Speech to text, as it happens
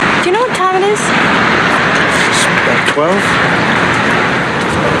is? About 12.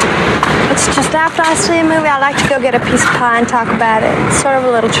 It's just after I see a movie, I like to go get a piece of pie and talk about it. It's sort of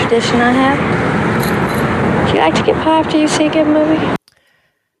a little tradition I have. Do you like to get pie after you see a good movie?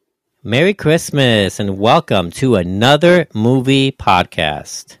 Merry Christmas and welcome to another movie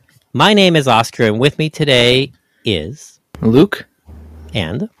podcast. My name is Oscar and with me today is... Luke.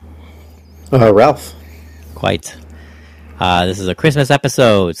 And... Ralph. Quite. This is a Christmas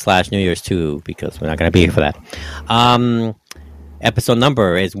episode / New Year's too, because we're not going to be here for that. Episode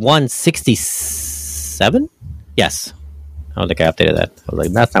number is 167? Yes. I don't think I updated that. I was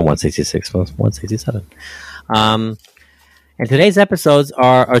like, that's not 166, it was 167. And today's episodes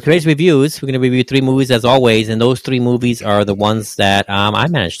or today's reviews, we're going to review 3 movies as always, and those 3 movies are the ones that I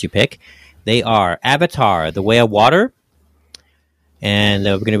managed to pick. They are Avatar, The Way of Water, and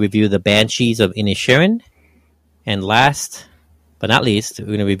we're going to review The Banshees of Inisherin, and last but not least, we're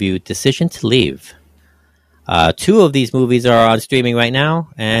going to review Decision to Leave. 2 of these movies are on streaming right now,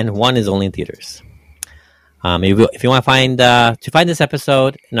 and 1 is only in theaters. If you want to find this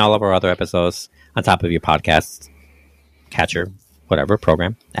episode and all of our other episodes on top of your podcast catcher, whatever,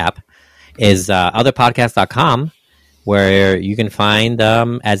 program, app, is otherpodcast.com, where you can find,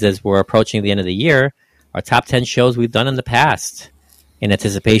 as we're approaching the end of the year, our top 10 shows we've done in the past in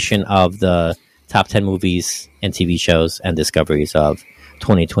anticipation of the top 10 movies and TV shows and discoveries of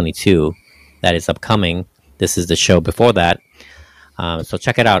 2022 that is upcoming. This is the show before that. So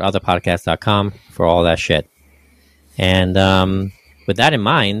check it out, otherpodcast.com, for all that shit. And with that in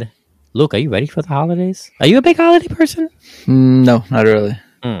mind, Luke, are you ready for the holidays? Are you a big holiday person? No, not really.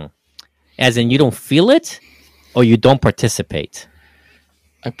 As in, you don't feel it, or you don't participate?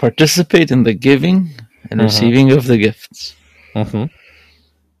 I participate in the giving and receiving of the gifts.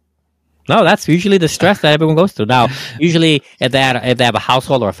 No, that's usually the stress that everyone goes through. Now, usually, if they have a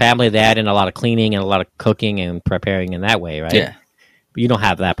household or a family, they add in a lot of cleaning and a lot of cooking and preparing in that way, right? Yeah. But you don't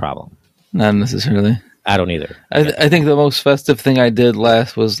have that problem. Not necessarily. I don't either. I think the most festive thing I did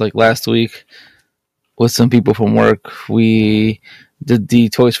last week with some people from work. We did the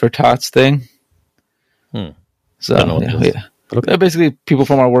Toys for Tots thing. So yeah. Basically, people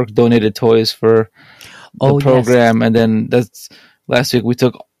from our work donated toys for the program, and then that's last week we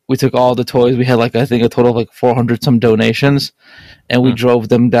took all the toys. We had I think a total of 400 some donations, and we drove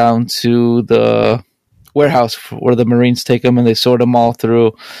them down to the warehouse where the Marines take them, and they sort them all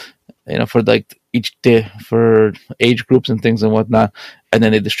through, for each day for age groups and things and whatnot, and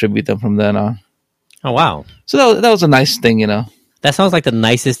then they distribute them from then on. Oh wow! So that was a nice thing, That sounds like the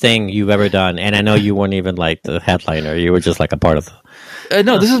nicest thing you've ever done, and I know you weren't even the headliner; you were just a part of the.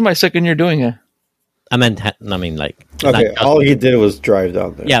 No, this is my second year doing it. Okay, all he did was drive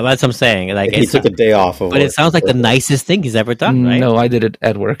down there. Yeah, that's what I'm saying. He took a day off of but it sounds like the nicest thing he's ever done, right? No, I did it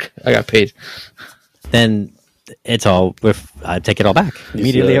at work. I got paid. Then it's all. I take it all back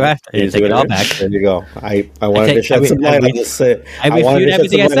immediately after. I take it all back. There you go. I wanted to shed some light on this. I refute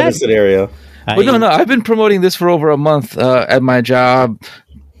everything I said. Scenario. But no, I've been promoting this for over a month at my job.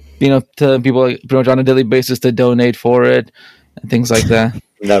 To people pretty much on a daily basis to donate for it and things like that.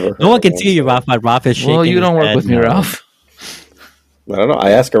 Never. No one can see you, Ralph. Ralph is shaking. Well, you don't work with me, Ralph. I don't know. I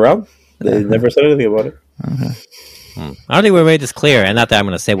asked around. They never said anything about it. I don't think we made this clear, and not that I'm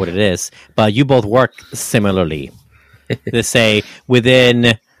going to say what it is, but you both work similarly. Let's say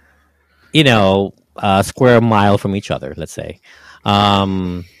within, a square mile from each other, let's say.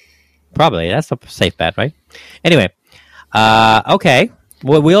 Probably. That's a safe bet, right? Anyway, okay.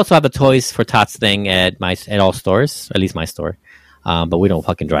 Well, we also have the Toys for Tots thing at all stores, at least my store. But we don't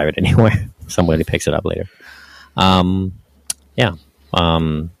fucking drive it anywhere. Somebody picks it up later. Yeah.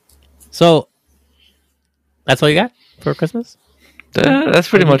 So that's all you got for Christmas? That's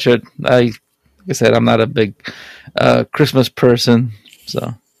pretty much it. Like I said, I'm not a big Christmas person,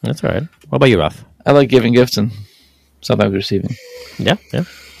 so that's all right. What about you, Ralph? I like giving gifts and sometimes receiving. Yeah.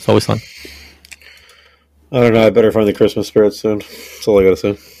 It's always fun. I don't know. I better find the Christmas spirit soon. That's all I gotta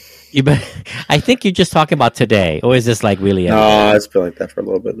say. I think you're just talking about today, or is this really? No, it's been like that for a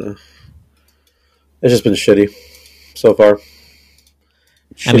little bit now. It's just been shitty so far.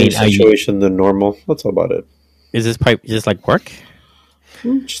 Shitty situation than normal. That's all about it. Is this probably just like work?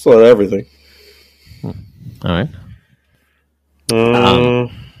 Just about everything. All right.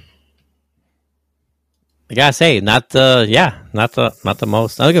 I gotta say, not the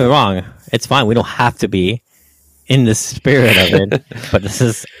most. Don't get me wrong. It's fine. We don't have to be in the spirit of it, but this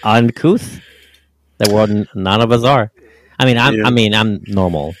is uncouth. None of us are. I'm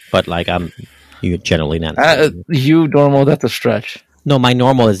normal, but you generally not. You normal? That's a stretch. No, my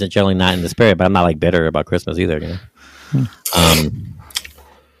normal is generally not in the spirit, but I'm not bitter about Christmas either.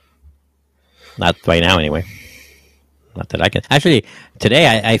 Not right now, anyway. Not that I can. Actually,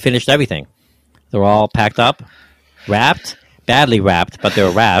 today I finished everything. They're all packed up, wrapped, badly wrapped, but they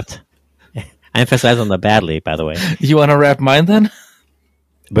were wrapped. I emphasize on the badly, by the way. You want to wrap mine then?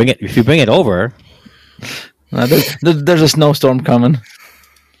 Bring it if you bring it over. There's a snowstorm coming.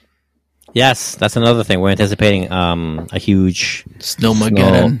 Yes, that's another thing. We're anticipating a huge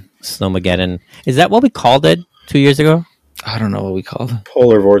Snowmageddon. Is that what we called it 2 years ago? I don't know what we called it.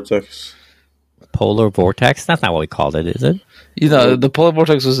 Polar vortex. Polar vortex? That's not what we called it, is it? You know, the polar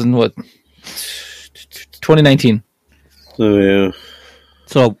vortex was in what? 2019. Oh yeah.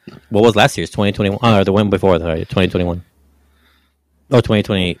 So what was last year's 2021? Or the one before, 2021. Oh,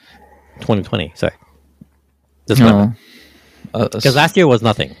 2020. Sorry. Because last year was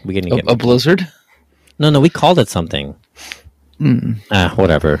nothing. We didn't get a blizzard. No, we called it something.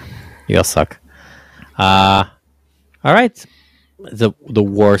 Whatever. You all suck. All right. The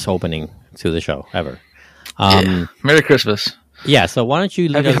worst opening to the show ever. Merry Christmas. Yeah. So why don't you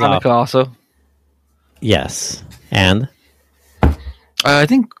lead us off? Happy Hanukkah also. Yes, and I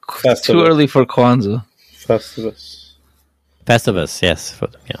think too early for Kwanzaa. Festivus. Yes.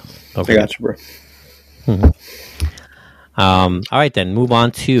 Okay. I got you, bro. Mm-hmm. All right, then move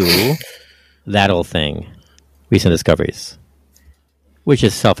on to That Old Thing, recent discoveries, which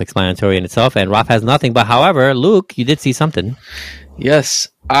is self-explanatory in itself. And Roth has nothing, but however, Luke, you did see something. Yes,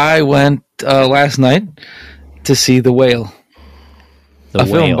 I went last night to see The Whale,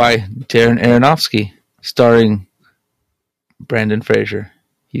 film by Darren Aronofsky, starring Brendan Fraser.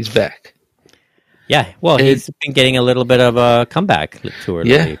 He's back. Yeah, well, he's been getting a little bit of a comeback tour.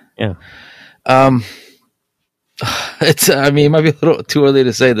 Yeah. It might be a little too early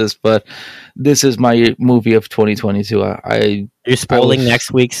to say this, but this is my movie of 2022. You're spoiling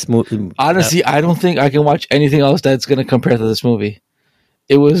next week's movie. Honestly, I don't think I can watch anything else that's going to compare to this movie.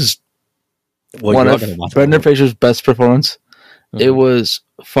 It was one of Brendan Fraser's best performance. Mm-hmm. It was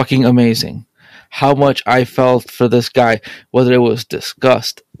fucking amazing. How much I felt for this guy, whether it was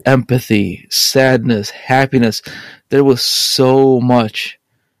disgust, empathy, sadness, happiness. There was so much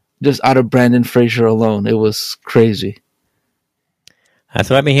just out of Brendan Fraser alone. It was crazy. That's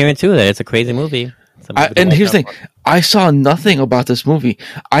what I've been hearing too, that it's a crazy movie. And here's the thing. I saw nothing about this movie.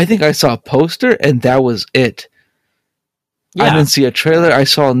 I think I saw a poster and that was it. Yeah. I didn't see a trailer. I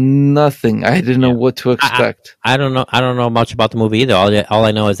saw nothing. I didn't know what to expect. I don't know much about the movie either. All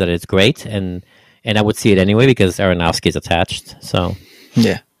I know is that it's great, and I would see it anyway because Aronofsky's attached. So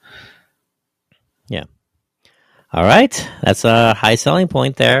yeah. All right, that's a high selling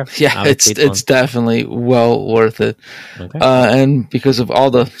point there. Yeah, it's definitely well worth it. Okay. And because of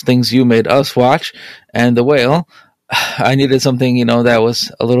all the things you made us watch and The Whale, I needed something that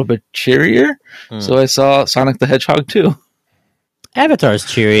was a little bit cheerier. So I saw Sonic the Hedgehog 2. Avatar's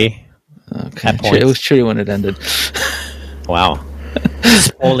cheery. Okay, it was cheery when it ended. Wow,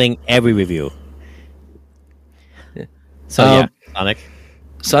 spoiling every review. Yeah. So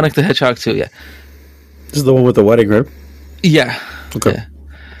Sonic the Hedgehog 2. Yeah. This is the one with the wedding, right? Yeah. Okay. Yeah.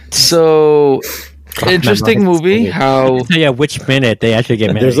 So, interesting movie. How? Which minute they actually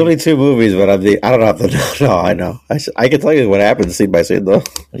get married. There's only 2 movies, but I don't have to know. No, I know. I can tell you what happens scene by scene, though.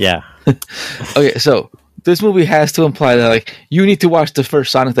 Yeah. Okay, so this movie has to imply that you need to watch the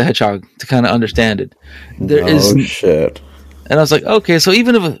first Sonic the Hedgehog to kind of understand it. Shit. And I was like, okay, so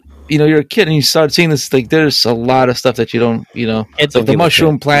even if you're a kid and you start seeing this, there's a lot of stuff that you don't, like the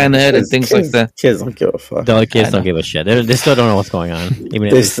Mushroom Planet and things like that. Kids don't give a fuck. Kids don't give a shit. They still don't know what's going on.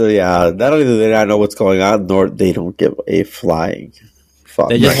 Not only do they not know what's going on, nor they don't give a flying fuck.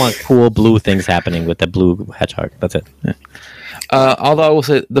 They just want cool blue things happening with the blue hedgehog. That's it. Yeah. Although I will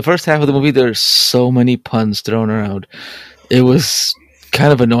say, the first half of the movie, there's so many puns thrown around. It was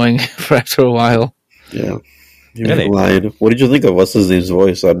kind of annoying for after a while. Yeah. Really? What did you think of what's his name's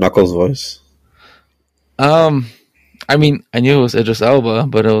voice? Knuckles' voice. I knew it was Idris Elba,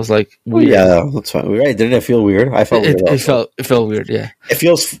 but it was weird. Yeah, that's fine. Right? Didn't it feel weird? I felt weird. It felt weird. Yeah. It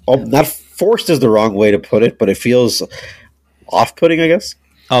feels not forced is the wrong way to put it, but it feels off-putting, I guess.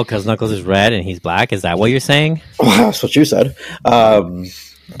 Oh, because Knuckles is red and he's black. Is that what you're saying? Well, that's what you said. It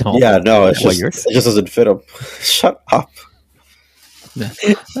just doesn't fit him. Shut up. Yeah.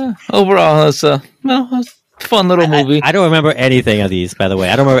 Overall, it's fun little movie. I don't remember anything of these, by the way.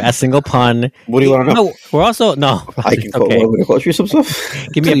 I don't remember a single pun. What do you want to know? No, we're also I can quote you some stuff.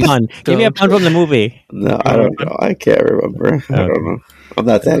 Give me a pun. Give me a pun from the movie. No, I don't know. I can't remember. I don't know. I'm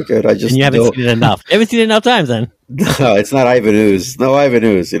not that good. And you haven't seen it enough. You haven't seen it enough times, then. No, it's not Ivan Ooze. No Ivan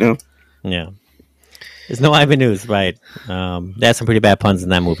Ooze. Yeah. There's no Ivan News, right? There's some pretty bad puns in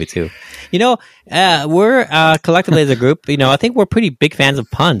that movie too. We're collectively as a group. I think we're pretty big fans of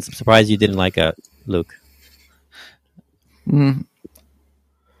puns. I'm surprised you didn't like it, Luke.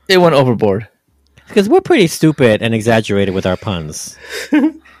 It went overboard because we're pretty stupid and exaggerated with our puns.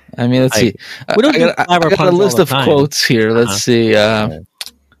 I mean, let's see. I got a list of quotes here. Let's see.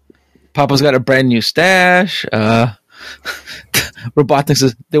 Papa's got a brand new stash. Robotnik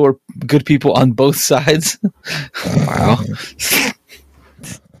says there were good people on both sides. Wow.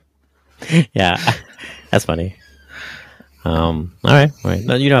 Yeah, that's funny. All right.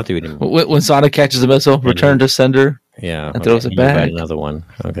 No, you don't have to read anymore. When Sonic catches a missile, return to sender. Yeah, and throws it back. Another one.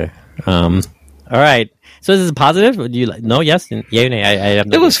 Okay. All right. So this is positive. Do you no? Yes. Yeah. Nay. I have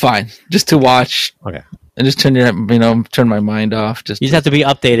no. It was fine just to watch. Okay. And just turn my mind off. You just have to be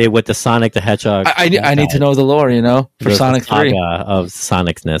updated with the Sonic the Hedgehog. I need to know the lore, for Sonic 3 of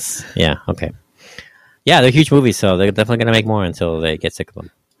Sonicness. Yeah. Okay. Yeah, they're huge movies, so they're definitely going to make more until they get sick of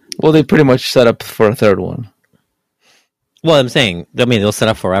them. Well, they pretty much set up for a third one. Well, I'm saying, they'll set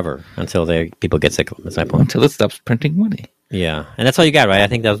up forever until people get sick of them. That's my point. Until it stops printing money. Yeah, and that's all you got, right? I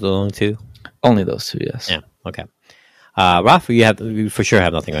think that was the only two. Only those two, yes. Yeah. Okay. Ralph, you for sure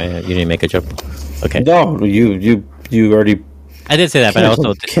have nothing, right? You didn't make a joke. Okay. No, you already. I did say that, but I don't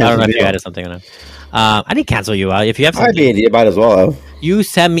know if you added something or not. I didn't cancel you out. If you have something, you might as well have. You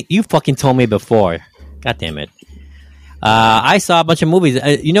sent me. You fucking told me before. God damn it. I saw a bunch of movies.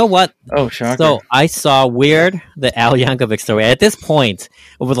 You know what? Oh, shocker. So I saw Weird, the Al Yankovic story. At this point,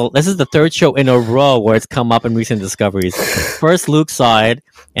 this is the third show in a row where it's come up in recent discoveries. First, Luke saw it,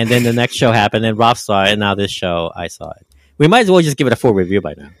 and then the next show happened, and Ralph saw it, and now this show, I saw it. We might as well just give it a full review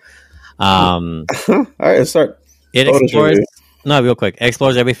by now. All right, let's start. It explores. No, real quick. It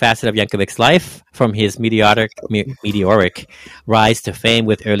explores every facet of Yankovic's life, from his meteoric rise to fame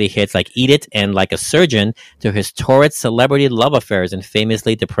with early hits like Eat It and Like a Surgeon, to his torrid celebrity love affairs and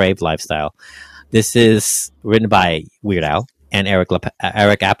famously depraved lifestyle. This is written by Weird Al and Eric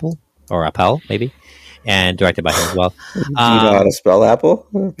Apple, or Appel, maybe, and directed by him as well. Do you know how to spell Apple?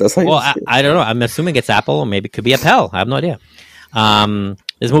 That's how I don't know. I'm assuming it's Apple, or maybe it could be Appel. I have no idea.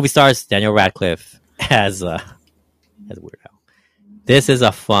 This movie stars Daniel Radcliffe as Weird Al. This is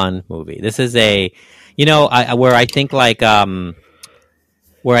a fun movie. This is where I think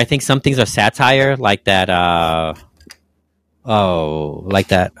some things are satire, like that. What's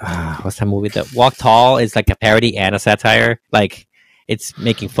that movie? That Walk Tall is like a parody and a satire. Like it's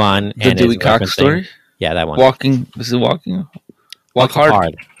making fun. The Dewey Cox story. Yeah, that one. This is Walking. Walk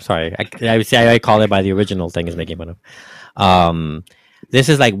Hard. Sorry, I call it by the original thing is making fun of. This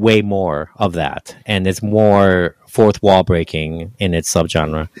is like way more of that, and it's more fourth wall breaking in its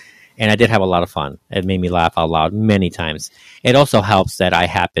subgenre. And I did have a lot of fun. It made me laugh out loud many times. It also helps that I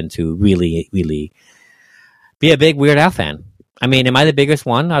happen to really, really be a big Weird Al fan. I mean, am I the biggest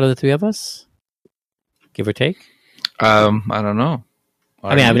one out of the three of us? Give or take? I don't know.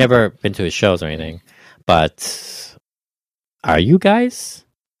 I mean, I've never been to his shows or anything, but are you guys?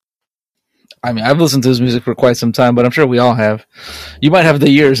 I mean, I've listened to his music for quite some time, but I'm sure we all have. You might have the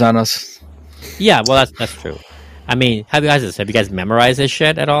years on us. Yeah, well, that's true. I mean, have you guys memorized this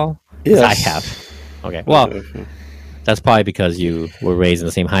shit at all? Yes. I have. Okay, well, that's probably because you were raised in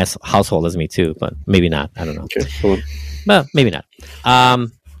the same household as me too, but maybe not. I don't know. Okay, cool. Well, maybe not.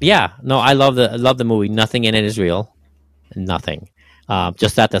 Yeah, no, I love the movie. Nothing in it is real. Nothing.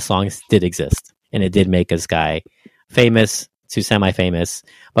 Just that the songs did exist, and it did make this guy famous to semi-famous,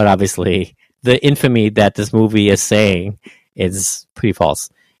 but obviously the infamy that this movie is saying is pretty false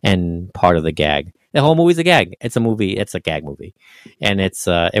and part of the gag. The whole movie's a gag. It's a movie. It's a gag movie, and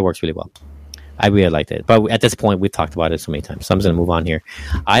it works really well. I really liked it, but at this point, we've talked about it so many times, so I'm just going to move on here.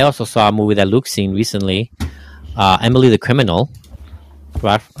 I also saw a movie that Luke's seen recently, Emily the Criminal.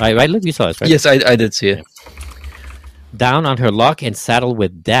 Right, Luke? You saw this, right? Yes, I did see it. Down on her luck and saddled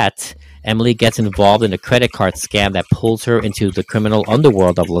with debt, Emily gets involved in a credit card scam that pulls her into the criminal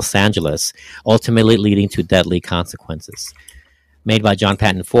underworld of Los Angeles, ultimately leading to deadly consequences. Made by John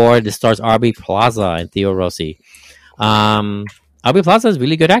Patton Ford, this stars Aubrey Plaza and Theo Rossi. Aubrey Plaza is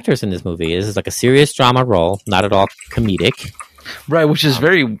really good actress in this movie. This is like a serious drama role, not at all comedic. Right, which is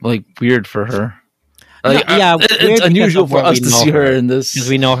very weird for her. It's unusual for us to see her in this. Because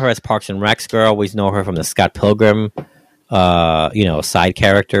we know her as Parks and Rec's girl. We know her from the Scott Pilgrim, side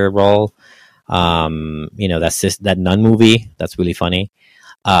character role. That nun movie. That's really funny.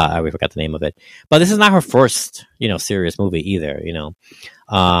 I forgot the name of it. But this is not her first, serious movie either,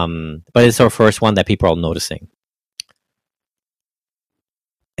 but it's her first one that people are noticing.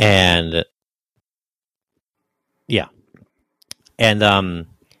 And yeah. And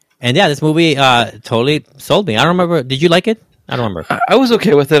And yeah, this movie totally sold me. I don't remember. Did you like it? I don't remember. I was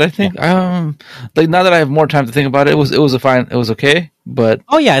okay with it. I think. Like now that I have more time to think about it, it was fine. It was okay, but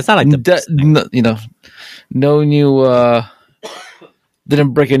it's not like no new.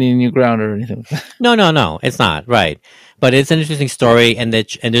 Didn't break any new ground or anything. No, it's not right. But it's an interesting story, and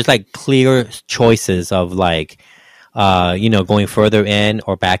there's like clear choices of like, going further in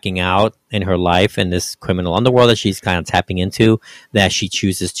or backing out in her life in this criminal underworld that she's kind of tapping into, that she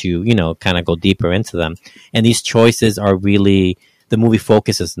chooses to, kind of go deeper into them. And these choices are really, the movie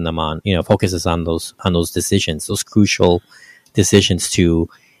focuses on those decisions, those crucial decisions to,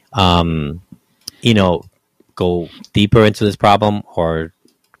 go deeper into this problem, or,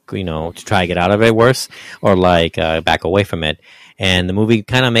 to try to get out of it worse, or like back away from it. And the movie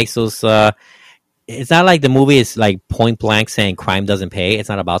kind of makes those, it's not like the movie is like point blank saying crime doesn't pay. It's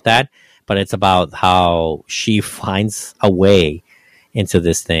not about that, but it's about how she finds a way into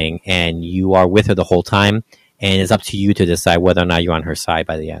this thing, and you are with her the whole time, and it's up to you to decide whether or not you're on her side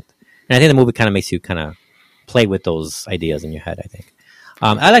by the end. And I think the movie kind of makes you kind of play with those ideas in your head, I think.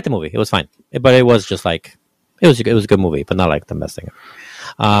 I liked the movie. It was fine, but it was just like, it was a good movie, but not like the best thing ever.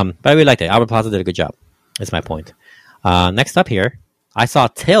 But I really liked it. Aubrey Plaza did a good job. That's my point. Next up here, I saw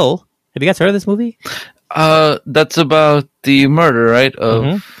Till. Have you guys heard of this movie? That's about the murder, right?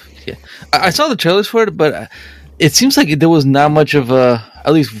 Yeah. I saw the trailers for it, but it seems like there was not much of a,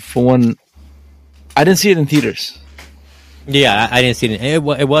 at least for one, I didn't see it in theaters. Yeah, I didn't see it. It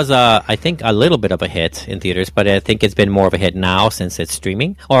was, I think, a little bit of a hit in theaters, but I think it's been more of a hit now since it's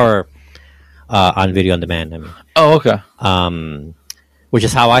streaming, or on video on demand. I mean. Oh, okay. Which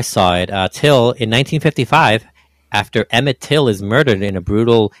is how I saw it. Till, in 1955, after Emmett Till is murdered in a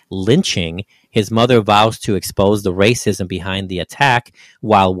brutal lynching, his mother vows to expose the racism behind the attack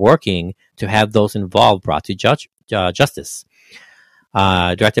while working to have those involved brought to justice.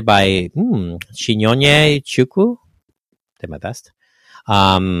 Directed by Chinyonye Chukwu. Did my best.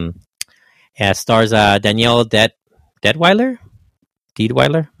 Stars Danielle Deadwyler,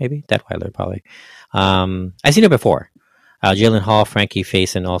 maybe Deadwyler, probably. I've seen her before. Gyllenhaal, Frankie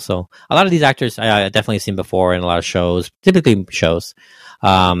Faison, also a lot of these actors I definitely seen before in a lot of shows, typically shows.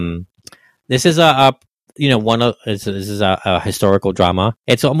 This is this is a historical drama.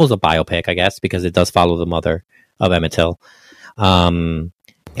 It's almost a biopic, I guess, because it does follow the mother of Emmett Till, and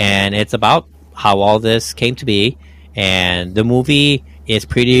it's about how all this came to be. And the movie is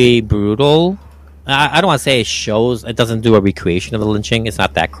pretty brutal. I don't want to say it doesn't do a recreation of the lynching. It's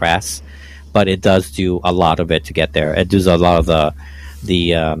not that crass, but it does do a lot of it to get there. It does a lot of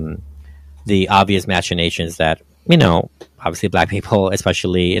the obvious machinations that, obviously black people,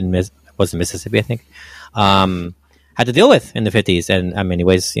 especially in Mississippi, I think, had to deal with in the 50s, and in many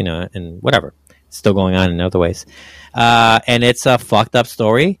ways, and whatever. It's still going on in other ways. And it's a fucked up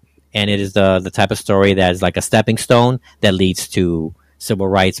story. And it is the type of story that is like a stepping stone that leads to civil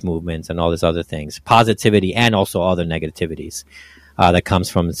rights movements and all these other things, positivity and also other negativities that comes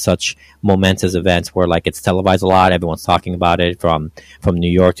from such momentous events where like it's televised a lot. Everyone's talking about it from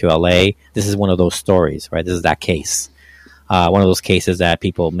New York to LA. This is one of those stories, right? This is that case, one of those cases that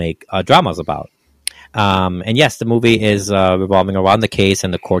people make dramas about. And yes, the movie is revolving around the case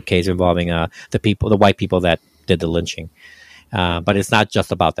and the court case involving the white people that did the lynching. But it's not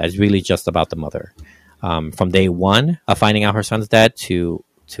just about that. It's really just about the mother. From day one of finding out her son's dead to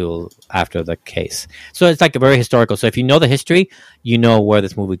after the case. So it's like a very historical. So if you know the history, you know where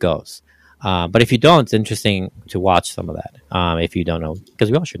this movie goes. But if you don't, it's interesting to watch some of that. If you don't know,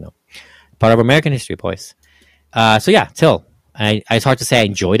 because we all should know. Part of American history, boys. So yeah, Till. It's hard to say I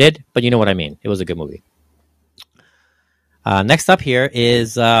enjoyed it, but you know what I mean. It was a good movie. Next up here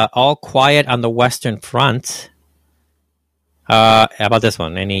is All Quiet on the Western Front. How about this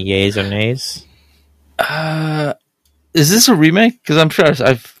one? Any yays or nays? Is this a remake? Because I'm sure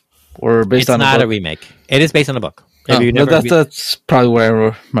or based on. It's not a remake. It is based on a book. That's probably where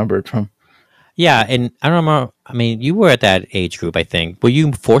I remember it from. Yeah, and I don't remember. I mean, you were at that age group, I think. Were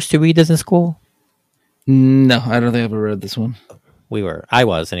you forced to read this in school? No, I don't think I ever read this one. I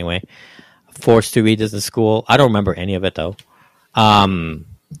was anyway. Forced to read this in school. I don't remember any of it though.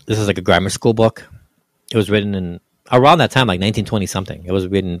 This is like a grammar school book. It was written in around that time, like 1920 something. It was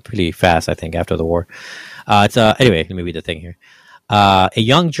written pretty fast, I think, after the war. Anyway, let me read the thing here. A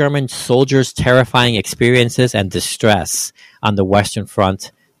young German soldier's terrifying experiences and distress on the Western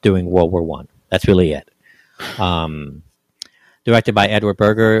Front during World War I. That's really it. Directed by Edward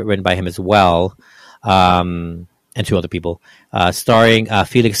Berger, written by him as well, and two other people. Starring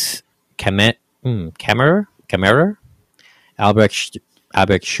Felix Kammerer, Albrecht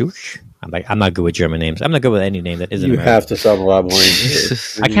Schuch, I'm not good with German names. I'm not good with any name that isn't. You American. have to sound a lot more.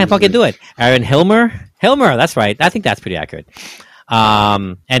 I can't fucking do it. Aaron Hilmer, that's right. I think that's pretty accurate.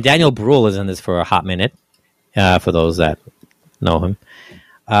 And Daniel Bruhl is in this for a hot minute. For those that know him,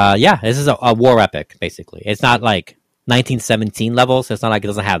 this is a war epic. Basically, it's not like 1917 levels. It's not like it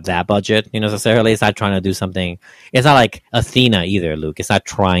doesn't have that budget, necessarily. It's not trying to do something. It's not like Athena either, Luke. It's not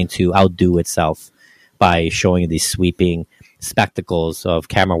trying to outdo itself by showing you these sweeping spectacles of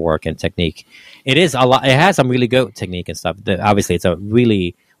camera work and technique. It is a lot. It has some really good technique and stuff. Obviously, it's a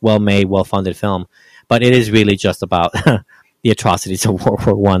really well-made, well-funded film, but it is really just about the atrocities of World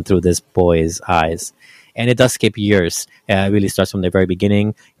War I through this boy's eyes. And it does skip years. It really starts from the very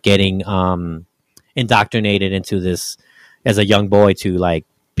beginning, getting indoctrinated into this as a young boy to like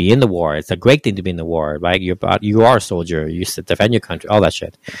be in the war. It's a great thing to be in the war, right? You are a soldier. You used to defend your country, all that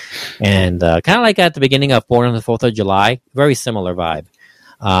shit. And kind of like at the beginning of Born on the 4th of July, very similar vibe,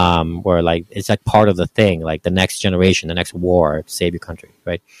 where like it's like part of the thing, like the next generation, the next war, save your country,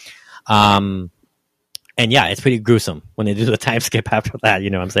 right? And yeah, it's pretty gruesome when they do the time skip after that.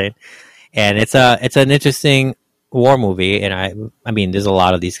 You know what I'm saying? And it's an interesting war movie, and I mean, there's a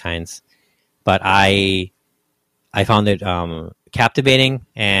lot of these kinds, but I found it captivating,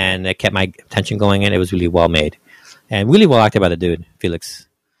 and it kept my attention going, and it was really well made and really well acted by the dude Felix.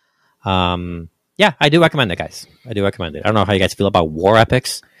 Yeah, I do recommend it, guys. I do recommend it. I don't know how you guys feel about war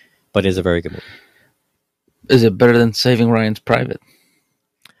epics, but it's a very good movie. Is it better than Saving Ryan's Private?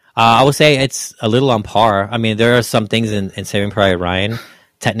 I would say it's a little on par. I mean, there are some things in Saving Private Ryan,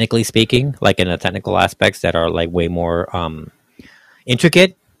 technically speaking, like in the technical aspects, that are like way more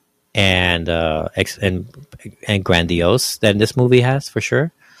intricate and grandiose than this movie has, for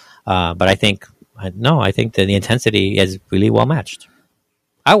sure. But I think that the intensity is really well matched.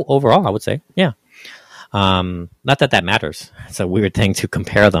 Overall, I would say, yeah. Not that matters. It's a weird thing to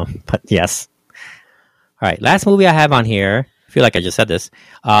compare them, but yes. All right, last movie I have on here, I feel like I just said this,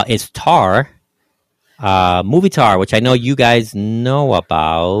 is Tar. Movie Tar, which I know you guys know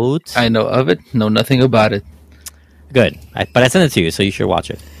about. I know of it, know nothing about it. Good, but I sent it to you, so you should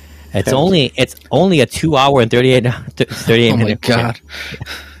watch it. It's only a 2 hour and 38 minutes. Oh my god!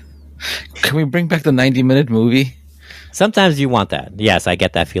 Can we bring back the 90-minute movie? Sometimes you want that. Yes, I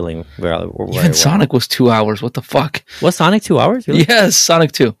get that feeling. Even Sonic was 2 hours. What the fuck? Was Sonic 2 hours? Really? Yes,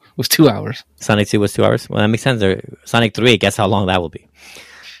 Sonic 2 was 2 hours. Sonic 2 was 2 hours? Well, that makes sense. Sonic 3, guess how long that will be.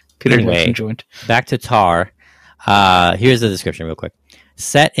 Anyway, back to Tar. Here's the description real quick.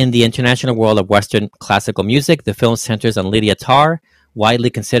 Set in the international world of Western classical music, the film centers on Lydia Tar, widely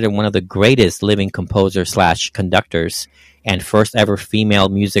considered one of the greatest living composer/conductors and first ever female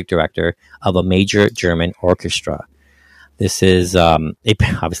music director of a major German orchestra. This is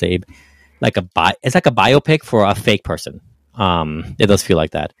obviously it's like a biopic for a fake person. It does feel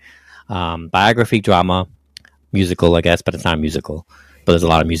like that. Biography, drama, musical, I guess, but it's not a musical. But there's a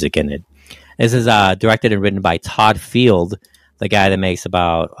lot of music in it. This is directed and written by Todd Field, the guy that makes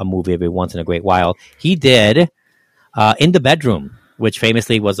about a movie every once in a great while. He did In the Bedroom, which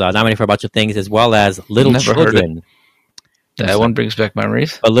famously was nominated for a bunch of things, as well as Little Children. That one brings back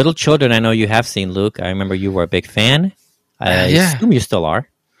memories. But Little Children, I know you have seen, Luke. I remember you were a big fan. I assume you still are.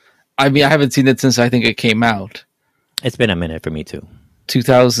 I mean, I haven't seen it since I think it came out. It's been a minute for me, too.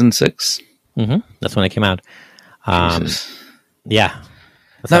 2006? Mm-hmm. That's when it came out. Yeah.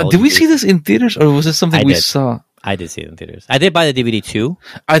 Now, did we see this in theaters, or was this something we saw? I did see it in theaters. I did buy the DVD, too.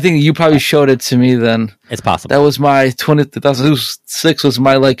 I think you probably showed it to me then. It's possible. That was my 2006 was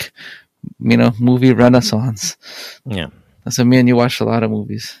my, movie renaissance. Yeah. So me and you watched a lot of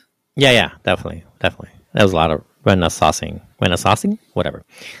movies. Yeah, definitely. That was a lot of renaissancing? Whatever.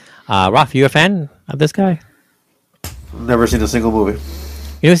 Ralph, you a fan of this guy? Never seen a single movie.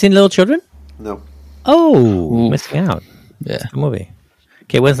 You never seen Little Children? No. Oh, missing out. Yeah. It's a good movie.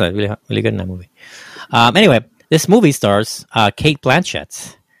 Kate Winslet, really, really good in that movie. Anyway, this movie stars Cate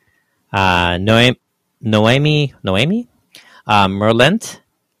Blanchett, Noemi Merlant,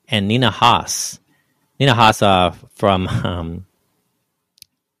 and Nina Haas. Nina Haas from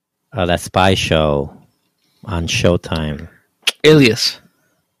that spy show on Showtime. Alias.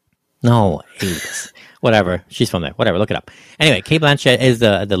 No, Alias. Whatever. She's from there. Whatever. Look it up. Anyway, Cate Blanchett is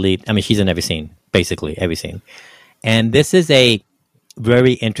the lead. I mean, she's in every scene. Basically, every scene. And this is a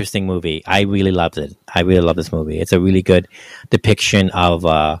very interesting movie. I really loved it. I really love this movie. It's a really good depiction of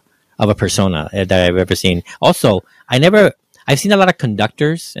a persona that I've ever seen. Also, I've seen a lot of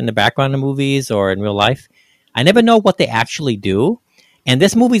conductors in the background of movies or in real life. I never know what they actually do. And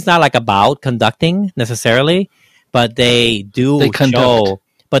this movie's not like about conducting necessarily, but they do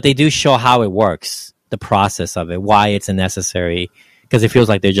show how it works, the process of it, why it's a necessary because it feels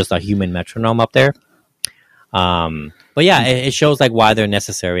like they're just a human metronome up there. But yeah, it shows like why they're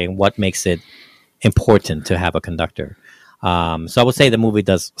necessary and what makes it important to have a conductor. So I would say the movie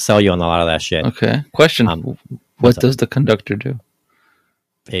does sell you on a lot of that shit. Okay. Question. What does the conductor do?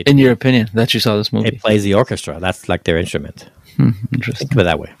 In your opinion, that you saw this movie? It plays the orchestra. That's like their instrument. Interesting. Think of it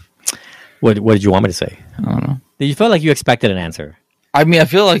that way. What did you want me to say? I don't know. Did you feel like you expected an answer? I mean, I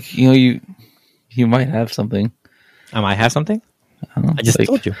feel like, you might have something. I might have something? I don't know. I just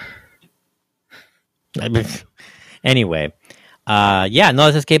told you. Anyway.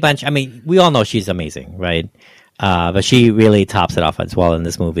 This is Cate Blanchett. I mean, we all know she's amazing, right? But she really tops it off as well in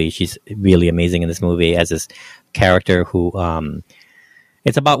this movie. She's really amazing in this movie as this character who,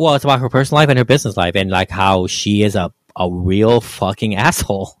 it's about her personal life and her business life, and like how she is a real fucking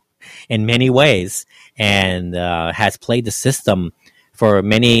asshole in many ways, and has played the system for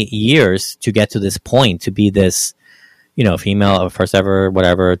many years to get to this point, to be this, female first ever,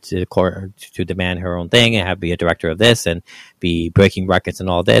 whatever, to demand her own thing and be a director of this and be breaking records and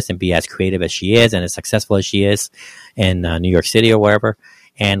all this and be as creative as she is and as successful as she is in New York City or wherever.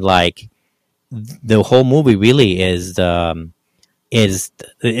 And like the whole movie really the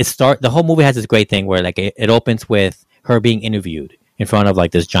whole movie has this great thing where like it opens with her being interviewed in front of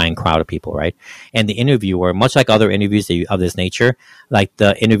like this giant crowd of people, right? And the interviewer, much like other interviews of this nature, like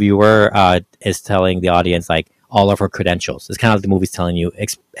the interviewer is telling the audience like all of her credentials. It's kind of like the movie's telling you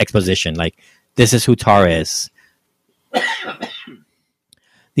exposition, like this is who Tara is.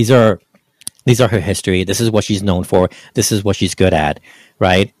 These are her history. This is what she's known for. This is what she's good at,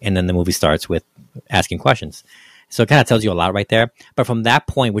 right? And then the movie starts with asking questions. So it kind of tells you a lot right there. But from that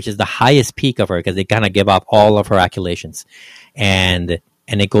point, which is the highest peak of her, because they kind of give up all of her accolations, and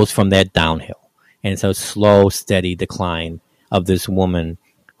it goes from there downhill. And it's a slow, steady decline of this woman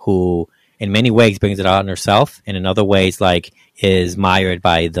who, in many ways, brings it out on herself, and in other ways, like, is mired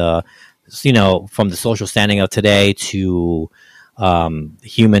by the, from the social standing of today to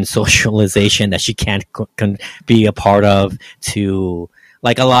human socialization that she can't be a part of, to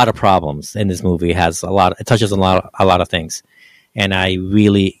like a lot of problems in this movie. It touches on a lot of things, and I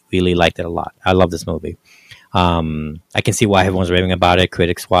really, really liked it a lot. I love this movie. I can see why everyone's raving about it,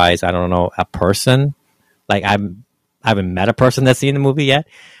 critics wise. I don't know a person, like I haven't met a person that's seen the movie yet,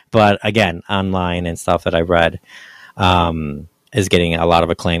 but again, online and stuff that I've read is getting a lot of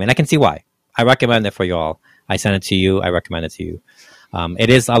acclaim, and I can see why. I recommend it for y'all. I sent it to you. I recommend it to you.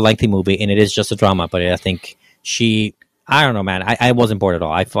 It is a lengthy movie, and it is just a drama, but I think I don't know, man. I wasn't bored at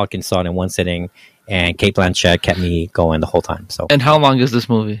all. I fucking saw it in one sitting, and Cate Blanchett kept me going the whole time. So. And how long is this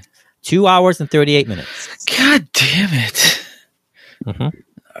movie? 2 hours and 38 minutes. God damn it! Mm-hmm.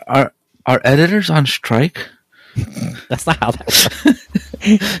 Are editors on strike? That's not how that works.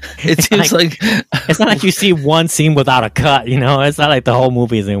 It seems like it's not like you see one scene without a cut. It's not like the whole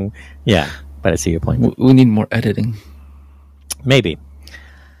movie is in. Yeah, but I see your point. We need more editing. Maybe.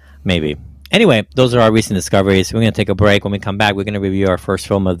 Anyway, those are our recent discoveries. We're going to take a break. When we come back, we're going to review our first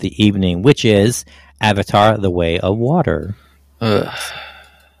film of the evening, which is Avatar: The Way of Water. Time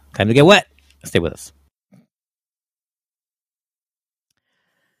to get wet. Stay with us.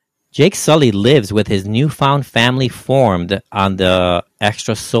 Jake Sully lives with his newfound family formed on the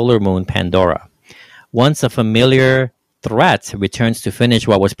extrasolar moon Pandora. Once a familiar threat returns to finish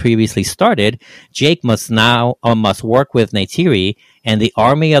what was previously started, Jake must work with Neytiri and the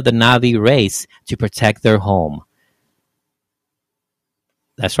army of the Na'vi race to protect their home.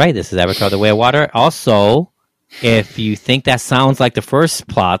 That's right, this is Avatar: The Way of Water. Also, if you think that sounds like the first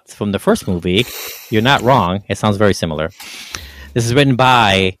plot from the first movie, you're not wrong. It sounds very similar. This is written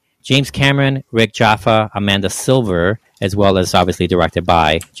by James Cameron, Rick Jaffa, Amanda Silver, as well as obviously directed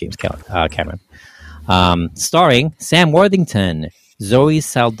by James Cameron. Starring Sam Worthington, Zoe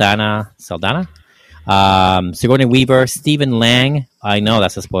Saldana, Sigourney Weaver, Stephen Lang, I know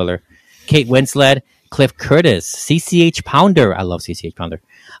that's a spoiler, Kate Winslet, Cliff Curtis, CCH Pounder, I love CCH Pounder,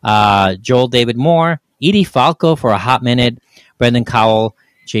 Joel David Moore, Edie Falco for a hot minute, Brendan Cowell,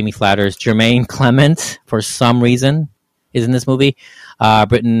 Jamie Flatters, Jermaine Clement for some reason is in this movie,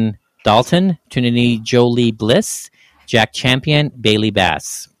 Britton Dalton, Trinity Jolie Bliss, Jack Champion, Bailey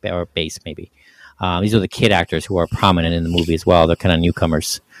Bass, or Bass maybe. These are the kid actors who are prominent in the movie as well. They're kind of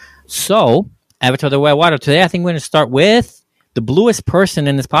newcomers. So, Avatar: The Way of Water. Today, I think we're going to start with the bluest person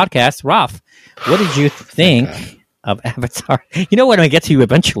in this podcast, Ralph. What did you think of Avatar? You know what? I'm going to get to you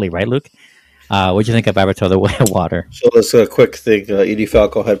eventually, right, Luke? What did you think of Avatar: The Way of Water? So, this a quick thing. Edie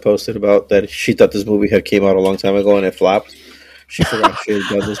Falco had posted about that she thought this movie had came out a long time ago and it flopped. She forgot she had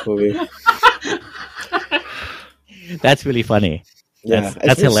done this movie. That's really funny. Yeah,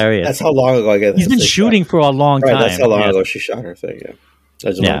 that's hilarious. That's how long ago I get. He's been shooting for a long time. That's how long ago she shot her thing.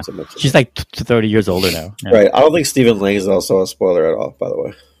 Yeah, she's like 30 years older now. Yeah. Right. I don't think Stephen Lang is also a spoiler at all. By the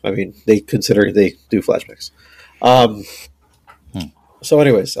way, I mean they do flashbacks. So,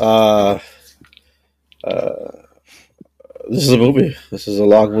 anyways, this is a movie. This is a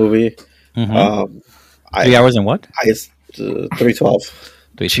long movie. 3 hours and what?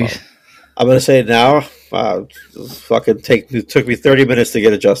 3:12. I'm gonna say it now. It took me 30 minutes to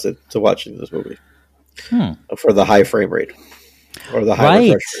get adjusted to watching this movie for the high frame rate or the high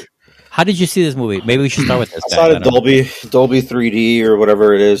refresh rate. How did you see this movie? Maybe we should start with this. I saw it in Dolby 3D or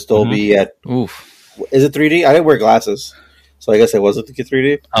whatever it is. Dolby at is it 3D? I didn't wear glasses, so I guess it wasn't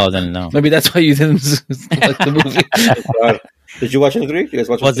 3D. Oh, then no. Maybe that's why you didn't like the movie. Did you watch it in 3D? You guys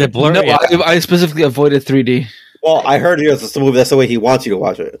watch it? Was it blurry? No, I specifically avoided 3D. Well, I heard that's the movie. That's the way he wants you to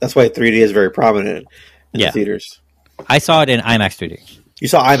watch it. That's why 3D is very prominent in the theaters. I saw it in IMAX 3D. You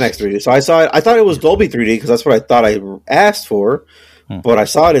saw IMAX 3D, so I saw it. I thought it was Dolby 3D because that's what I thought I asked for. But I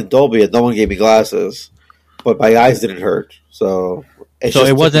saw it in Dolby, and no one gave me glasses. But my eyes didn't hurt, so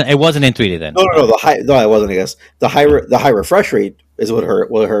it wasn't in 3D then. No, it wasn't. I guess the high refresh rate is what hurt.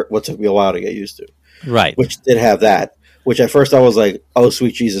 What took me a while to get used to. Right, which did have that. Which at first I was like, "Oh,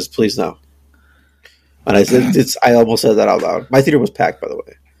 sweet Jesus, please no." And I almost said that out loud. My theater was packed, by the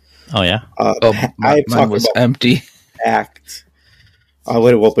way. Oh yeah. Mine was empty. Packed. I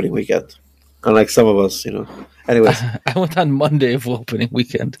went to opening weekend, unlike some of us, Anyways, I went on Monday of opening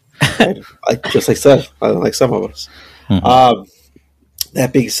weekend. Just like I said, like some of us.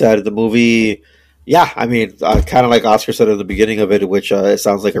 That being said, the movie, I mean, kind of like Oscar said at the beginning of it, which it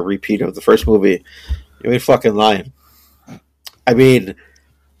sounds like a repeat of the first movie. You ain't fucking lying. I mean,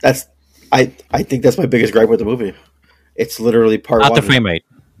 I think that's my biggest gripe with the movie. It's literally part Not one. The frame rate.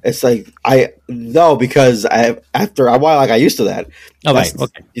 It's like because after a while I got used to that. Oh, right.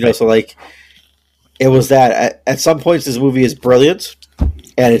 Okay. So like it was that at some points this movie is brilliant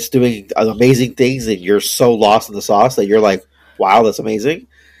and it's doing amazing things and you're so lost in the sauce that you're like, wow, that's amazing.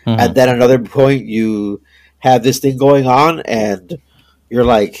 And then another point you have this thing going on and you're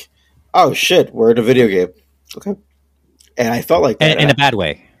like, oh shit, we're in a video game. Okay. And I felt like that. In a bad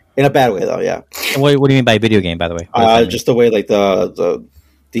way. In a bad way, though, yeah. And what do you mean by video game, by the way? Just the way, like, the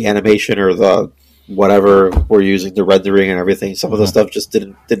animation or the whatever we're using, the rendering and everything. Some of the stuff just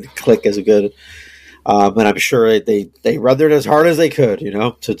didn't click as good. And I'm sure they rendered as hard as they could,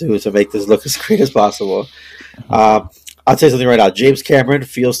 to make this look as great as possible. I'll tell you something right now. James Cameron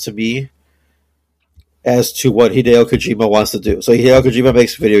feels to me as to what Hideo Kojima wants to do. So Hideo Kojima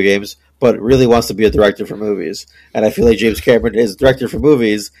makes video games, but really wants to be a director for movies. And I feel like James Cameron is a director for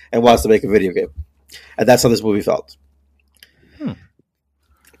movies and wants to make a video game. And that's how this movie felt.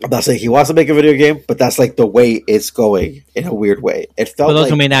 I'm not saying he wants to make a video game, but that's like the way it's going in a weird way. It felt for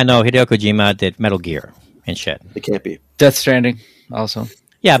those who may not know, Hideo Kojima did Metal Gear and shit. It can't be. Death Stranding also.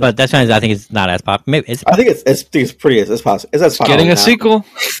 Yeah, but Death Stranding I think it's not as popular. I think it's pretty as possible. It's as popular getting a now. sequel.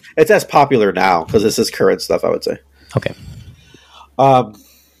 It's as popular now because this is current stuff, I would say. Okay.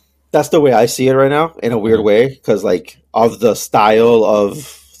 That's the way I see it right now, in a weird way, because like of the style of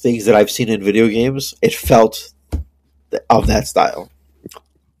things that I've seen in video games, it felt of that style.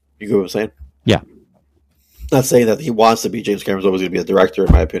 You get what I'm saying? Yeah. Not saying that he wants to be. James Cameron's always going to be a director,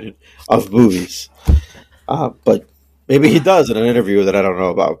 in my opinion, of movies. But maybe he does in an interview that I don't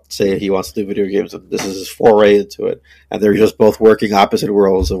know about. Say he wants to do video games, and this is his foray into it, and they're just both working opposite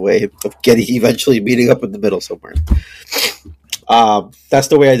worlds, a way of eventually meeting up in the middle somewhere. That's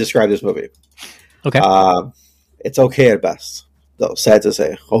the way I describe this movie. Okay. It's okay at best, though. Sad to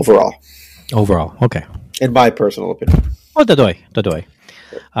say, overall. Overall, okay. In my personal opinion. Oh, Dodoy.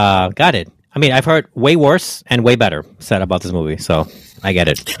 Got it. I mean, I've heard way worse and way better said about this movie, so I get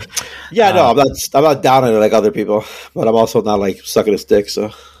it. Yeah, no, I'm not down on it like other people, but I'm also not like sucking his dick.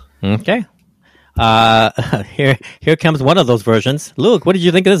 So okay. Here comes one of those versions. Luke, what did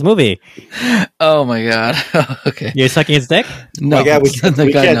you think of this movie? Oh my god. Okay. You're sucking his dick? No. Oh, yeah, we can't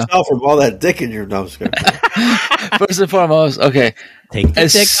tell from all that dick in your nose. First and foremost, okay. Take the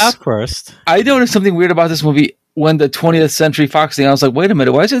dick out first. I noticed something weird about this movie when the 20th Century Fox thing. I was like, wait a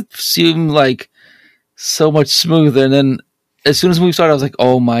minute, why does it seem like so much smoother? And then as soon as the movie started, I was like,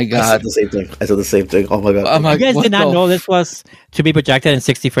 oh my god. I said the same thing. Oh my god. I'm like, you guys did not know this was to be projected in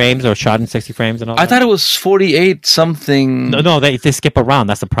 60 frames or shot in 60 frames and all that? I thought it was 48 something. No, they skip around.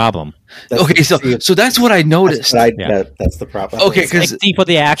 That's the problem. So that's what I noticed. That's the problem. Okay, because 60 for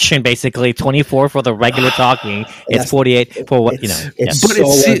the action, basically 24 for the regular talking. It's 48 for what It's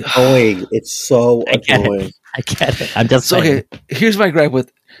so annoying. It's so annoying. I get it. I'm just saying. Okay, here's my gripe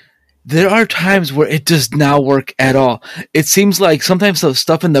with there are times where it does not work at all. It seems like sometimes the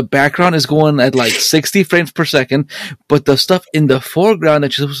stuff in the background is going at like 60 frames per second, but the stuff in the foreground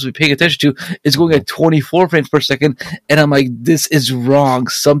that you're supposed to be paying attention to is going at 24 frames per second. And I'm like, this is wrong.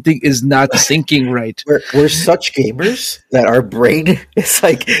 Something is not syncing right. We're such gamers that our brain is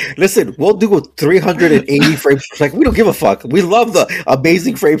like, listen, we'll do 380 frames per second. We don't give a fuck. We love the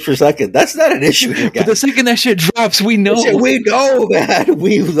amazing frames per second. That's not an issue here, guys. But the second that shit drops, we know. We know, man.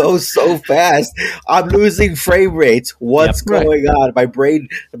 We know so fast. I'm losing frame rates. What's going on? My brain,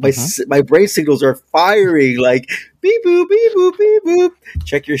 my brain signals are firing like beep boop, beep boop, beep boop.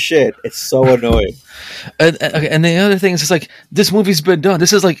 Check your shit. It's so annoying. And the other thing is, it's like this movie's been done.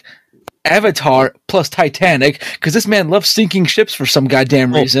 This is like Avatar plus Titanic, because this man loves sinking ships for some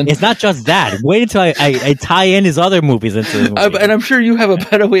goddamn reason. It's not just that. Wait until I tie in his other movies into the movie. And I'm sure you have a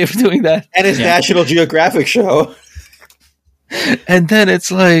better way of doing that. And his National Geographic show. And then it's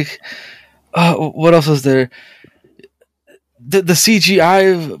like, what else is there? The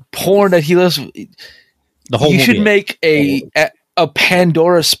CGI porn that he loves. The whole you movie. should make a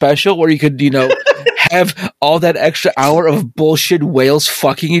Pandora special where you could, have all that extra hour of bullshit whales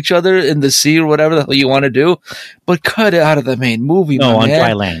fucking each other in the sea or whatever the hell you want to do, but cut it out of the main movie. No, on man.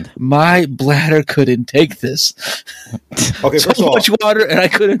 dry land. My bladder couldn't take this. Okay, so much water, and I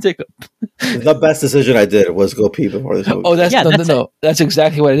couldn't take it. The best decision I did was go pee before this movie. Oh, that's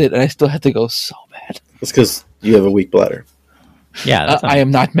exactly what I did, and I still had to go so bad. It's because you have a weak bladder. Yeah, I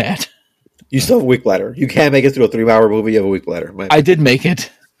am not mad. You still have a weak bladder. You can't make it through a 3-hour movie. You have a weak bladder. I did make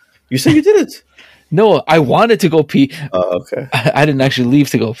it. You said you didn't. No, I wanted to go pee. Oh, okay. I didn't actually leave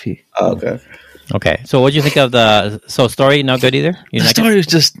to go pee. Oh, okay. Okay. So, what do you think of the story? No good either. The story was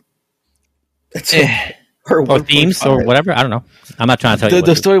just or themes or whatever. I don't know. I'm not trying to tell you.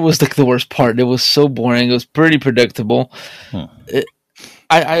 The story was like the worst part. It was so boring. It was pretty predictable.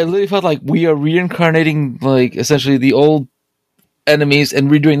 I literally felt like we are reincarnating, like, essentially the old enemies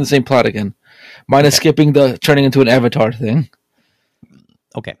and redoing the same plot again, minus skipping the turning into an Avatar thing.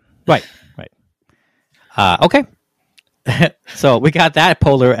 Okay. Right. Okay. So we got that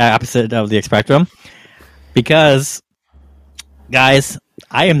polar opposite of the spectrum because, guys,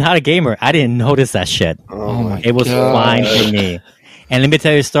 I am not a gamer. I didn't notice that shit. Oh my It was fine for me. And let me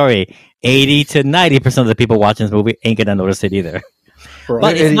tell you a story. 80 to 90% of the people watching this movie ain't gonna notice it either.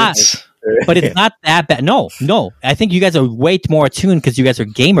 But it's not. But it's not that bad. No. I think you guys are way more attuned because you guys are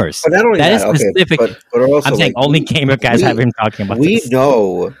gamers. But not only that is specific. But also, I'm saying only gamer guys have been talking about this. We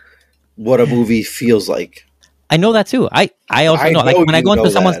know what a movie feels like. I know that too. I also know. Like when I go into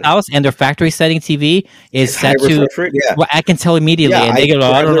someone's house and their factory setting TV is set to, well, I can tell immediately, and they go,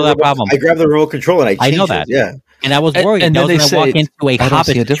 "I don't know that problem." I grab the remote control and I know that. Yeah, and I was worried and I was going to walk into a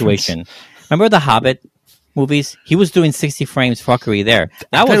Hobbit difference. situation. Remember the Hobbit movies? He was doing 60 frames fuckery there.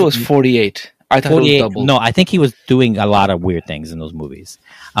 That was 48. I thought 48. it was double. No, I think he was doing a lot of weird things in those movies.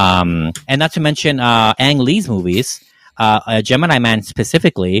 And not to mention Ang Lee's movies. Gemini Man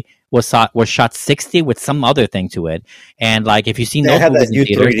specifically was shot 60 with some other thing to it, and like if you've seen those had movies that new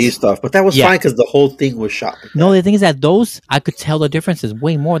 3D stuff, but that was fine because the whole thing was shot. Like no, the thing is that those I could tell the differences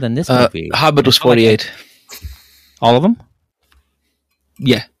way more than this movie. Hobbit was 48. All of them?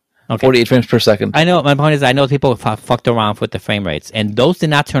 Yeah. Okay. 48 frames per second. I know. My point is, I know people fucked around with the frame rates, and those did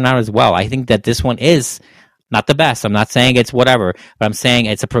not turn out as well. I think that this one is not the best. I'm not saying it's whatever, but I'm saying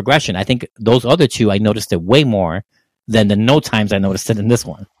it's a progression. I think those other two, I noticed it way more than the no times I noticed it in this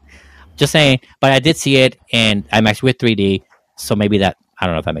one. Just saying, but I did see it in IMAX with 3D, so maybe that, I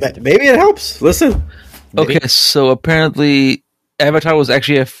don't know if that makes a difference. Maybe it helps. Listen. Maybe. Okay, so apparently Avatar was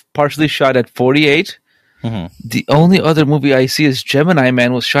actually partially shot at 48. Mm-hmm. The only other movie I see is Gemini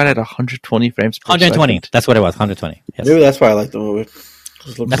Man was shot at 120 frames per 120. second. That's what it was, 120. Yes. Maybe that's why I like the movie.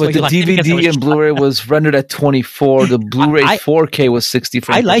 But the DVD and Blu-ray was rendered at 24. The Blu-ray 4K was 60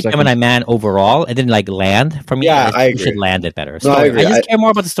 frames I like per second. Gemini Man overall. It didn't like land for me. Yeah, I agree. It should land it better. No, I agree. I just care more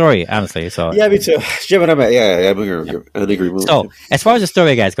about the story, honestly. So yeah, me too. Gemini Man. Yeah, I'm an agree movie. So as far as the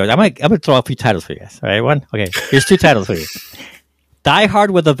story guys goes, I'm gonna throw a few titles for you guys. All right, one. Okay, here's two titles for you. Die Hard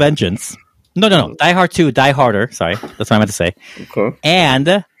with a Vengeance. No. Die Hard 2, Die Harder. Sorry, that's what I meant to say. Okay.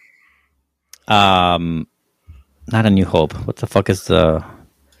 And not A New Hope. What the fuck is the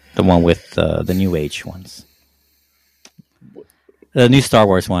one with the New Age ones? The new Star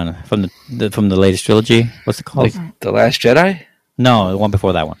Wars one from the latest trilogy. What's it called? Like The Last Jedi? No, the one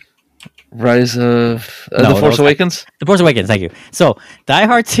before that one. Rise of The Force Awakens? The Force Awakens, thank you. So, Die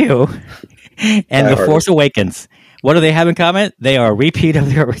Hard 2 and The Force Awakens. What do they have in common? They are a repeat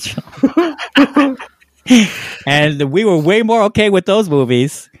of the original. And we were way more okay with those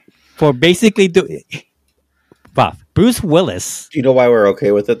movies for basically Bruce Willis. Do you know why we're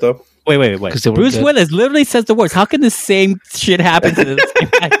okay with it, though? Wait. 'Cause they were Bruce good. Willis literally says the words. How can the same shit happen to the same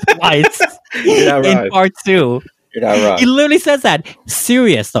guy twice You're not in wrong. part 2? You're not wrong. He literally says that.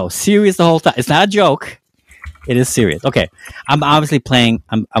 Serious though. Serious the whole time. It's not a joke. It is serious. Okay. I'm obviously playing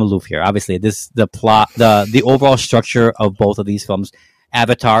I'm aloof here. Obviously, the plot the overall structure of both of these films,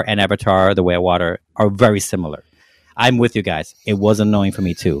 Avatar and Avatar The Way of Water, are very similar. I'm with you guys. It was annoying for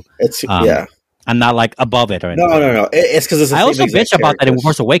me too. It's Um, I'm not like above it or anything. No. It's because it's the I same also exact bitch about that in characters.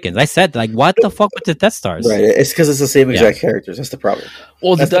 Force Awakens. I said, like, what the fuck with the Death Stars? Right. It's because it's the same exact characters. That's the problem.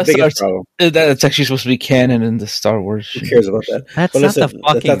 Well, the That's the Death biggest Stars, problem. that's actually supposed to be canon in the Star Wars. Who cares about that? That's But not listen, the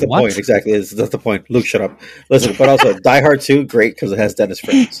fucking that's not the what? point. Exactly. That's the point. Luke, shut up. Listen, but also Die Hard 2, great because it has Dennis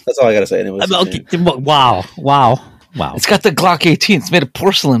Franz. That's all I gotta say. Anyways, Okay, wow. It's got the Glock 18. It's made of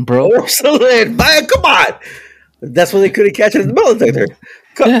porcelain, bro. Porcelain, man, come on. That's why they couldn't catch it in the metal detector.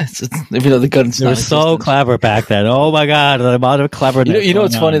 Yeah, even though the gun's They were not so existent. clever back then. Oh my god, the amount of cleverness. You know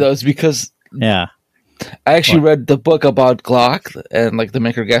what's going funny on. though is because Yeah. I actually What? read the book about Glock and like the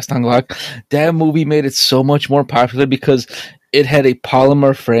maker Gaston Glock. That movie made it so much more popular because it had a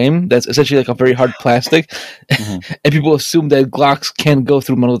polymer frame that's essentially like a very hard plastic, and people assume that Glocks can go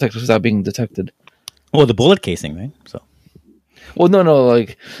through metal detectors without being detected. Well, the bullet casing, right? So Well, no,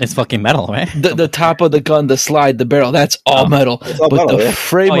 like it's fucking metal, right? the top of the gun, the slide, the barrel, that's all metal. all But metal, the yeah.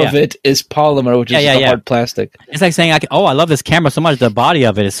 frame Oh, of it is polymer, which is Yeah, yeah. hard plastic. It's like saying, I love this camera so much. The body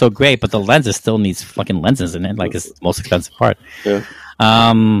of it is so great, but the lenses still needs fucking lenses in it. Like it's the most expensive part. Yeah.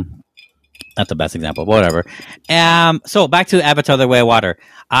 Not the best example, but whatever. So back to Avatar: The Way of Water.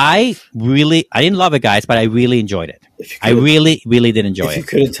 I didn't love it, guys, but I really enjoyed it. If you I couldn't- really did enjoy If you it.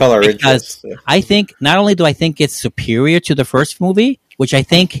 couldn't tell our Because interests. Yeah. I think not only do I think it's superior to the first movie, which I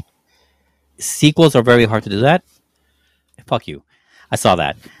think sequels are very hard to do that. Fuck you. I saw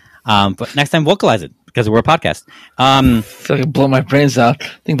that. But next time vocalize it because we're a podcast. I feel like I blow my brains out. I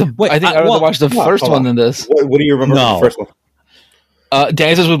think I'd rather watch the first hold one on. than this. What do you remember No. from the first one?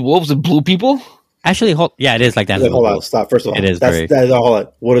 Dances with Wolves and Blue People. Actually, yeah, it is like that. Hold on, stop. First of all, It is that's, very- hold on.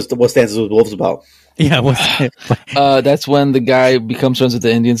 What Dances with Wolves about? Yeah, That's when the guy becomes friends with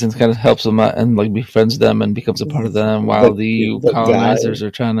the Indians and kind of helps them out and like befriends them and becomes a part of them while the colonizers are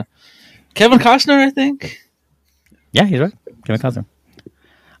trying to. Kevin Costner, I think. yeah, he's right. Kevin Costner.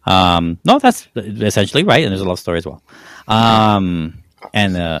 No, that's essentially right, and there's a love story as well.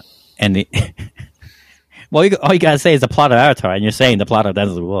 And the well, all you gotta say is the plot of Avatar, and you're saying the plot of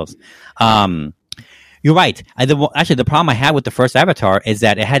Dances with Wolves. You're right. Actually, the problem I had with the first Avatar is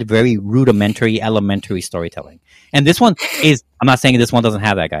that it had very rudimentary, elementary storytelling. And this one is, I'm not saying this one doesn't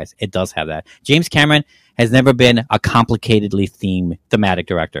have that, guys. It does have that. James Cameron has never been a complicatedly thematic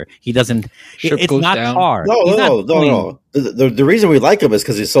director. He doesn't, Ship it's goes not down. hard. He's not doing- No. The reason we like him is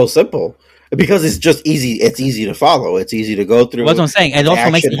because he's so simple. Because it's just easy. It's easy to follow. It's easy to go through. That's what I'm saying. It also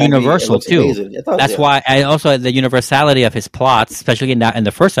makes it action-heavy. universal looks too. amazing. It does, That's yeah. why, and also the universality of his plots, especially in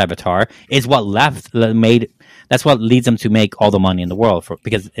the first Avatar, is what made. That's what leads them to make all the money in the world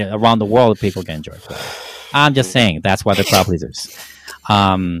because around the world people can enjoy it. I'm just saying that's why they're crowd pleasers.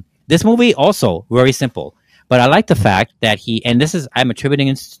 This movie also very simple, but I like the fact that I'm attributing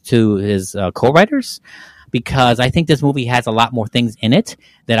it to his co-writers. Because I think this movie has a lot more things in it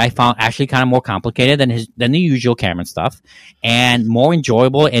that I found actually kind of more complicated than the usual Cameron stuff, and more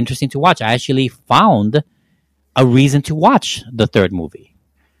enjoyable, and interesting to watch. I actually found a reason to watch the third movie.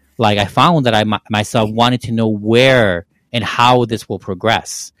 Like I found that I myself wanted to know where and how this will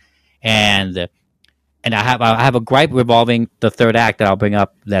progress, and I have a gripe revolving the third act that I'll bring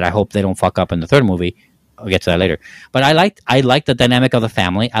up that I hope they don't fuck up in the third movie. I'll get to that later. But I liked the dynamic of the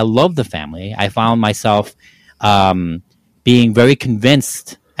family. I love the family. I found myself being very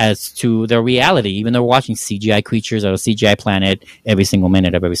convinced as to their reality, even though we're watching CGI creatures or a CGI planet every single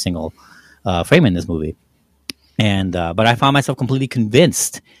minute of every single frame in this movie. And but I found myself completely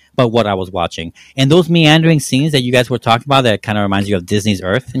convinced by what I was watching. And those meandering scenes that you guys were talking about that kind of reminds you of Disney's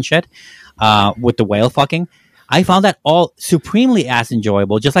Earth and shit, with the whale fucking, I found that all supremely ass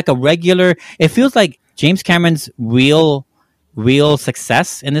enjoyable. Just like a regular, it feels like James Cameron's real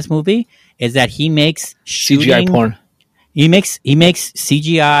success in this movie is that he makes CGI porn. He makes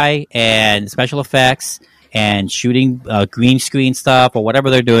CGI and special effects and shooting green screen stuff or whatever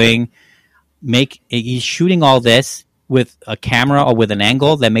they're doing. He's shooting all this with a camera or with an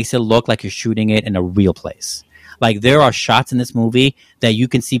angle that makes it look like you're shooting it in a real place. Like there are shots in this movie that you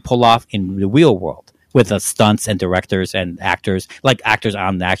can see pull off in the real world with the stunts and directors and actors, like actors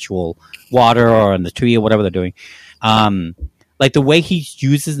on the actual water or on the tree or whatever they're doing. Like the way he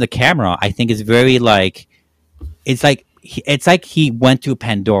uses the camera, I think is very like, it's like he went to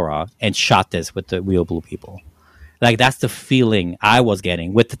Pandora and shot this with the real blue people. Like that's the feeling I was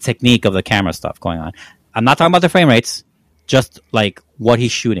getting with the technique of the camera stuff going on. I'm not talking about the frame rates, just like what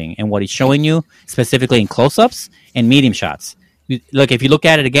he's shooting and what he's showing you specifically in close-ups and medium shots. Look, if you look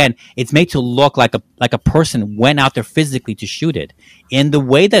at it again, it's made to look like a person went out there physically to shoot it. In the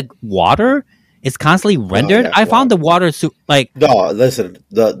way that water is constantly rendered, I found the water like no. Listen,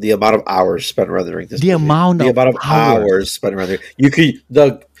 the amount of hours spent rendering this. The amount of hours spent rendering. You could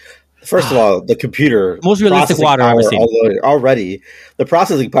first of all, the computer most realistic water I've ever seen. Already, the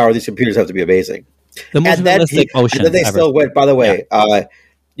processing power of these computers have to be amazing. The most realistic ocean. And then they still went. By the way,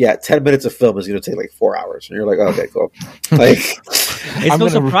 10 minutes of film is going to take like 4 hours, and you're like, okay, cool. Like, it's no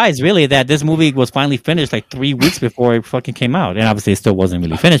surprise, really, that this movie was finally finished like 3 weeks before it fucking came out, and obviously it still wasn't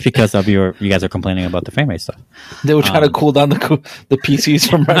really finished because of you guys are complaining about the frame rate stuff. They were trying to cool down the PCs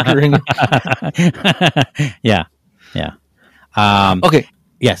from rendering. Yeah. Okay.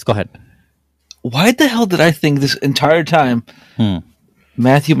 Yes, go ahead. Why the hell did I think this entire time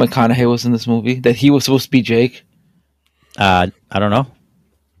Matthew McConaughey was in this movie? That he was supposed to be Jake? I don't know.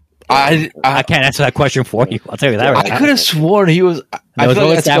 I can't answer that question for you. I'll tell you that right now. I could have sworn he was. I feel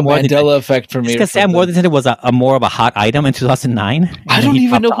like that's a Mandela effect for me. Because Sam Worthington was a more of a hot item in 2009. I don't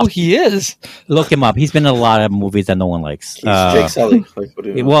even know who he is. Look him up. He's been in a lot of movies that no one likes. He's Jake Sully. Like, what do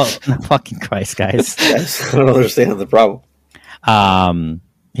you know? Well, fucking Christ, guys. Yes, I don't understand the problem.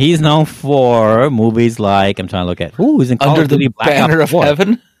 He's known for movies like I'm trying to look at. He's in Call Under of Duty the Banner of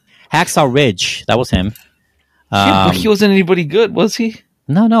Heaven. Hacksaw Ridge. That was him. He wasn't anybody good, was he?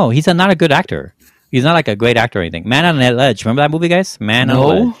 No. He's not a good actor. He's not like a great actor or anything. Man on the Ledge. Remember that movie, guys? Man on the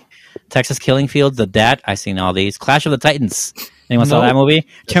Ledge. Texas Killing Fields, The Debt. I've seen all these. Clash of the Titans. Anyone saw that movie?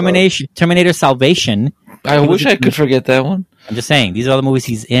 Terminator Salvation. I wish I could forget that one. I'm just saying. These are all the movies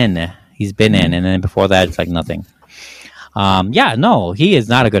he's been in. And then before that, it's like nothing. He is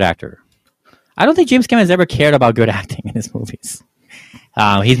not a good actor. I don't think James Cameron has ever cared about good acting in his movies.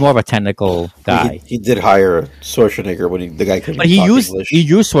 He's more of a technical guy. He did hire Schwarzenegger when the guy couldn't talk English. He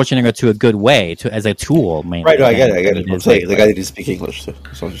used Schwarzenegger to a good way, as a tool, mainly. Right, no, I get it. I'm saying the guy didn't speak English.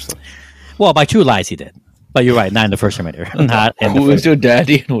 So just like... Well, by True Lies he did. But you're right, not in the first Terminator. Not in Who is your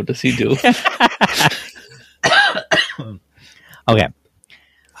daddy and what does he do? Okay.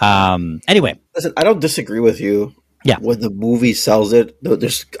 Anyway. Listen, I don't disagree with you. Yeah. When the movie sells it,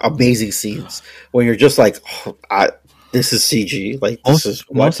 there's amazing scenes. When you're just like, this is CG. Like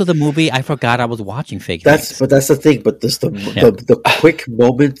most of the movie, I forgot I was watching fake. But that's the thing. But the quick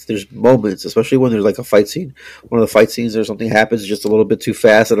moments. There's moments, especially when there's like a fight scene. One of the fight scenes, or something happens just a little bit too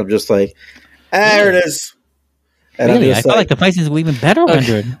fast, and I'm just like, there it is. And really, I felt like the fight scenes were even better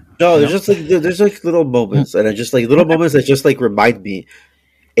rendered. No, there's like little moments, and I just like little moments that just like remind me,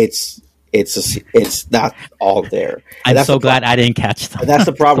 it's not all there. I'm so glad I didn't catch them. And that's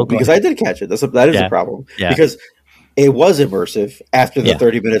the problem because I did catch it. That is the problem because it was immersive after the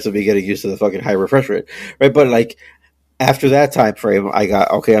 30 minutes of me getting used to the fucking high refresh rate, right? But like after that time frame, I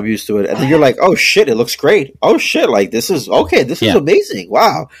got okay. I'm used to it, and then you're like, oh shit, it looks great. Oh shit, like this is okay. This is amazing.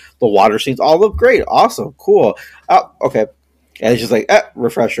 Wow, the water scenes all look great. Awesome, cool. Oh, okay. And it's just like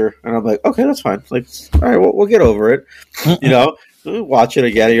refresher, and I'm like, okay, that's fine. Like, all right, we'll get over it. You know, watch it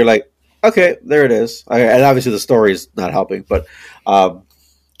again, and you're like. Okay, there it is. And obviously the story is not helping, but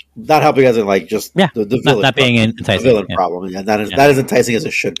not helping as in like just the villain. Not being enticing. The villain problem. Yeah, not as enticing as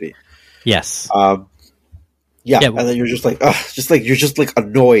it should be. Yes. And then you're just like, you're just like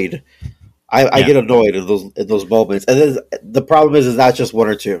annoyed. I get annoyed in those moments, and then the problem is not just one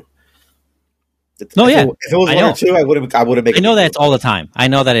or two. If it was one or two, I wouldn't make. I know that it's all the time. I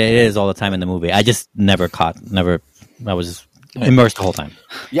know that it is all the time in the movie. I just never. I was just immersed the whole time.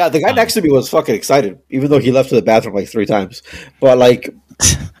 Yeah, the guy next to me was fucking excited, even though he left to the bathroom like 3 times. But like,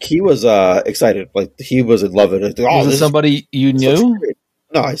 he was excited. Like he was in love with it. Was it somebody you knew?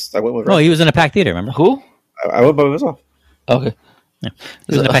 No, I went with. No, he was in a packed theater. Remember who? I went by myself. Okay.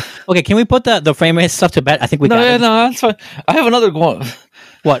 Yeah. Okay, can we put the frame rate stuff to bed? I think we got it. No, that's fine. I have another one.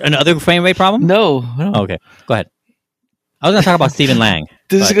 What, another frame rate problem? No. Okay, go ahead. I was going to talk about Stephen Lang.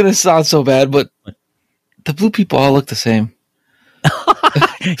 This is going to sound so bad, but the blue people all look the same.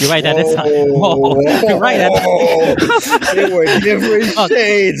 You're right. That is. You're right. They were different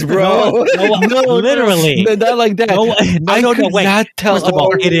shades, bro. No, literally. Not like that. I could not tell. First of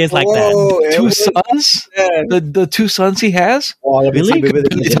all, it is like that. 2 sons? The 2 sons he has? Really?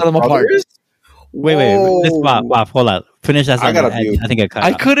 You tell them apart. Wait. Wow, hold on. Finish that. I got a view. I think I cut.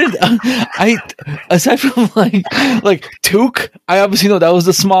 I couldn't. Aside from like Took, I obviously know that was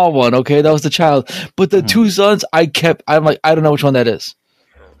the small one. Okay, that was the child. But the 2 sons, I'm like, I don't know which one that is.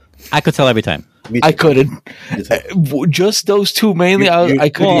 I could tell every time. I couldn't. Just those two mainly. I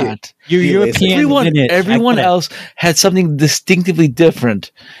could not. You're European. Everyone else had something distinctively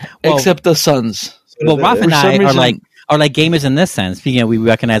different, except the sons. Well, Ralph and I are like gamers in this sense. You know, we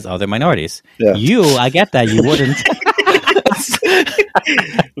recognize other minorities. Yeah. You, I get that you wouldn't.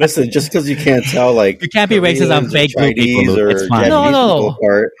 Listen, just because you can't tell, like you can't be racist on fake blue people. It's fine. No.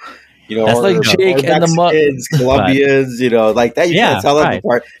 Apart, you know, that's like Jake and the Mexicans, Colombians, you know, like that. You can't tell them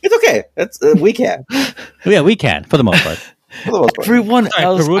apart. It's okay. We can. Yeah, we can for the most part. Everyone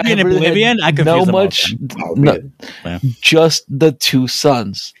else, Peruvian and Bolivian, I know much. Just the two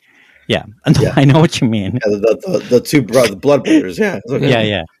sons. Yeah, I know what you mean. Yeah, the two blood brothers. Yeah.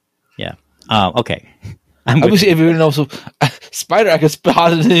 Okay. Yeah. Okay. I wish if you know, so Spider, I could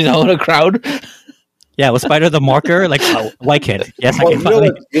spot it, in a crowd. Yeah, was Spider the marker? Like white kid? Yes, I can.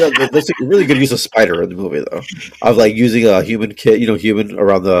 There's a really good use of Spider in the movie, though. Of like using a human kid, human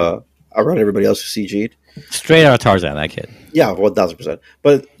around everybody else who CG'd. Straight out of Tarzan, that kid. Yeah, 1000%.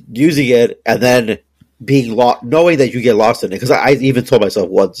 But using it and then being lost, knowing that you get lost in it, because I even told myself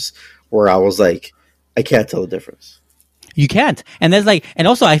once where I was like, I can't tell the difference. You can't, and there's and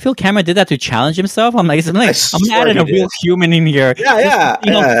also I feel Cameron did that to challenge himself. I'm adding a real human in here. Yeah.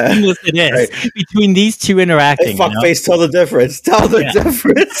 How seamless it is between these two interacting. Hey, fuckface, tell the difference. Tell the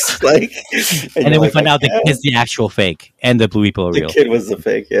difference. And then we find out the kid's the actual fake, and the blue people are real. The kid was the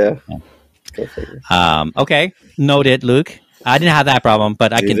fake. Yeah. Okay, noted, Luke. I didn't have that problem,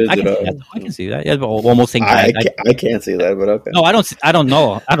 but I can see that. Yeah, almost think I can't see that, but okay. No, I don't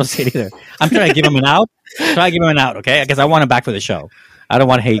know. I don't see it either. I'm trying to give him an out. Okay? Because I want him back for the show. I don't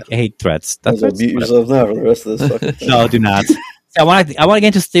want hate threats. That's mute yourself now for the rest of this fucking thing. No, do not. I want to get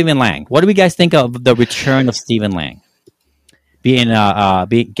into Stephen Lang. What do we guys think of the return of Stephen Lang?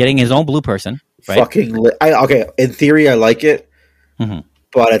 Getting his own blue person, right? Okay, in theory, I like it. Mm-hmm.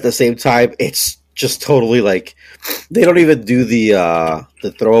 But at the same time, it's just totally like they don't even do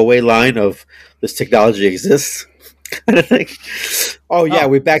the throwaway line of this technology exists kind of thing. Oh yeah,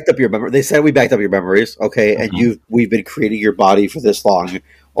 we backed up your memory. They said we backed up your memories. Okay, and we've been creating your body for this long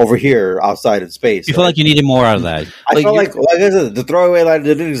over here outside in space. You feel like you needed more out of that. I felt like I said, the throwaway line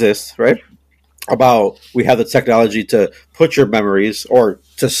didn't exist, right? About we have the technology to put your memories or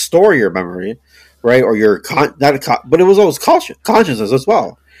to store your memory, right? Or your but it was always consciousness as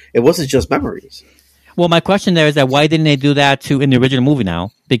well. It wasn't just memories. Well, my question there is that why didn't they do that in the original movie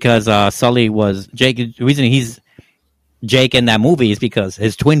now? Because Sully was Jake. The reason he's Jake in that movie is because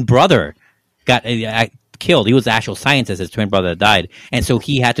his twin brother got killed. He was the actual scientist. His twin brother died. And so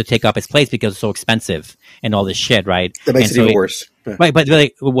he had to take up his place because it's so expensive and all this shit, right? That makes it even worse. Yeah. Right, but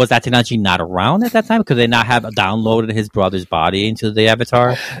was that technology not around at that time? Could they not have downloaded his brother's body into the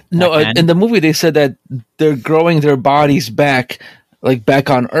Avatar? No, in the movie they said that they're growing their bodies back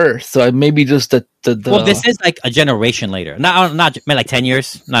on Earth. So maybe just the Well, this is like a generation later. Not like 10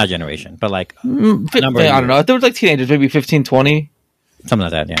 years. Not a generation, but like I don't know. They were like teenagers, maybe 15, 20. Something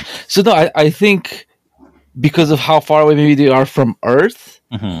like that, yeah. So no, I think because of how far away maybe they are from Earth,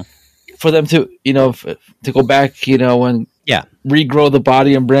 for them to, to go back, and regrow the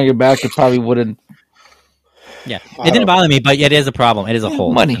body and bring it back, it probably wouldn't. Yeah, it didn't bother me, but it is a problem. It is a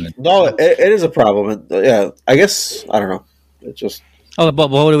whole money. No, it is a problem. Yeah, I guess, I don't know. It just... Oh, but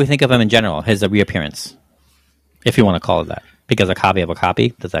what do we think of him in general? His reappearance, if you want to call it that, because a copy of a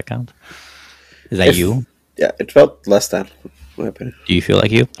copy, does that count? Is that you? Yeah, it felt less than, in my opinion. Do you feel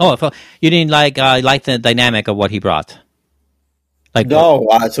like you? Oh, you didn't like the dynamic of what he brought. To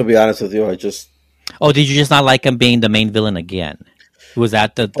be honest with you, I just. Oh, did you just not like him being the main villain again? Was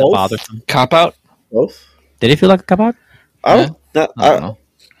that the bothersome cop out? Both. Did it feel like a cop out? I don't know.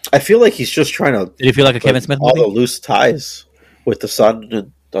 I feel like he's just trying to. Did it feel like a Kevin Smith movie? All the loose ties with the son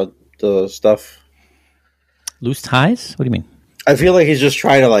and the stuff. Loose ties? What do you mean? I feel like he's just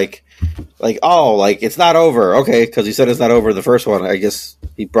trying to it's not over. Okay, because he said it's not over in the first one. I guess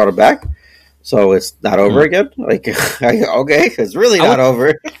he brought it back, so it's not over again. Okay, it's really not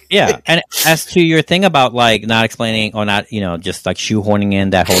over. Yeah, and as to your thing about not explaining or not, just shoehorning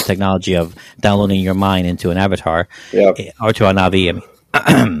in that whole technology of downloading your mind into an avatar, or to a Navi.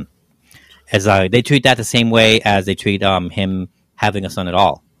 As they treat that the same way as they treat him having a son at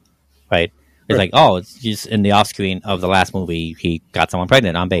all, right? It's it's just in the off screen of the last movie he got someone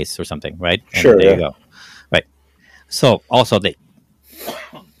pregnant on base or something, right? And sure, there you go, right? So also they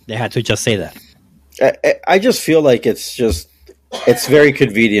had to just say that. I just feel like it's very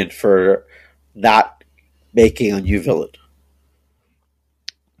convenient for not making a new villain.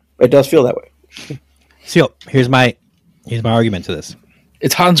 It does feel that way. So here's my argument to this.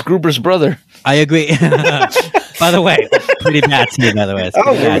 It's Hans Gruber's brother. I agree. By the way, pretty bad too. By the way, it's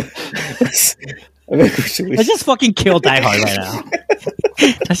pretty bad. Let's just fucking kill Die Hard right now.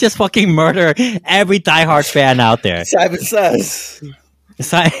 Let's just fucking murder every Die Hard fan out there. Simon Says.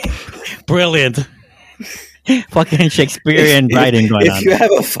 Brilliant. Fucking Shakespearean writing going on. If you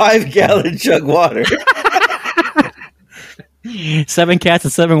have a 5-gallon jug water. 7 cats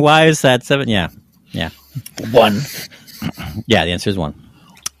and 7 wives had 7. Yeah. 1. Yeah, the answer is 1.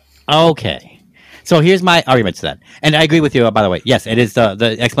 Okay. So here's my argument to that. And I agree with you, by the way. Yes, it is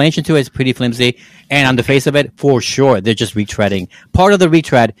the explanation to it is pretty flimsy. And on the face of it, for sure, they're just retreading. Part of the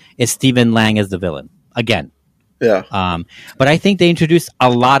retread is Stephen Lang as the villain. Again. Yeah. But I think they introduced a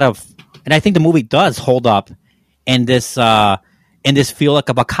lot of... And I think the movie does hold up in this feel like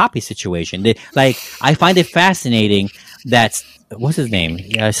of a copy situation. I find it fascinating that... What's his name?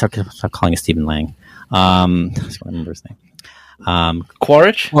 Yeah, I start calling it Stephen Lang. I remember his name.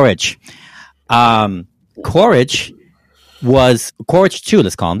 Quaritch? Quaritch was Quaritch 2,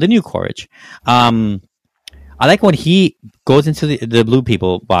 let's call him the new Quaritch. I like when he goes into the blue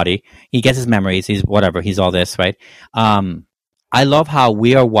people body, he gets his memories, he's all this, right? I love how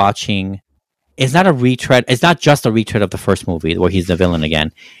we are watching. It's not a retread, it's not just a retread of the first movie where he's the villain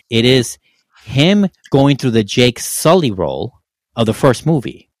again. It is him going through the Jake Sully role of the first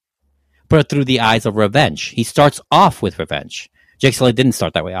movie, but through the eyes of revenge. He starts off with revenge. Jake Sully didn't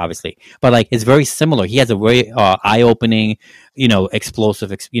start that way, obviously, but it's very similar. He has a very eye-opening,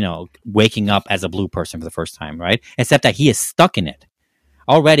 explosive, waking up as a blue person for the first time, right? Except that he is stuck in it.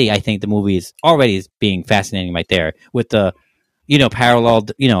 Already, I think the movie is being fascinating right there with the, parallel,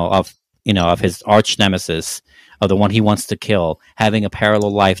 of his arch nemesis, of the one he wants to kill, having a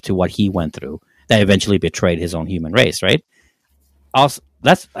parallel life to what he went through that eventually betrayed his own human race, right? Also,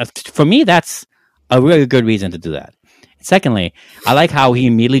 for me, that's a really good reason to do that. Secondly, I like how he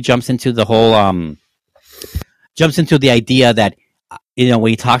immediately jumps into the whole, idea that, when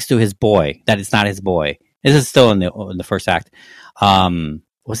he talks to his boy, that it's not his boy. This is still in the first act.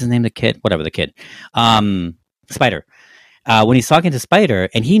 What's his name? The kid? Whatever, the kid. Spider. When he's talking to Spider,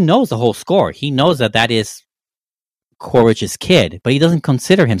 and he knows the whole score. He knows that is Quaritch's kid, but he doesn't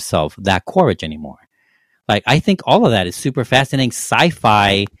consider himself that Quaritch anymore. I think all of that is super fascinating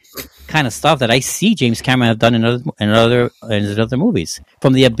sci-fi kind of stuff that I see James Cameron have done in other movies,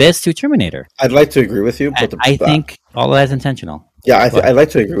 from The Abyss to Terminator. I'd like to agree with you, but I think all of that is intentional. Yeah, I'd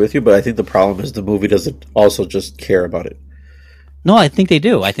like to agree with you, but I think the problem is the movie doesn't also just care about it. No, I think they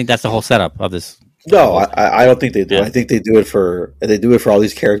do. I think that's the whole setup of this. No, I don't think they do. Yeah. I think they do it for all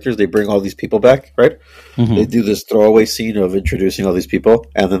these characters. They bring all these people back, right? Mm-hmm. They do this throwaway scene of introducing all these people,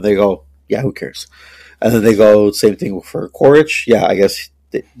 and then they go, "Yeah, who cares?" And then they go, same thing for Quaritch. Yeah, I guess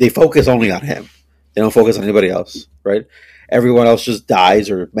they focus only on him. They don't focus on anybody else, right? Everyone else just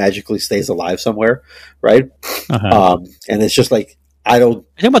dies or magically stays alive somewhere, right? Uh-huh. And it's just I don't... Are you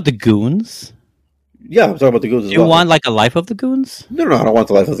talking about the goons? Yeah, I'm talking about the goons as well. You want a life of the goons? No, I don't want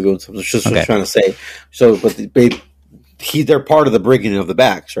the life of the goons. I'm just trying to say. So, but they're part of the bringing of the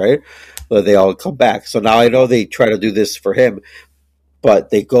backs, right? But they all come back. So now I know they try to do this for him,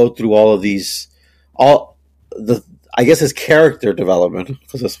 but they go through all of these... I guess his character development,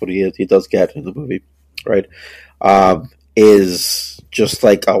 because that's what he does get in the movie, right? Is just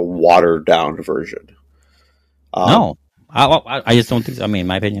like a watered down version. No, I just don't think so. I mean, in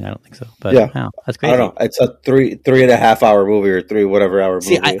my opinion, I don't think so. But yeah, that's crazy. I don't know. It's a 3.5 hour movie or 3 whatever hour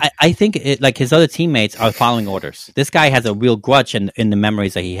movie. See, I think his other teammates are following orders. This guy has a real grudge in the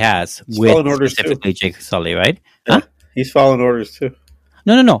memories that he has with specifically Jake Sully, right? Yeah. Huh? He's following orders too.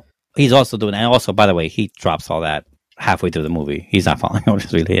 No. He's also doing, and also, by the way, he drops all that halfway through the movie. He's not following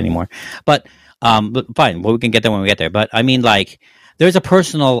orders really anymore. But fine. Well, we can get there when we get there. But I mean, there's a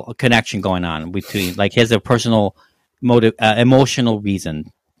personal connection going on between, he has a personal motive, emotional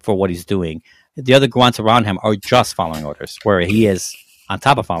reason for what he's doing. The other grunts around him are just following orders, where he is on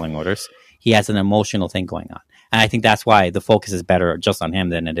top of following orders. He has an emotional thing going on. And I think that's why the focus is better just on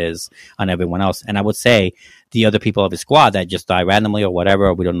him than it is on everyone else. And I would say the other people of his squad that just die randomly or whatever,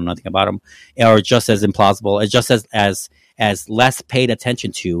 or we don't know nothing about them, are just as implausible, just as less paid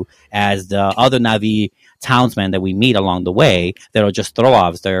attention to as the other Na'vi townsmen that we meet along the way that are just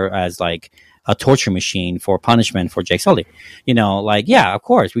throw-offs. They're as a torture machine for punishment for Jake Sully. Yeah, of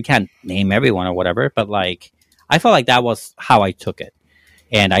course, we can't name everyone or whatever, but I felt like that was how I took it.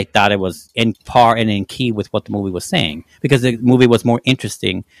 And I thought it was in par and in key with what the movie was saying, because the movie was more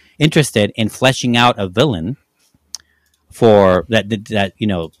interested in fleshing out a villain for that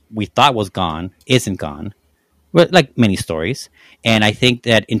we thought was gone, isn't gone, but like many stories. And I think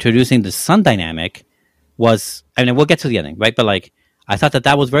that introducing the son dynamic was, I mean, we'll get to the ending, right? But I thought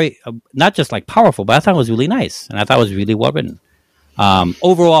that was very not just like powerful, but I thought it was really nice, and I thought it was really well written.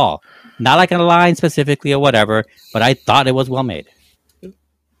 Overall, not like in a line specifically or whatever, but I thought it was well made.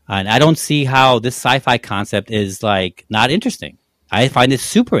 And I don't see how this sci-fi concept is like not interesting. I find it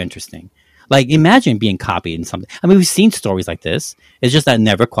super interesting. Like, imagine being copied in something. I mean, we've seen stories like this. It's just that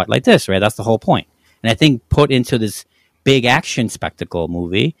never quite like this, right? That's the whole point. And I think put into this big action spectacle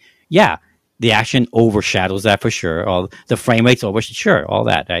movie, yeah, the action overshadows that for sure. All the frame rates sure, all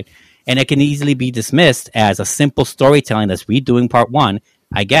that, right? And it can easily be dismissed as a simple storytelling that's redoing part one.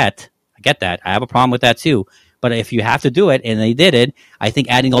 I get that. I have a problem with that too. But if you have to do it, and they did it, I think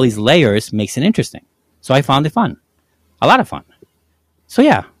adding all these layers makes it interesting. So I found it fun, a lot of fun. So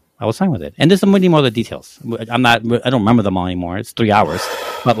yeah, I was fine with it. And there's many more of the details. I don't remember them all anymore. It's 3 hours.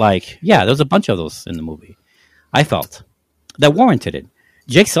 But like, yeah, there's a bunch of those in the movie. I felt that warranted it.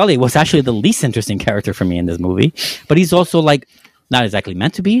 Jake Sully was actually the least interesting character for me in this movie, but he's also like not exactly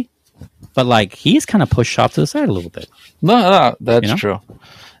meant to be, but like he's kind of pushed off to the side a little bit. No, that's true.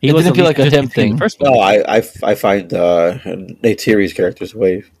 He it didn't feel like a him thing. No, I find Neytiri's character's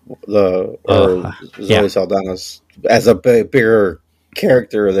way Zoe Saldana's as a bigger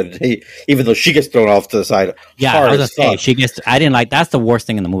character than he, even though she gets thrown off to the side. Yeah, I was gonna say she gets. I didn't like. That's the worst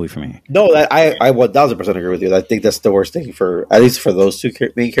thing in the movie for me. No, I 1000% agree with you. I think that's the worst thing for at least for those two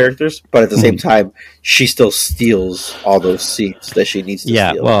main characters. But at the same time, she still steals all those scenes that she needs to steal.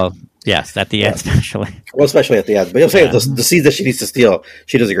 Yeah, well, yes, at the end especially. Well, especially at the end. But I'm saying the scenes that she needs to steal,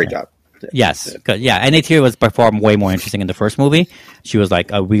 she does a great job. Yes, yeah, and Neytiri was by far way more interesting in the first movie. She was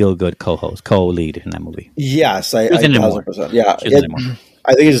like a real good co-lead in that movie. Yes, I 1000%. Yeah,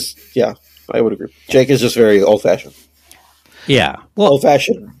 I think I would agree. Jake is just very old-fashioned. Yeah, well,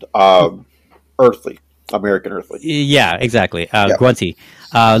 old-fashioned, earthly, American earthly. Yeah, exactly. Grunty,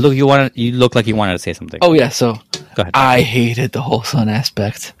 look, you look like you wanted to say something. Oh yeah, so go ahead. I hated the whole son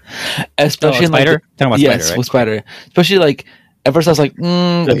aspect, especially Spider. Talking about Spider, right? With Spider, especially like. At first, I was like,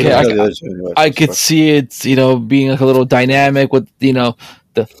 okay, I could see it, being like a little dynamic with,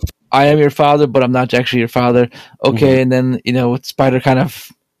 I am your father, but I'm not actually your father. Okay, and then, with Spider kind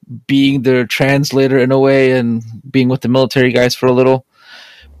of being their translator in a way and being with the military guys for a little.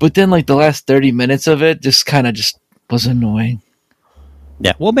 But then, like, the last 30 minutes of it just was annoying.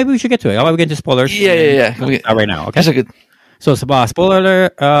 Yeah, well, maybe we should get to it. Are we get to spoilers? Yeah. Right now, okay? So,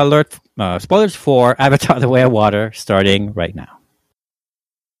 spoiler alert. Spoilers for Avatar: The Way of Water starting right now.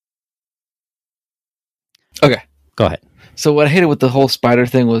 Okay. Go ahead. So what I hated with the whole Spider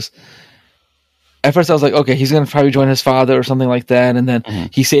thing was, at first I was like, okay, he's going to probably join his father or something like that, and then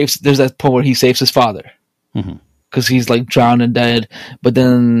there's that point where he saves his father. Because he's like drowned and dead, but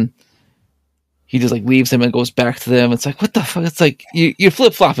then he just like leaves him and goes back to them. It's like, what the fuck? It's like, you're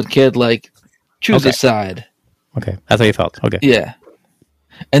flip-flopping, kid. Like, choose a side. Okay. That's how you felt. Okay. Yeah.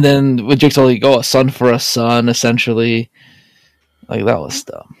 And then with Jake Sully, a son for a son, essentially. Like, that was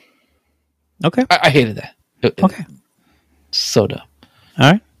dumb. Okay. I hated that. Okay. So dumb.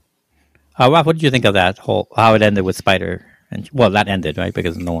 All right. Rob, what did you think of that how it ended with Spider? And that ended, right?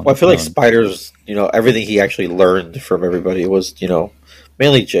 Because no one... Well, I feel like Spider's, everything he actually learned from everybody was,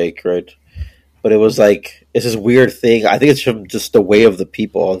 mainly Jake, right? But it was like, it's this weird thing. I think it's from just the way of the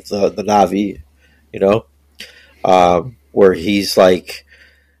people, of the Na'vi, where he's like,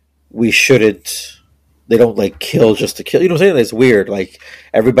 they don't like kill just to kill. You know what I'm saying? It's weird. Like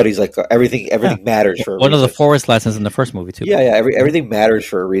everybody's like everything matters for a reason. One of the forest lessons in the first movie too. Yeah. Everything matters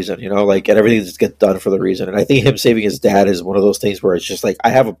for a reason, and everything just gets done for the reason. And I think him saving his dad is one of those things where it's just like I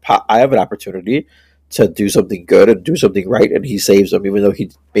have an opportunity to do something good and do something right, and he saves him, even though he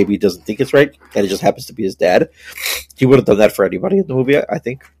maybe doesn't think it's right, and it just happens to be his dad. He would have done that for anybody in the movie, I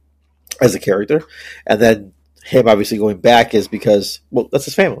think, as a character. And then him obviously going back is because, well, that's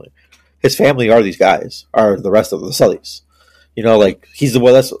his family. His family are these guys, are the rest of the Sullys. Like he's the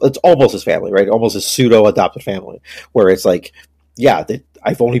one it's almost his family, right? Almost his pseudo adopted family, where it's like, yeah,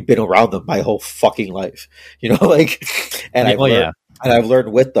 I've only been around them my whole fucking life, and I've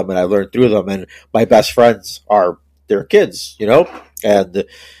learned with them and I've learned through them, and my best friends are their kids, and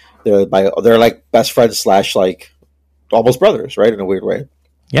they're like best friends / like almost brothers, right? In a weird way.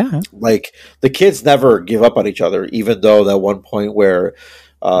 Yeah. Like the kids never give up on each other, even though that one point where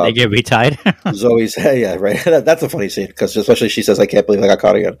they get retied. Zoe's, yeah, right. That's a funny scene because especially she says, "I can't believe I got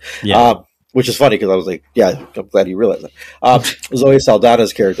caught again." Yeah. Which is funny because I was like, "Yeah, I'm glad you realized that." Zoe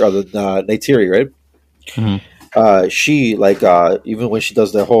Saldana's character, or the Neytiri, right? Mm-hmm. She even when she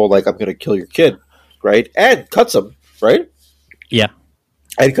does the whole like, "I'm going to kill your kid," right, and cuts him, right? Yeah,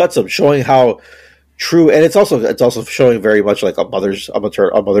 and cuts him, showing how true, and it's also showing very much like a mother's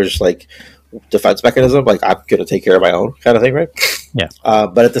like defense mechanism, like I'm going to take care of my own kind of thing, right? Yeah.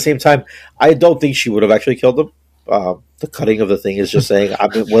 But at the same time, I don't think she would have actually killed him. The cutting of the thing is just saying,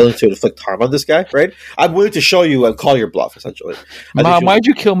 I'm willing to inflict harm on this guy, right? I'm willing to show you and call your bluff, essentially. Mom, why'd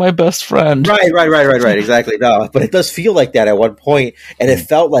you kill my best friend? Right, exactly. No, but it does feel like that at one point, and it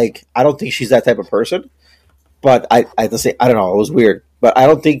felt like, I don't think she's that type of person, but I have to say, I don't know, it was weird. But I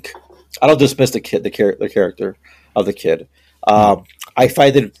don't dismiss the character of the kid. I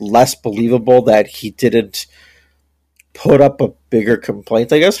find it less believable that he didn't put up a bigger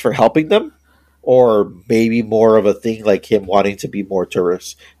complaint, I guess, for helping them. Or maybe more of a thing like him wanting to be more to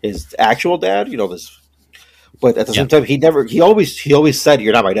his actual dad, this. But at the same time, he always said,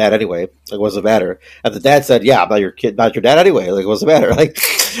 "You're not my dad anyway." Like, what's the matter? And the dad said, "Yeah, I'm not your kid, not your dad anyway." Like, what's the matter? Like,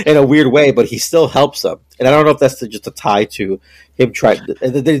 in a weird way, but he still helps them. And I don't know if that's just a tie to him trying.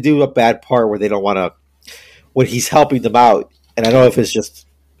 And they do a bad part where they don't want to when he's helping them out. And I don't know if it's just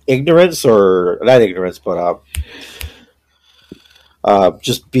ignorance or not ignorance, but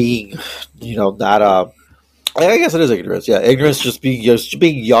just being, not. I guess it is ignorance. Yeah, ignorance, just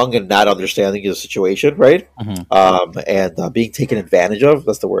being young and not understanding the situation, right? Mm-hmm. And being taken advantage of.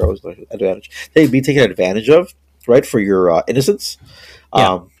 That's the word I was looking for. Advantage. Being taken advantage of, right, for your innocence.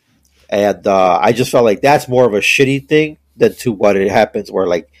 Yeah. And I just felt like that's more of a shitty thing than to what it happens, where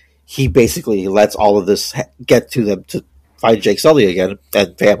like he basically lets all of this get to them to find Jake Sully again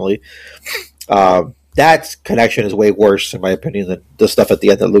and family. That connection is way worse, in my opinion, than the stuff at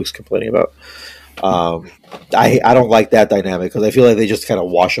the end that Luke's complaining about. I don't like that dynamic because I feel like they just kind of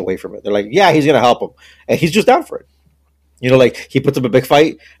wash away from it. They're like, yeah, he's going to help him, and he's just down for it. Like he puts up a big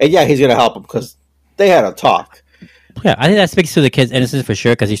fight, and yeah, he's going to help him because they had a talk. Yeah, I think that speaks to the kid's innocence for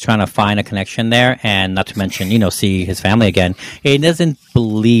sure because he's trying to find a connection there, and not to mention, see his family again. He doesn't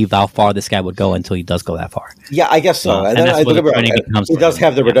believe how far this guy would go until he does go that far. Yeah, I guess so. And then he does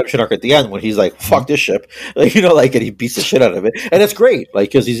have the redemption arc at the end when he's like, "Fuck this ship," and he beats the shit out of it, and it's great,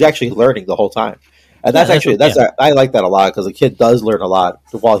 because he's actually learning the whole time, and I like that a lot because the kid does learn a lot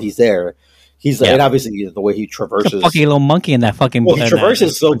while he's there. And obviously the way he traverses, a fucking little monkey in that fucking. Well, he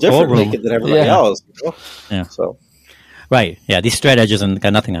traverses so differently than everybody else. Yeah. So. Right, yeah, these straight edges and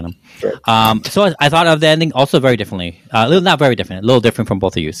got nothing on them. Right. So I thought of the ending also very differently. Not very different, a little different from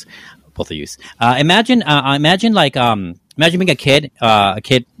both of you. Imagine being a kid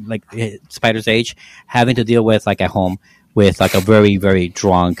like Spider's age, having to deal with like at home with like a very, very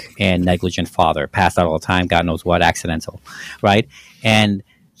drunk and negligent father, passed out all the time, God knows what, accidental, right? And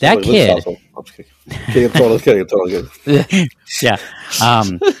that kid. I'm totally kidding. Yeah.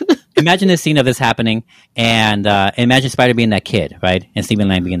 Imagine this scene of this happening, and imagine Spider being that kid, right? And Stephen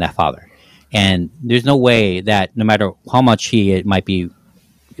Lang being that father. And there's no way that no matter how much he might be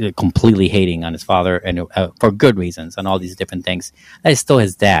completely hating on his father, and for good reasons, and all these different things, that is still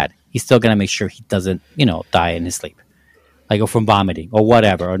his dad. He's still going to make sure he doesn't, die in his sleep. Like, or from vomiting, or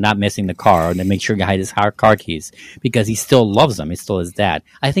whatever, or not missing the car, or to make sure he hides his car keys, because he still loves him. He's still his dad.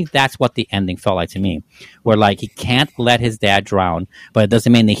 I think that's what the ending felt like to me, where like he can't let his dad drown, but it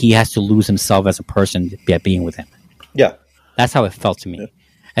doesn't mean that he has to lose himself as a person by being with him. Yeah, that's how it felt to me. Yeah.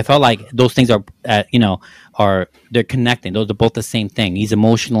 I felt like those things are, they're connecting. Those are both the same thing. He's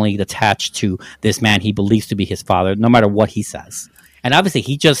emotionally attached to this man he believes to be his father, no matter what he says. And obviously,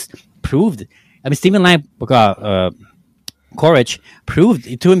 he just proved. I mean, Stephen Lang. Quaritch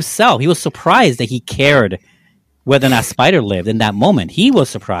proved to himself. He was surprised that he cared whether or not Spider lived in that moment. He was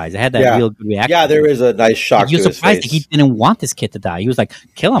surprised. It had that real good reaction. Yeah, there is a nice shock. He was surprised that he didn't want this kid to die. He was like,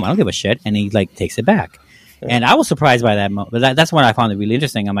 "Kill him! I don't give a shit," and he like takes it back. Yeah. And I was surprised by that. But that's what I found it really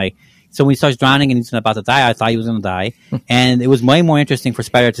interesting. I'm like, so when he starts drowning and he's about to die, I thought he was going to die, and it was way more interesting for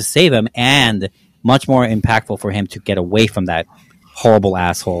Spider to save him, and much more impactful for him to get away from that horrible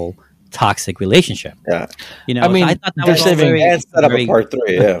asshole. Toxic relationship. Yeah, I mean, I thought that they're was saving and set up a part 3.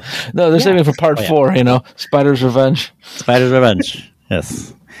 Yeah, no, they're saving for part 4. Spider's Revenge. Spider's Revenge.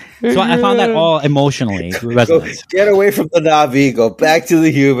 Yes. So I found that all emotionally resonant. Get away from the Na'vi. Go back to the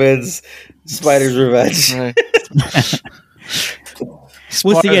humans. Spider's Revenge. Right.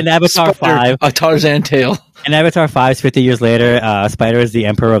 We'll see in Avatar 5. A Tarzan tale. In Avatar 5, 50 years later, Spider is the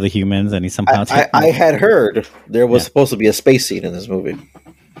emperor of the humans, and he somehow. I had heard there was supposed to be a space scene in this movie.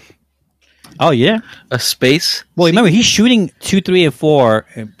 Oh, yeah. A space? Well, remember, he's shooting 2, 3, and 4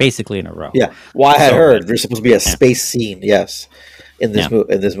 basically in a row. Yeah. Well, I had heard there's supposed to be a space scene, yes, in this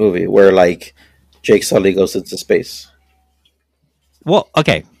in this movie where, like, Jake Sully goes into space. Well,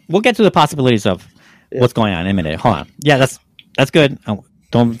 okay. We'll get to the possibilities of what's going on in a minute. Hold on. Yeah, that's good.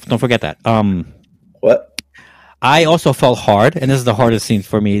 Don't forget that. What? I also felt hard, and this is the hardest scene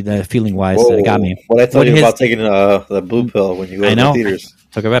for me, feeling-wise, that it got me. What I told you about taking the blue pill when you go to the theaters.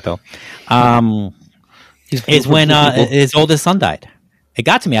 Took a red pill. is when his oldest son died. It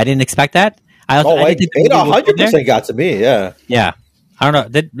got to me. I didn't expect that. It 100% got to me. Yeah. Yeah. I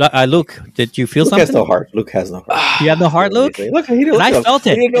don't know. Luke, did you feel Luke something? has no heart. Luke has no heart. You have no heart, Luke? Look, I felt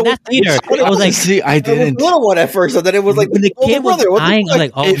it in that theater. I was like, see, I didn't. The little one at first, and then it was like when the kid was dying, I was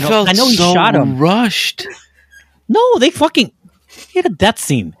like, oh, it felt I know he so shot him. Rushed. No, he had a death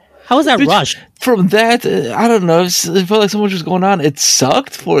scene. How was that rushed? From that, I don't know. It felt like so much was going on. It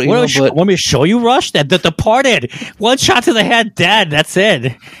sucked for you. Want me to show you Rush? That Departed. One shot to the head, dead. That's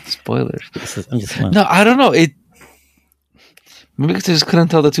it. Spoilers. No, I don't know. Maybe because I just couldn't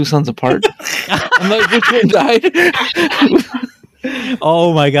tell the two sons apart. I'm like, which one died?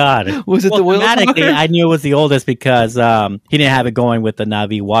 Oh my god! Was it the whale? Thematically, I knew it was the oldest because he didn't have it going with the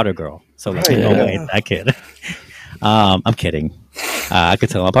Na'vi water girl. So like, no way, that kid. I'm kidding. I could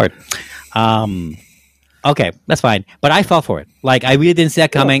tell them apart. Okay, that's fine. But I fell for it. Like, I really didn't see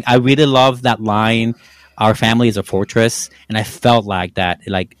that coming. I really love that line, "Our family is a fortress," and I felt like that.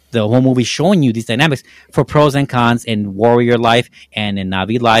 Like, the whole movie showing you these dynamics for pros and cons in warrior life and in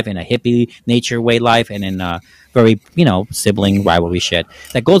Na'vi life, in a hippie nature way life, and in very, sibling rivalry shit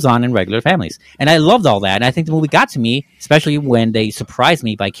that goes on in regular families. And I loved all that. And I think the movie got to me, especially when they surprised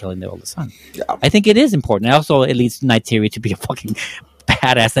me by killing their oldest son. Yeah. I think it is important. And also, it leads Neytiri to be a fucking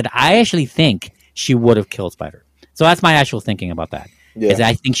badass that I actually think she would have killed Spider. So that's my actual thinking about that. Yeah. Is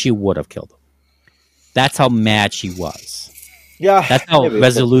I think she would have killed him. That's how mad she was. Yeah. That's how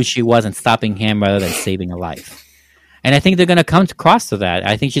resolute she was in stopping him rather than saving a life. And I think they're going to come across to that.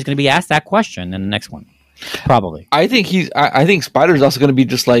 I think she's going to be asked that question in the next one. Probably. I think Spider's also going to be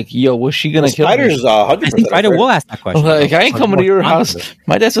just like, yo, was she going to kill Spider's 100%. I think Spider will ask that question. Like, I ain't coming to your house.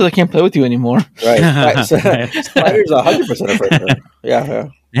 My dad says I can't play with you anymore. Right. Spider's 100% afraid.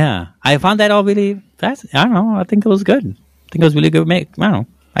 Yeah. I found that all really fascinating. I don't know. I think it was good. I think it was really good. I don't know.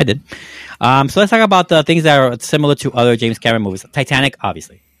 I did. So let's talk about the things that are similar to other James Cameron movies. Titanic,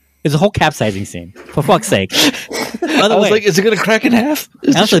 obviously. There's a whole capsizing scene. For fuck's sake. I was like, is it going to crack in half?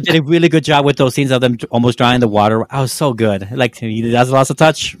 I also did a really good job with those scenes of them almost drying the water. I was so good. Like, that's lots of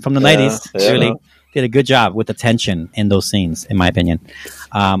touch from the 90s. Yeah. Really did a good job with the tension in those scenes, in my opinion.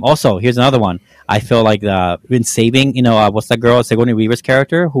 Also, here's another one. I feel like in Saving, what's that girl, Sigourney Weaver's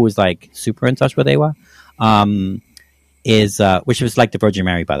character, who was like super in touch with Awa, which was like the Virgin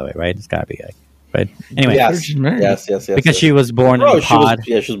Mary, by the way, right? It's got to be like, right? Anyway. Yes. Because she was born in the pod.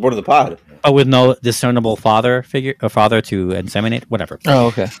 She was born in the pod. But with no discernible father to inseminate, whatever. Oh,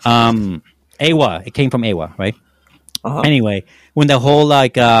 okay. Awa, it came from Awa, right? Uh-huh. Anyway, when the whole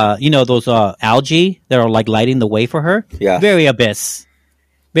those algae that are like lighting the way for her, very Abyss.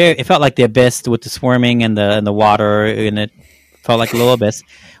 It felt like the Abyss with the swarming and the water, and it felt like a little Abyss.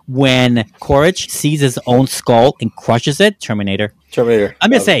 When Quaritch sees his own skull and crushes it, Terminator.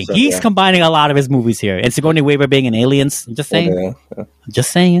 I'm just saying, he's combining a lot of his movies here. And Sigourney Weaver being in Aliens. I'm just saying. Just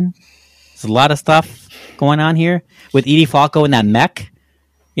saying. There's a lot of stuff going on here. With Edie Falco in that mech,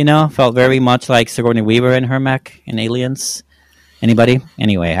 felt very much like Sigourney Weaver in her mech in Aliens. Anybody?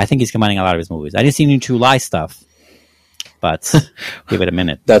 Anyway, I think he's combining a lot of his movies. I didn't see any True Lies stuff, but give it a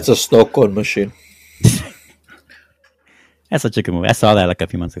minute. That's a Stockholm machine. That's such a good movie. I saw that like a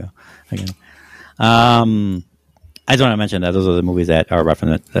few months ago. Again. I just want to mention that those are the movies that are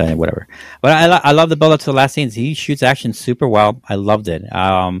referenced, whatever. But I love the build up to the last scenes. He shoots action super well. I loved it.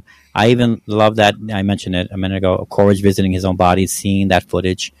 I even love that I mentioned it a minute ago. Quaritch visiting his own body, seeing that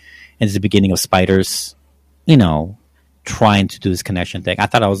footage, and it's the beginning of Spiders, trying to do this connection thing. I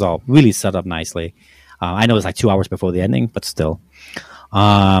thought it was all really set up nicely. I know it's like 2 hours before the ending, but still.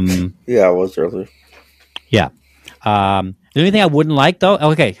 It was earlier. Yeah. The only thing I wouldn't like, though...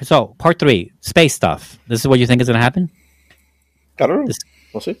 Okay, so part 3, space stuff. This is what you think is going to happen? I don't know.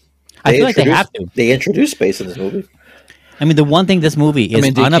 We'll see. I feel like they have to. They introduced space in this movie. I mean, the one thing this movie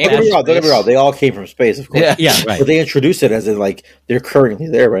is... Don't get me wrong. They all came from space, of course. Yeah, right. But they introduced it as in, like, they're currently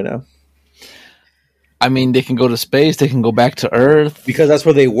there right now. I mean, they can go to space. They can go back to Earth. Because that's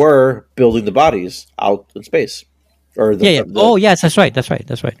where they were building the bodies, out in space. Oh, yes, that's right.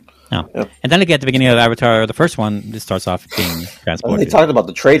 No. Yeah. And then again, at the beginning of Avatar, the first one, it starts off being transported. They talked about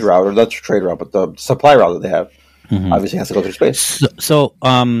the trade route, or not the trade route, but the supply route that they have. Mm-hmm. Obviously has to go through space. So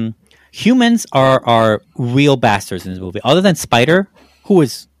humans are real bastards in this movie. Other than Spider, who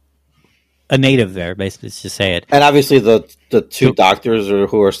is a native there, basically, let's just say it. And obviously the two doctors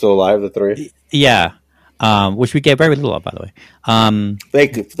who are still alive, the three. Yeah. Which we get very little of, by the way.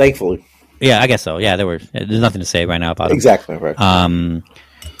 Thankfully. Yeah, I guess so. Yeah, there's nothing to say right now about them. Exactly, right.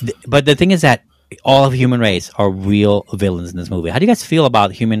 But the thing is that all of human race are real villains in this movie. How do you guys feel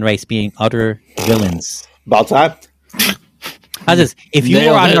about human race being utter villains? About time. How's this? If you were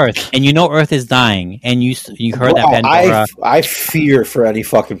Nailed on it. Earth and you know Earth is dying, and you heard that Pandora, I fear for any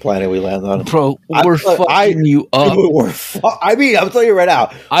fucking planet we land on. Bro, we're fucking you up. I mean, I'm telling you right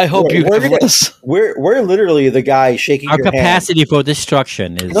now. I hope you give us. We're literally the guy shaking our your hand. capacity for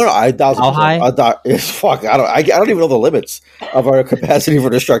destruction is No, I 1,000%. how high? Fuck, I don't even know the limits of our capacity for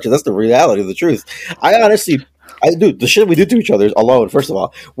destruction. That's the reality of the truth. Dude, the shit we do to each other alone. First of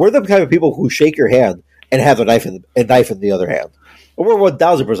all, we're the kind of people who shake your hand and have a knife in the other hand. We're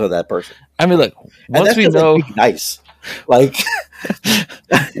 1,000% that person. I mean, look, once we know, nice, like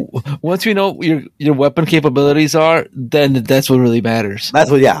once we know what your weapon capabilities are, then that's what really matters.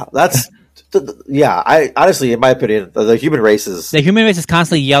 that's what. Yeah. I honestly, in my opinion, the human race is The human race is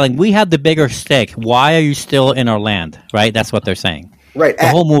constantly yelling, "We have the bigger stick. Why are you still in our land?" Right? That's what they're saying. right. The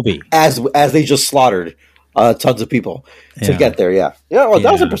whole movie. as they just slaughtered tons of people to Yeah. get there. Yeah,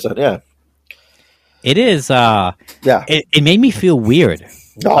 1,000%. Yeah, It is. yeah. It made me feel weird,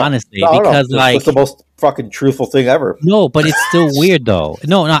 honestly, because it's the most fucking truthful thing ever. no, but it's still weird though.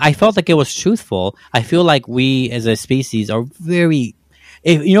 No, I felt like it was truthful. I feel like we as a species are very.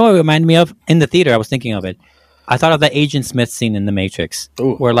 You know what it reminded me of? In the theater, I was thinking of it. I thought of the Agent Smith scene in The Matrix,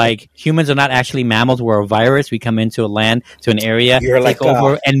 Ooh. where like humans are not actually mammals. We're a virus. We come into a land, to an area, You're take like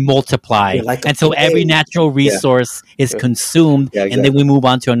over, and multiply. you're like a Until every plague. natural resource is consumed, Yeah, and then we move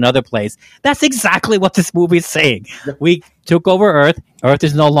on to another place. That's exactly what this movie is saying. We took over Earth. Earth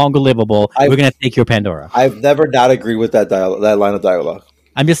is no longer livable. We're going to take your Pandora. I've never not agreed with that line of dialogue.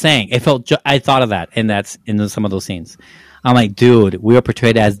 I'm just saying. It felt. I thought of that, and that's in some of those scenes. I'm like, dude, we are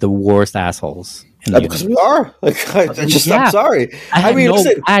portrayed as the worst assholes. In the Because universe. we are. Like, Yeah. I'm sorry. I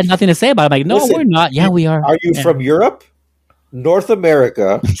had nothing to say about it. I'm like, no, listen, we're not. Yeah, we are. Are you Yeah. from Europe? North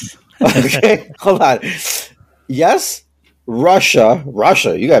America? Okay, hold on. Yes, Russia.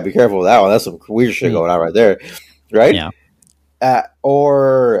 You gotta be careful with that one. That's some weird shit going on right there, right? Yeah.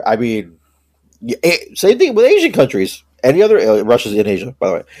 Or I mean, same thing with Asian countries. Any other Russia's in Asia, by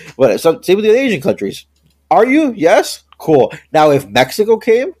the way. But same with the Asian countries. Are you? Yes. Cool. Now, if Mexico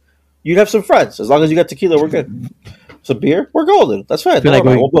came, you'd have some friends. As long as you got tequila, we're good. Some beer, we're golden. That's fine. I feel like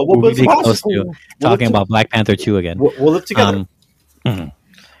We'll we're build some really houses. close to talking about Black Panther 2 again. We'll live together. Mhm.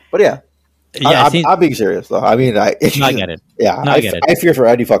 But yeah, Yeah, I'm being serious though. I mean, I get it. Yeah, No, I get it. I fear for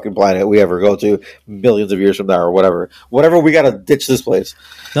any fucking planet we ever go to millions of years from now or whatever. Whatever, we got to ditch this place.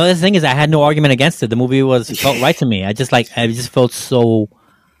 No, the thing is, I had no argument against it. The movie felt right to me. I just felt so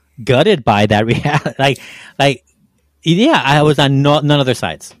gutted by that reality. Yeah, I was on none of their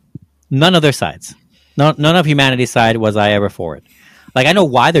sides. None of their sides. None of humanity's side was I ever for it. Like, I know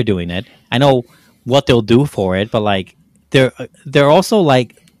why they're doing it. I know what they'll do for it, but like they're also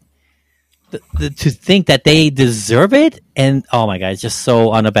like to think that they deserve it, and oh my god, it's just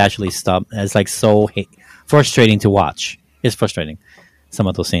so unabashedly stuff. It's like so frustrating to watch. It's frustrating, some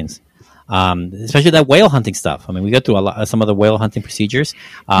of those scenes, especially that whale hunting stuff. I mean, we go through some of the whale hunting procedures.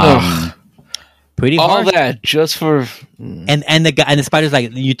 Pretty All hard. that just for And the guy and the spider's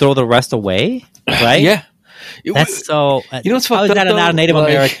like, you throw the rest away, right? yeah. That's so. You know what's how is fucked that up, not a though? Native Like-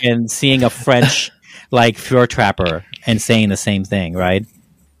 American seeing a French like fur trapper and saying the same thing, right?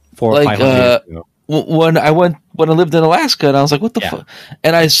 400 or Like, 500 years ago. when I lived in Alaska, and I was like, "What the Yeah. fuck?"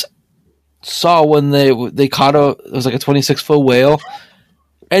 And I saw when they caught it was like a 26-foot whale,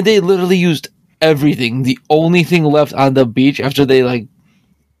 and they literally used everything. The only thing left on the beach after they like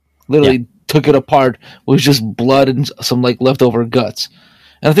literally took it apart was just blood and some like leftover guts.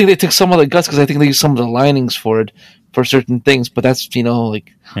 And I think they took some of the guts because I think they used some of the linings for it for certain things. But that's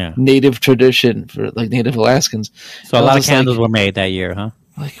like native tradition for like Native Alaskans. So a And I lot of was just candles were made that year, huh?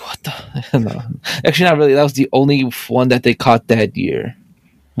 like what the? No. Actually, not really. That was the only one that they caught that year.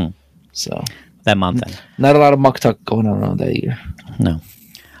 So That month, then. not a lot of muck-tuck going on around that year. No.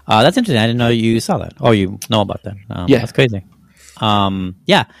 That's interesting. I didn't know you saw that. Oh, you know about that. Yeah. That's crazy.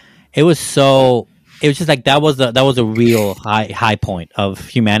 Yeah. It was so... It was just like that was a real high point of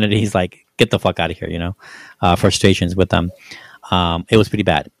humanity's like, get the fuck out of here, frustrations with them. It was pretty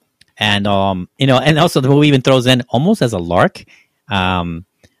bad. And, and also the movie even throws in almost as a lark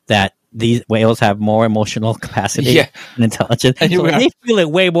that these whales have more emotional capacity and intelligence. And So they feel it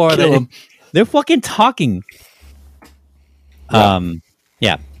way more than they're fucking talking.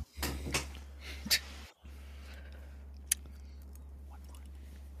 Yeah.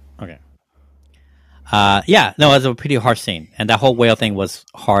 Okay. No, it was a pretty harsh scene, and that whole whale thing was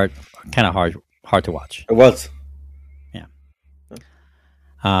hard to watch. It was.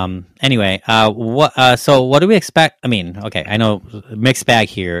 Anyway, so what do we expect? I mean, okay, I know mixed bag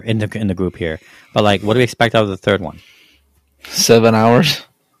here in the group here, but like, what do we expect out of the third one? 7 hours.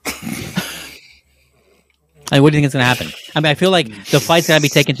 What do you think is going to happen? I mean, I feel like the fight's got to be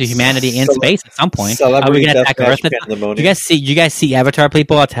taken to humanity in space at some point. Are we Celebrity going to attack Earth? deathmatch Do you guys see Avatar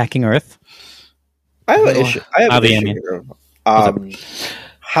people attacking Earth? I have an issue. I have an Javi, I issue mean. here.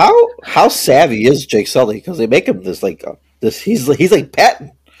 How savvy is Jake Sully? Because they make him this like this. He's like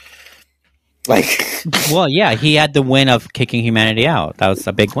Patton. Like, Well, yeah, he had the win of kicking humanity out. That was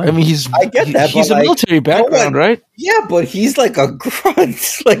a big win. I mean, I get that, He's but, a like, military background, right? yeah, but he's like a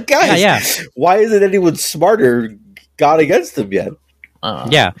grunt. Like, guys, Yeah. why isn't anyone smarter gone against him yet?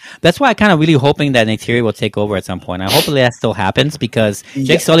 Yeah, that's why I kind of really hoping that Neytiri will take over at some point. Hopefully that still happens because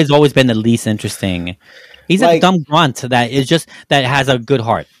Jake Sully's always been the least interesting. He's a dumb grunt that is just that has a good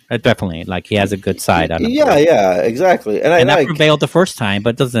heart. Definitely, like he has a good side. On Yeah, exactly. And that prevailed the first time,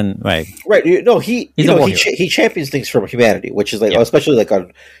 but doesn't right. No, he champions things from humanity, which is like especially like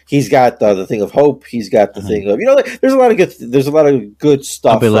on. He's got the thing of hope. He's got the thing of like, there's a lot of good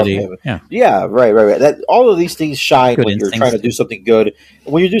stuff. Ability. From him. Yeah, right. That all of these things shine good when you're instincts. trying to do something good.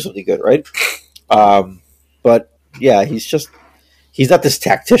 When you do something good, right? But yeah, he's not this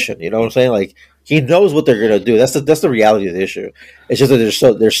tactician. You know what I'm saying? Like, he knows what they're gonna do. That's the reality of the issue. It's just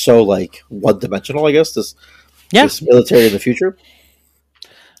that they're so like one dimensional. I guess this military in the future.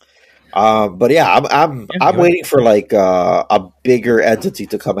 But yeah, I'm waiting for like a bigger entity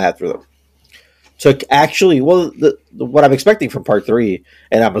to come after them. So actually, what I'm expecting from part 3,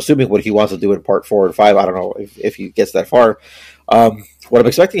 and I'm assuming what he wants to do in part 4 and 5. I don't know if he gets that far. What I'm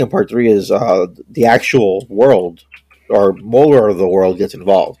expecting in part 3 is the actual world or more of the world gets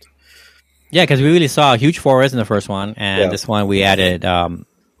involved. Yeah, because we really saw a huge forest in the first one, and this one we added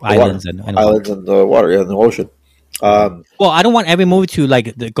islands and islands in the water, in the ocean. Well, I don't want every movie to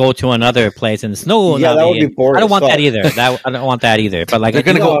like go to another place and snow. Yeah, that would be boring. I don't want that either. I don't want that either. But like, they're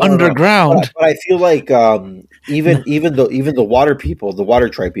gonna go underground. But I feel like even the water people, the water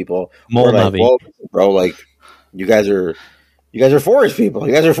tribe people, Mole like, Navi. bro, like you guys are forest people.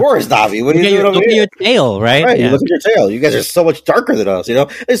 You guys are forest Navi. What are you doing over look here? at your tail, right? Right, you look at your tail. You guys are so much darker than us. You know,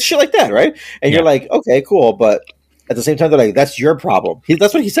 it's shit like that, right? And you're like, okay, cool, but at the same time, they're like, that's your problem.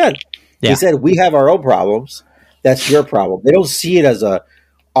 That's what he said. Yeah. He said, we have our own problems. That's your problem. They don't see it as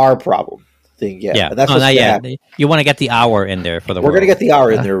our problem thing yet. Yeah, And that's what's gonna happen. You want to get the hour in there for the. We're world. going to get the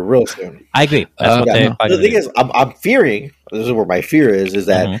hour in there real soon. I agree. The thing is, I'm fearing. This is where my fear is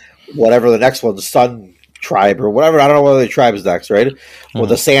that whatever the next one, the Sun Tribe or whatever, I don't know what the tribe is next, right? Or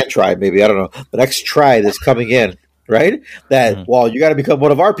the Sand Tribe, maybe, I don't know. The next tribe that's coming in, right? That you got to become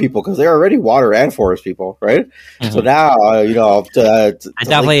one of our people because they're already water and forest people, right? So now,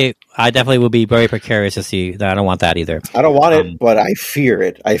 I definitely will be very precarious to see that. I don't want that either. I don't want it, but I fear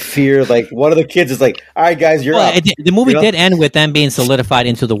it. I fear like one of the kids is like, "All right, guys, you're up." The movie did end with them being solidified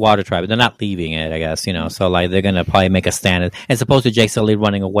into the water tribe. They're not leaving it, I guess. So like they're gonna probably make a stand as opposed to Jake Sully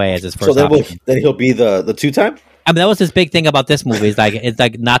running away as his first. So then he'll be the 2-time. I mean, that was his big thing about this movie. It's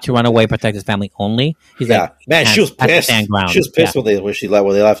like not to run away, protect his family only. He's like, man, she was pissed. She was pissed when they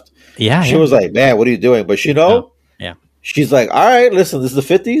left. Yeah, she was like, man, what are you doing? But she's like, all right, listen, this is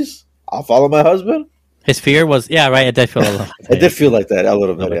the 50s. I'll follow my husband. His fear was, right. It did feel a little. It did feel like that a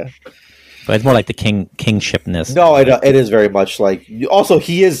little bit, yeah. But it's more like the kingshipness. No, it is very much like. Also,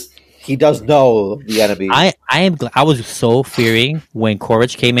 he does know the enemy. I was so fearing when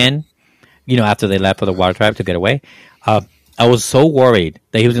Courage came in. After they left for the water tribe to get away, I was so worried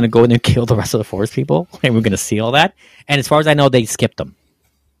that he was going to go in there and kill the rest of the forest people, and we're going to see all that. And as far as I know, they skipped them.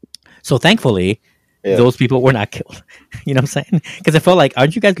 So thankfully, those people were not killed. You know what I'm saying? Because I felt like,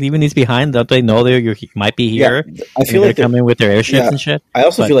 aren't you guys leaving these behind? Don't they know you might be here? Yeah, I feel like they're coming with their airships and shit. I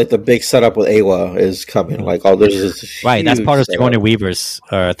also feel like the big setup with Awa is coming. Like, there's this right. That's part of setup. Sigourney Weaver's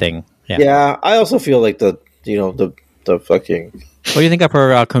thing. Yeah. I also feel like the fucking. What do you think of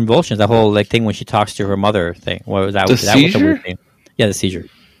her convulsions? That whole thing when she talks to her mother thing. What was that? The that seizure? was a weird thing. Yeah, the seizure.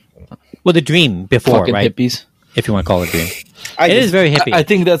 Well, the dream before, Fucking right? hippies. If you want to call it a dream, it is very hippie. I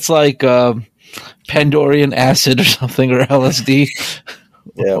think that's like Pandorian acid or something, or LSD,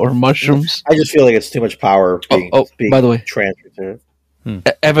 or mushrooms. I just feel like it's too much power being by the way, transferred to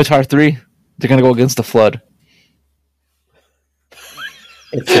it. Avatar 3, they're gonna go against the flood.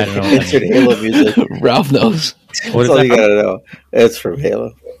 It's in Halo music. Ralph knows. What That's all you gotta know. It's from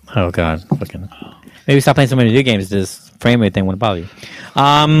Halo. Oh god, fucking. Maybe stop playing so many video games. This frame rate thing wouldn't bother you.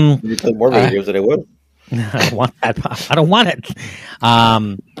 You play more video games than it would. I don't want that. I don't want it.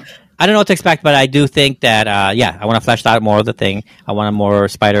 I don't know what to expect, but I do think that I want to flesh out more of the thing. I want a more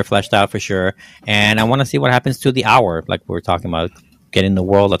spider fleshed out for sure, and I want to see what happens to the hour, like we were talking about. Getting the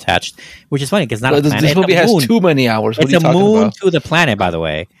world attached, which is funny because not a planet. This movie has too many hours. It's a moon to the planet, by the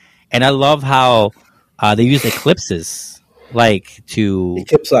way, and I love how they use eclipses, like to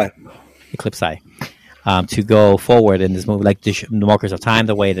Eclipse Eye. to go forward in this movie, like the markers of time,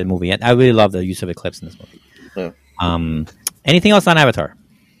 the way the movie. And I really love the use of eclipse in this movie. Yeah. Anything else on Avatar?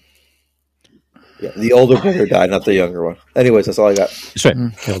 Yeah, the older brother died, not the younger one. Anyways, that's all I got. That's right.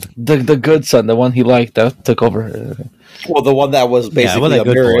 The good son, the one he liked, that took over. Well, the one that was basically a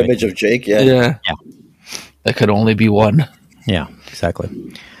good mirror boy. image of Jake. Yeah. Yeah. That could only be one. Yeah, exactly.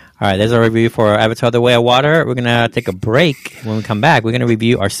 All right, there's our review for Avatar: The Way of Water. We're going to take a break. When we come back, we're going to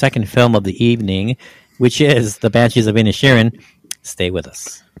review our second film of the evening, which is The Banshees of Inisherin. Stay with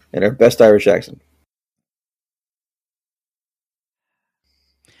us. And our best Irish accent.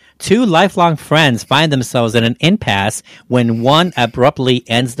 Two lifelong friends find themselves in an impasse when one abruptly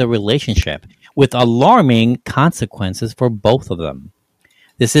ends the relationship, with alarming consequences for both of them.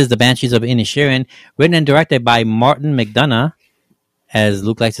 This is The Banshees of Inisherin, written and directed by Martin McDonagh, as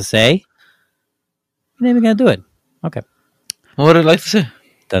Luke likes to say. You're never going to do it. Okay. What would I like to say?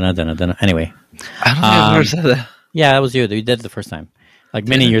 Dunna. Anyway. I don't think I've ever said that. Yeah, that was you. You did it the first time. Like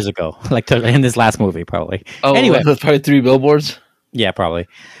many years ago. Like in this last movie, probably. Oh, anyway. that's probably 3 billboards. Yeah, probably.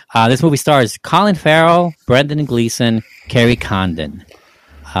 This movie stars Colin Farrell, Brendan Gleeson, Kerry Condon,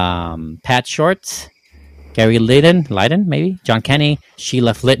 Pat Short, Gary Lydon, maybe, John Kenny,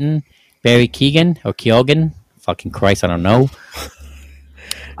 Sheila Flitton, Barry Keoghan, fucking Christ, I don't know.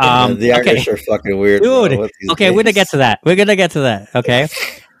 The Irish are fucking weird. Dude, okay, names. we're going to get to that. Okay.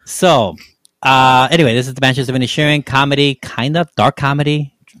 So, anyway, this is The Banshees of Inisherin, comedy, kind of, dark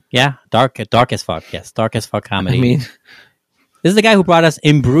comedy. Yeah, dark as fuck. Yes, dark as fuck comedy. I mean, This is the guy who brought us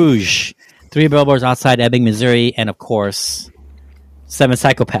In Bruges, 3 Billboards Outside Ebbing, Missouri, and of course, 7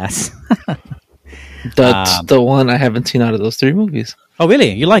 Psychopaths. that's the one I haven't seen out of those 3 movies. Oh,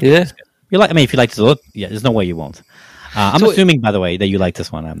 really? You like Yeah. it? You like? I mean, if you like to look, yeah, there's no way you won't. I'm assuming, by the way, that you like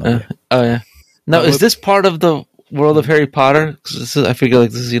this one. I'm not. Oh, yeah. Now, is this part of the world of Harry Potter? 'Cause I figure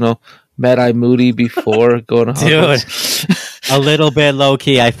like this is, Mad Eye Moody before going to Hogwarts. A little bit low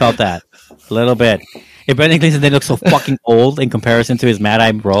key. I felt that a little bit. If Brendan Gleeson didn't look so fucking old in comparison to his Mad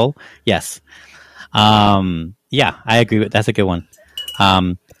Eye role, yes. Yeah, I agree with that's a good one.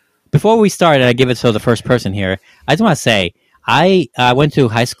 Before we start, and I give it to the first person here, I just want to say I went to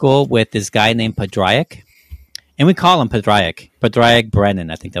high school with this guy named Padraic, and we call him Padraic Brennan.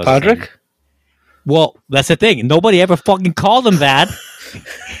 I think that was his name. Podrick? Well, that's the thing. Nobody ever fucking called him that.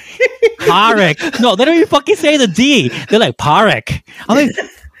 Parik. No, they don't even fucking say the D. They're like Parik. I'm like,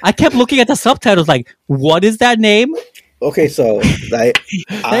 I kept looking at the subtitles like, what is that name? Okay, so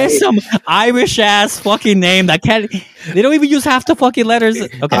There's some Irish ass fucking name that can't. They don't even use half the fucking letters.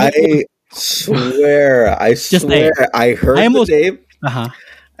 Okay. I swear, I heard the name,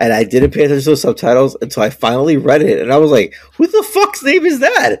 and I didn't pay attention to the subtitles until I finally read it, and I was like, "Who the fuck's name is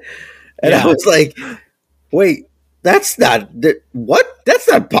that?" And I was like, "Wait, that's not what? That's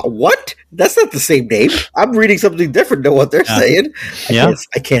not what? That's not the same name. I'm reading something different than what they're saying."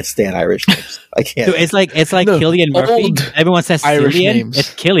 I can't stand Irish names. I can't. Dude, it's like Cillian Murphy. Everyone says Irish Cillian. names.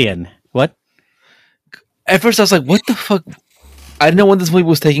 It's Killian. What? At first, I was like, what the fuck? I didn't know when this movie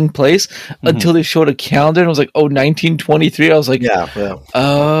was taking place until they showed a calendar, and I was like, 1923. I was like, yeah.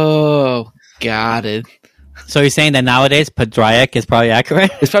 Oh, got it. So you're saying that nowadays Padraic is probably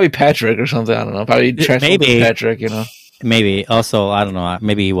accurate? It's probably Patrick or something. I don't know. Probably transformed to Patrick, Maybe. Also, I don't know.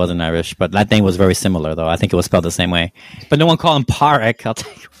 Maybe he wasn't Irish, but that name was very similar, though. I think it was spelled the same way. But no one called him Parik. I'll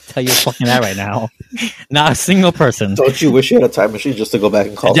tell you fucking that right now. Not a single person. Don't you wish you had a time machine just to go back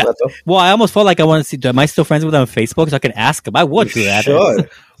and call him that, though? Well, I almost felt like I want to see, am I still friends with him on Facebook? So I can ask him. I would do that. Should.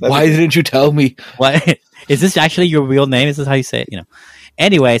 Why didn't you tell me? What? Is this actually your real name? Is this how you say it?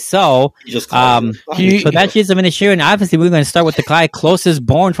 Anyway, so You just called him. so that she's a Inisherin. Obviously, we're going to start with the guy closest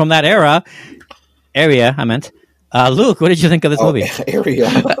born from that area. I meant. Luke, what did you think of this movie? Area.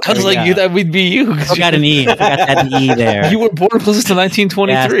 I was like, that would be you. I forgot an E. I forgot to add an E there. You were born closest to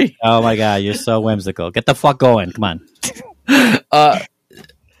 1923. Yes. Oh my god, you're so whimsical. Get the fuck going. Come on.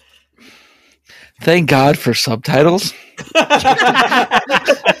 Thank God for subtitles.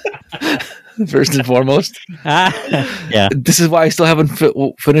 First and foremost. Yeah. This is why I still haven't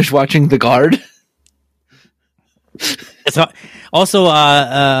finished watching The Guard. It's also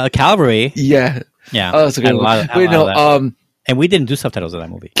Calvary. Yeah. Yeah. Oh, that's a good one. And we didn't do subtitles of that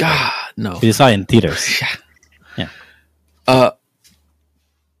movie. God, no. We just saw it in theaters. Yeah.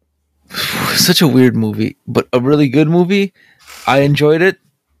 Such a weird movie, but a really good movie. I enjoyed it.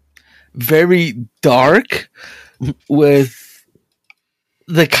 Very dark. With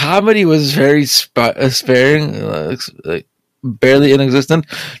the comedy was very sparing, like barely inexistent.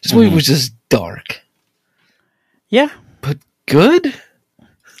 This movie was just dark. Yeah. But good?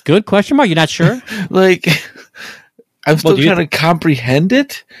 Good question mark? You're not sure? Like, I'm still trying to comprehend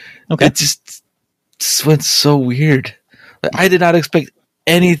it. Okay. It just just went so weird. Like, I did not expect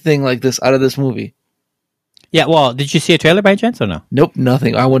anything like this out of this movie. Yeah, well, did you see a trailer by chance or no? Nope,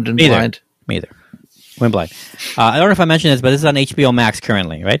 nothing. I went in blind. Me either. Went blind. I don't know if I mentioned this, but this is on HBO Max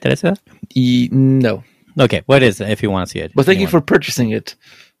currently, right? Did I say that? No. Okay, what is it if you want to see it? Well, thank you for purchasing it.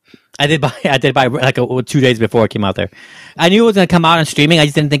 I did buy like 2 days before it came out there. I knew it was going to come out on streaming. I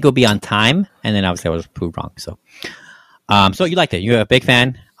just didn't think it would be on time. And then obviously I was proved wrong. So you liked it. You're a big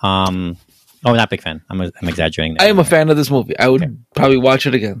fan. Not big fan. I'm exaggerating. I am a fan of this movie. I would probably watch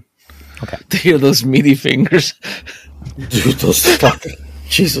it again. Okay. To hear those meaty fingers. Dude, those fucking...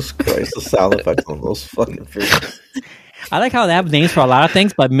 Jesus Christ, the sound effects on those fucking fingers. I like how they have names for a lot of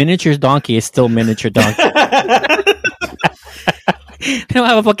things, but miniature donkey is still miniature donkey. They don't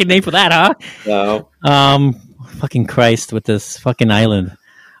have a fucking name for that, huh? No. Fucking Christ with this fucking island.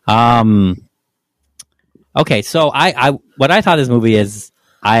 Okay, so I what I thought of this movie is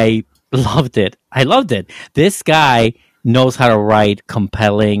I loved it. I loved it. This guy knows how to write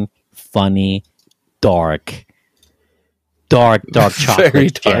compelling, funny, dark chocolate. Very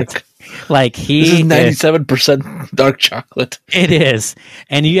dark. Shit. Like This is 97% dark chocolate. It is,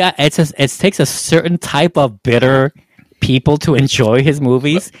 and it takes a certain type of bitter people to enjoy his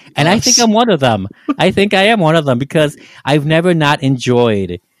movies, and I think I'm one of them. I think I am one of them because I've never not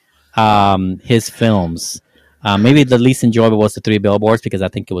enjoyed his films. Maybe the least enjoyable was the Three Billboards because I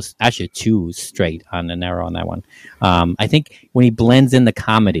think it was actually too straight on the narrow on that one. I think when he blends in the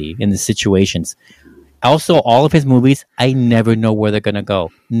comedy in the situations. Also, all of his movies, I never know where they're gonna go.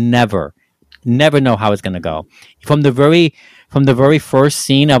 Never know how it's gonna go. From the very first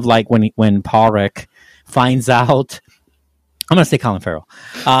scene of like when Paul Rudd finds out, I'm gonna say Colin Farrell.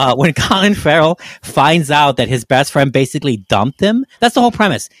 When Colin Farrell finds out that his best friend basically dumped him, that's the whole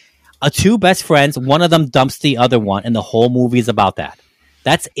premise. Two best friends, one of them dumps the other one, and the whole movie is about that.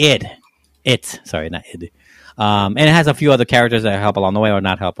 That's it. Sorry, not it. And it has a few other characters that help along the way or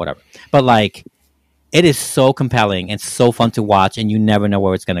not help, whatever. But like. It is so compelling and so fun to watch, and you never know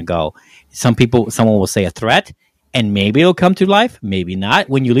where it's going to go. Someone will say a threat, and maybe it'll come to life, maybe not.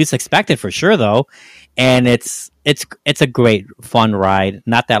 When you least expect it, for sure, though. And it's a great, fun ride.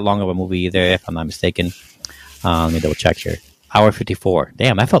 Not that long of a movie either, if I'm not mistaken. Let me double check here. Hour 54.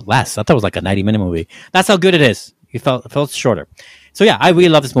 Damn, I felt less. I thought it was like a 90-minute movie. That's how good it is. It felt shorter. So yeah, I really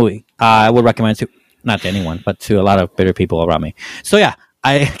love this movie. I would recommend it to, not to anyone, but to a lot of bitter people around me. So yeah.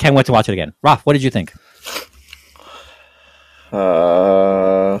 I can't wait to watch it again. Ralph, what did you think?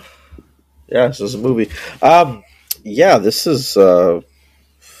 Yeah, this is a movie. This is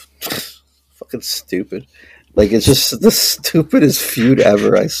fucking stupid. Like, it's just the stupidest feud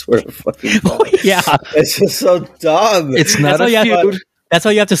ever, I swear to fucking God. Yeah. It's just so dumb. It's not a feud. That's how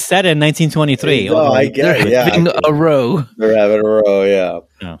you have to set it in 1923. No, I get it, yeah. Having a row. They're having a row,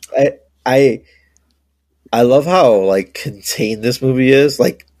 yeah. I love how like contained this movie is.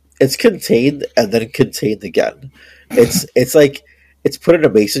 Like it's contained and then contained again. It's like it's put in a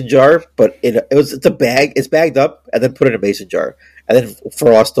mason jar, but it's a bag. It's bagged up and then put in a mason jar, and then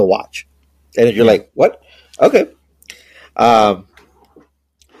for us to watch. And then you're like, what? Okay.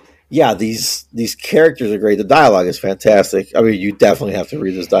 Yeah, these characters are great. The dialogue is fantastic. I mean, you definitely have to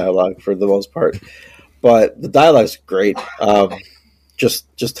read this dialogue for the most part, but the dialogue is great.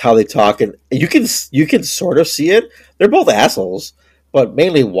 Just how they talk, and you can sort of see it. They're both assholes, but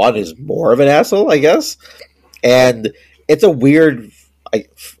mainly one is more of an asshole, I guess. And it's a weird,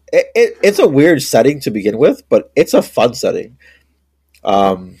 it's a weird setting to begin with, but it's a fun setting.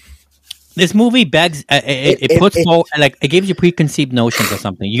 This movie begs it gives you preconceived notions of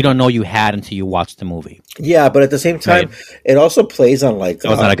something you don't know you had until you watch the movie. Yeah, but at the same time, it also plays on like that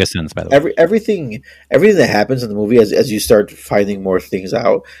was not a good sentence, by the way. Everything that happens in the movie as you start finding more things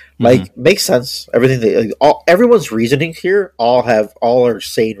out, like makes sense. Everything everyone's reasoning here all are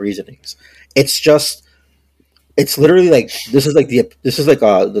sane reasonings. It's literally like this is like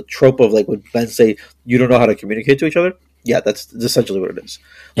the trope of like when men say you don't know how to communicate to each other. Yeah, that's essentially what it is.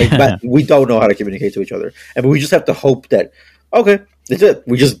 Like, we don't know how to communicate to each other, and we just have to hope that that's it.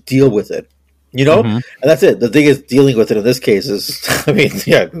 We just deal with it, and that's it. The thing is, dealing with it in this case is, I mean,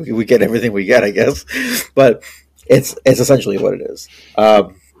 yeah, we get everything we get, I guess, but it's essentially what it is. I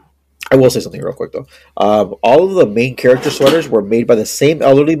will say something real quick though. All of the main character sweaters were made by the same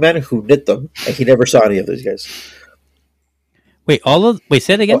elderly man who knit them, and he never saw any of these guys. Wait,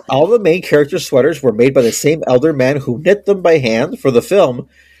 say it again? All the main character sweaters were made by the same elder man who knit them by hand for the film,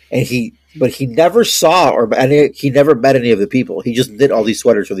 but he never saw he never met any of the people. He just knit all these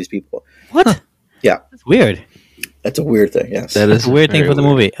sweaters for these people. What? Yeah. That's weird. That's a weird thing, yes. That's a weird thing for the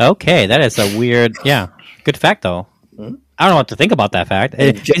movie. Okay, that is a weird, good fact, though. Mm-hmm. I don't know what to think about that fact. And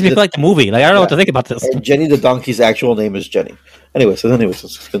It makes me feel like the movie. Like I don't know what to think about this. And Jenny the donkey's actual name is Jenny. Anyways,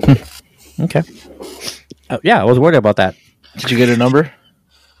 let's continue. Okay. Yeah, I was worried about that. Did you get a number?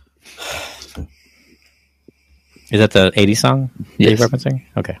 Is that the 80s song Yes. you're referencing?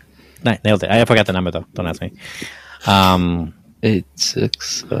 Okay. Nailed it. I forgot the number, though. Don't ask me. 8,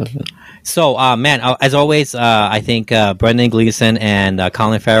 6, 7. So, man, as always, I think Brendan Gleeson and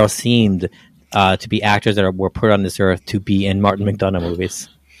Colin Farrell seemed to be actors that were put on this earth to be in Martin McDonagh movies.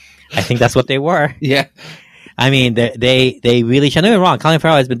 I think that's what they were. Yeah. I mean, they really. Don't get me wrong. Colin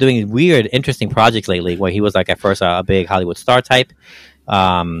Farrell has been doing weird, interesting projects lately, where he was like at first a big Hollywood star type.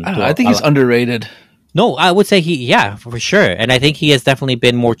 I think he's underrated. No, I would say for sure. And I think he has definitely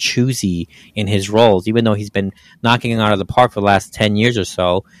been more choosy in his roles, even though he's been knocking it out of the park for the last 10 years or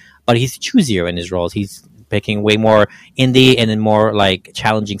so. But he's choosier in his roles. He's picking way more indie and then more like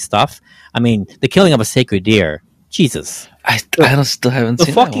challenging stuff. I mean, The Killing of a Sacred Deer. Jesus. I still haven't The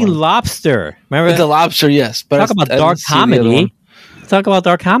seen fucking that one. Lobster. Remember? The Lobster, yes. But Talk about I dark didn't see the other comedy. one. Talk about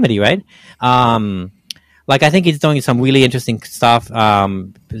dark comedy, right? Like I think he's doing some really interesting stuff.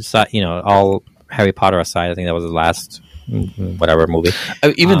 All Harry Potter aside, I think that was the last whatever movie.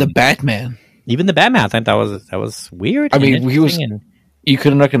 Even the Batman. Even the Batman, I think that was weird. I mean, and he was. interesting You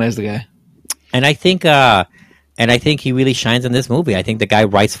couldn't recognize the guy. and I think he really shines in this movie. I think the guy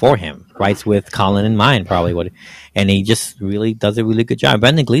writes for him, writes with Colin in mind, probably and he just really does a really good job.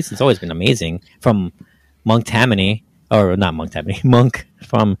 Brendan Gleeson's always been amazing, from Monk Tammany, or not Monk Tammany, Monk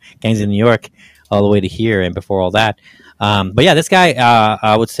from Gangs of New York, all the way to here and before all that. But yeah, this guy,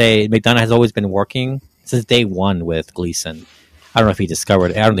 I would say McDonagh has always been working since day one with Gleeson. I don't know if he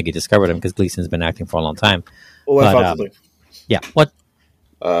discovered. I don't think he discovered him because Gleeson's been acting for a long time. Oh, I But, found something. Yeah, what?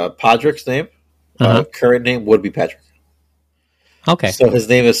 Patrick's name, current name would be Patrick. Okay, So his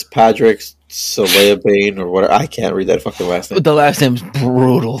name is Patrick Soleabane or whatever. I can't read that fucking last name. The last name's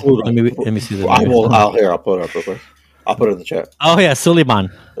brutal. let me see the. I'll put it up real quick. I'll put it in the chat. Oh yeah,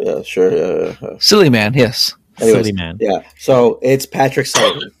 Suleiman. Yeah, sure. Yeah. Silly man, yes. Anyways, Suleiman. Yeah. So it's Patrick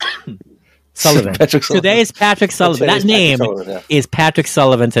Sullivan. Sullivan. Patrick Sullivan. Today is Patrick Sullivan. Today's That name Patrick Sullivan, yeah. is Patrick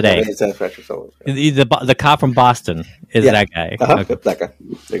Sullivan today. It's Patrick Sullivan. The cop from Boston is Yeah. that guy. Uh-huh. Okay. That guy.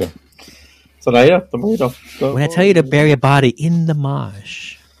 There you go. So now you know. The more you know. So, When I tell you to bury a body in the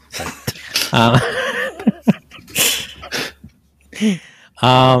marsh.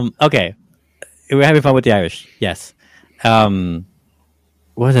 Okay. We're having fun with the Irish. Yes. What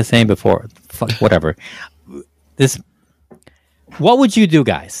was I saying before? Fuck, whatever. What would you do,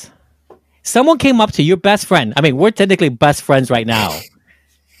 guys? Someone came up to your best friend. I mean, we're technically best friends right now.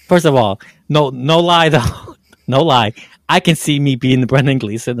 First of all, no lie though. No lie. I can see me being Brendan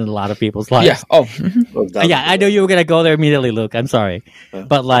Gleeson in a lot of people's lives. Yeah. Oh, Yeah, I know you were gonna go there immediately, Luke. I'm sorry,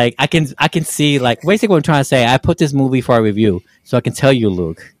 but like, I can see like basically what I'm trying to say. I put this movie for a review, so I can tell you,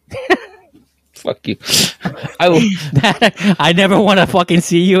 Luke, fuck you. I will. that I never want to fucking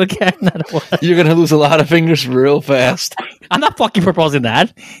see you again. I don't wanna- You're gonna lose a lot of fingers real fast. I'm not fucking proposing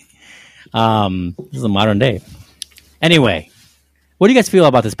that. This is a modern day. Anyway, what do you guys feel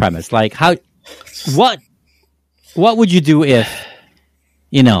about this premise? Like, what would you do if,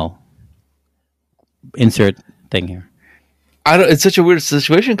 insert thing here. I don't. It's such a weird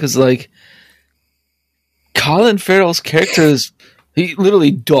situation because like Colin Farrell's character is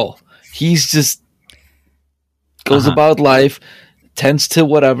literally dull. He's just goes about life, tends to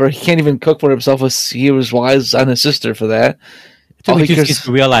whatever. He can't even cook for himself. He was wise on his sister for that. It took All me he 2 cares- seconds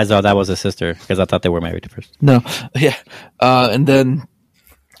to realize that was his sister because I thought they were married at first. No, yeah, and then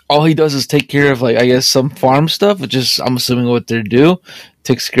all he does is take care of like I guess some farm stuff, which is I'm assuming what they do.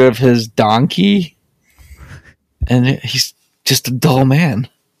 Takes care of his donkey, and he's just a dull man.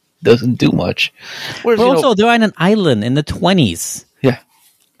 Doesn't do much. Whereas, But also, they're on an island in the 20s. yeah,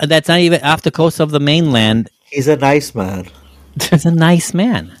 That's not even off the coast of the mainland. He's a nice man. He's a nice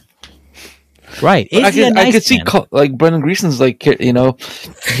man. Right. Is I he a could, nice I could see man? like Brendan Gleeson's like he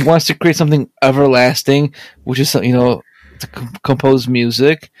wants to create something everlasting, which is to compose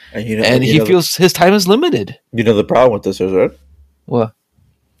music, And and he feels his time is limited. You know the problem with this is, right? What?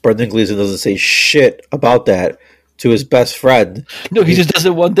 Brendan Gleeson doesn't say shit about that to his best friend. No, he just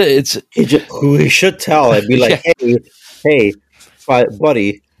doesn't want that. It's Who he should tell and be like, hey,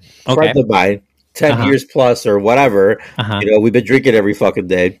 buddy, friend of mine, 10 years plus or whatever. We've been drinking every fucking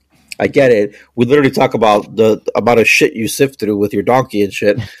day. I get it. We literally talk about the amount of shit you sift through with your donkey and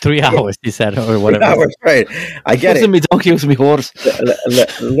shit. 3 hours, he said, or whatever. 3 hours, right? I get it. me donkey, it was me horse.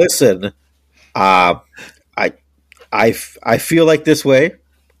 Listen, I feel like this way.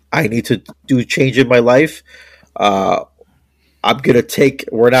 I need to do change in my life. We're not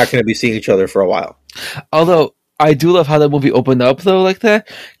gonna be seeing each other for a while. Although I do love how that movie opened up though like that,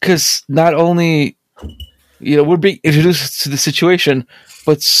 because not only we're being introduced to the situation,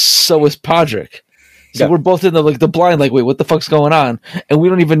 but so is Podrick. So we're both in the blind, like, wait, what the fuck's going on? And we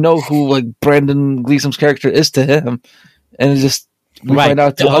don't even know who like Brandon Gleeson's character is to him, and it's just we find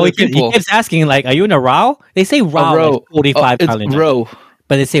out to other people. He keeps asking, like, "Are you in a row?" They say row. Like 45 it's row,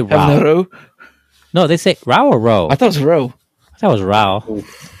 but they say row. No, they say row or row. I thought it was row. I thought it was row.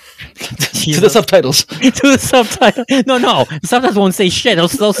 To the subtitles. To the subtitles. No. The subtitles won't say shit. It'll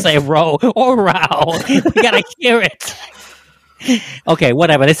still say row or row. We gotta hear it. Okay,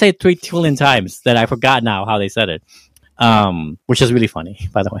 whatever. They say it 3 trillion times that I forgot now how they said it, which is really funny,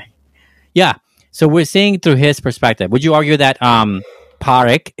 by the way. Yeah, so we're seeing through his perspective. Would you argue that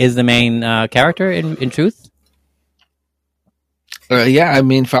Pádraic is the main character in truth? Yeah, I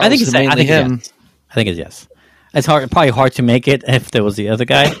mean, I think it's mainly him. Yes. I think it's yes. It's probably hard to make it if there was the other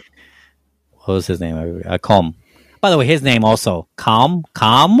guy. What was his name? Colm. By the way, his name also Colm.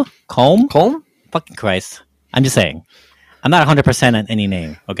 Fucking Christ! I'm just saying. I'm not 100% on any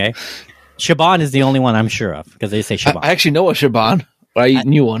name, okay? Shaban is the only one I'm sure of, because they say Shaban. I actually know a Shaban. I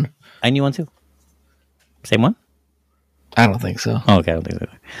knew one. I knew one too. Same one? I don't think so. Oh, okay, I don't think so.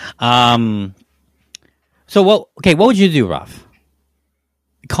 So, what would you do, Ralph?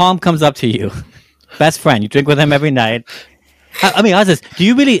 Calm comes up to you. Best friend. You drink with him every night. I mean, how's this? Do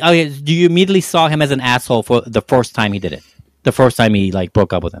you immediately saw him as an asshole for the first time he did it? The first time he, like,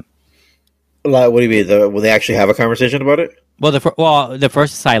 broke up with him? What do you mean? Will they actually have a conversation about it? Well, the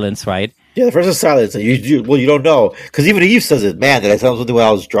first silence, right? Yeah, the first is silence. You don't know, because even Eve says it. Man, did I tell him something when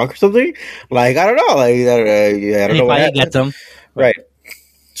I was drunk or something? Like, I don't know. Like, I don't know what happened. Gets him. Right.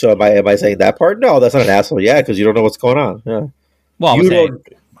 So am I saying that part? No, that's not an asshole. Yeah, because you don't know what's going on. Yeah. Well,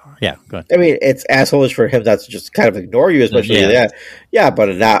 yeah, go ahead. I mean, it's assholeish for him not to just kind of ignore you, especially that. Yeah,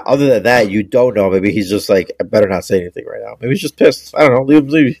 but other than that, you don't know. Maybe he's just like, I better not say anything right now. Maybe he's just pissed. I don't know.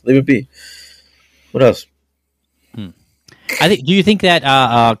 Leave it be. What else? Do you think that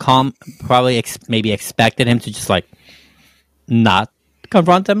Calm probably maybe expected him to just like not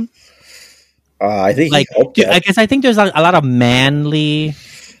confront him? I think he hoped that. I guess I think there's a lot of manly.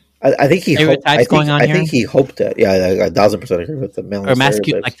 I think he hoped. I think he hoped that. Yeah, I 1000% agree with the manly or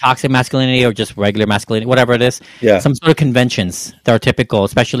like toxic masculinity or just regular masculinity, whatever it is. Yeah, some sort of conventions that are typical,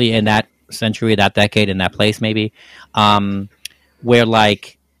 especially in that century, that decade, in that place, maybe, where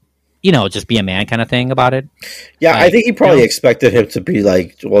like. Just be a man kind of thing about it. Yeah, like, I think he probably expected him to be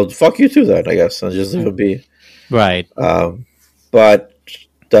like, well, fuck you too then, I guess. And just leave it be. Right. But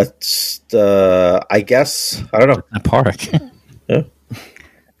that's I guess, I don't know. A park. Yeah.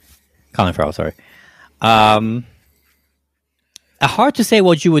 Colin Farrell, sorry. Hard to say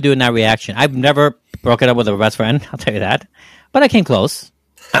what you would do in that reaction. I've never broken up with a best friend, I'll tell you that. But I came close.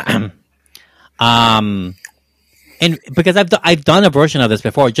 And because I've done a version of this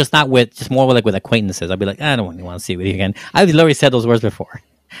before, just more like with acquaintances. I'd be like, I don't want to see with you again. I've literally said those words before,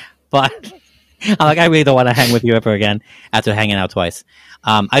 but I'm like, I really don't want to hang with you ever again after hanging out twice.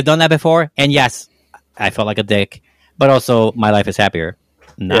 I've done that before, and yes, I felt like a dick, but also my life is happier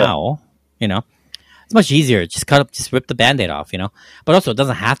now. Yeah. It's much easier. Just rip the Band-Aid off. But also it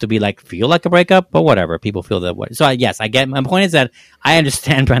doesn't have to be like feel like a breakup, but whatever. People feel that way. So I get. My point is that I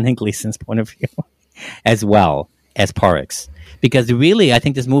understand Brendan Gleeson's point of view as well as Pádraic's, because really I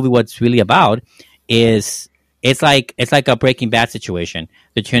think this movie what's really about is it's like a Breaking Bad situation.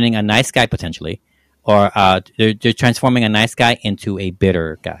 They're turning a nice guy potentially, or they're transforming a nice guy into a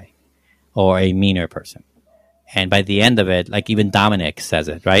bitter guy or a meaner person. And by the end of it, like even Dominic says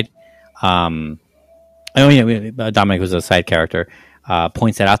it, right? Dominic, who's a side character,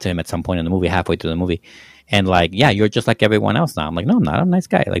 points that out to him at some point in the movie, halfway through the movie, and like, yeah, you're just like everyone else now. I'm like, no, I'm not. I'm a nice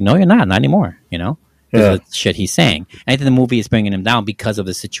guy. Like, no, you're not anymore. Because of the shit he's saying. And I think the movie is bringing him down because of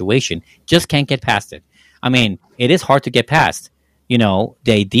the situation. Just can't get past it. I mean, it is hard to get past, the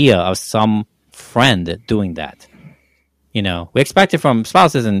idea of some friend doing that. We expect it from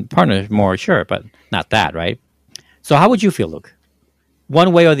spouses and partners more, sure, but not that, right? So how would you feel, Luke?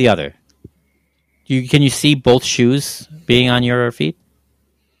 One way or the other? Can you see both shoes being on your feet?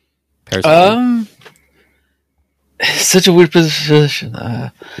 Personally? Such a weird position.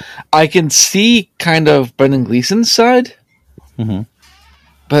 I can see kind of Brendan Gleeson's side,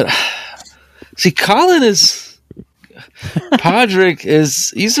 but see, Pádraic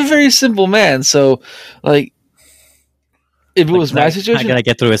he's a very simple man. So, like, if it was my situation, not gonna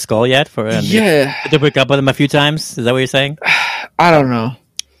get through his skull yet. To break up with him a few times. Is that what you're saying? I don't know.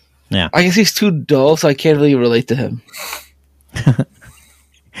 Yeah, I guess he's too dull, so I can't really relate to him.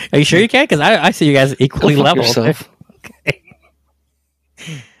 Are you sure you can? Because I see you guys equally level. Okay.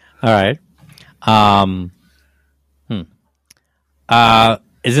 All right.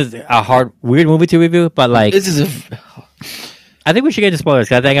 Is it a weird movie to review? But like, This is I think we should get into spoilers.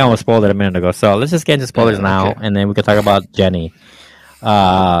 'Cause I think I almost spoiled it a minute ago. So let's just get into spoilers now, and then we can talk about Jenny.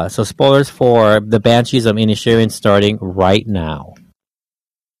 So spoilers for the Banshees of Inisherin starting right now.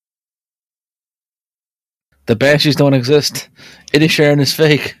 the Banshees don't exist. Inisherin is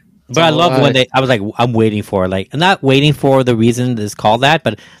fake. But I love when I was like, I'm waiting for, like, I'm not waiting for the reason it's called that,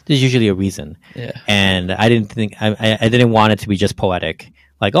 but there's usually a reason. Yeah. And I didn't think, I didn't want it to be just poetic.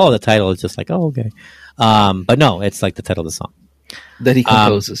 Like, oh, the title is just like, oh, okay. But no, it's like the title of the song. That he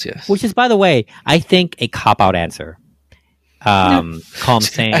composes, yes. Which is, by the way, I think a cop-out answer. Calm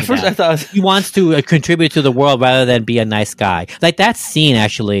saying At first that I thought he wants to contribute to the world rather than be a nice guy. Like, that scene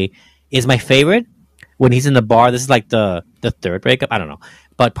actually is my favorite when he's in the bar. This is like the third breakup. I don't know.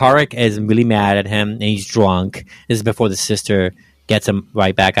 But Parek is really mad at him, and he's drunk. This is before the sister gets him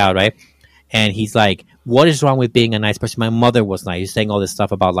right back out, right? And he's like, what is wrong with being a nice person? My mother was nice. He's saying all this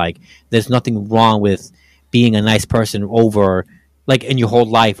stuff about, like, there's nothing wrong with being a nice person over, like, in your whole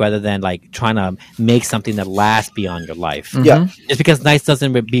life, rather than, like, trying to make something that lasts beyond your life. Yeah. Just because nice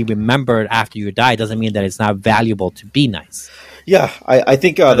doesn't be remembered after you die doesn't mean that it's not valuable to be nice. Yeah, I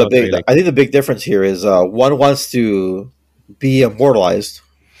think the big difference here is one wants to be immortalized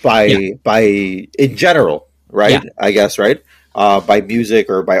by in general, right? Yeah. I guess, right? By music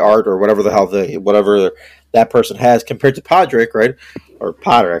or by art or whatever the hell whatever that person has, compared to Podrick, right? Or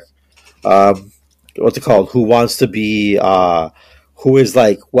Podrick. What's it called? Who wants to be who is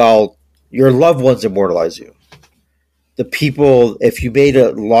like, well, your loved ones immortalize you. The people, if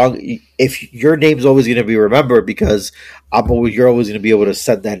your name's always going to be remembered because you're always going to be able to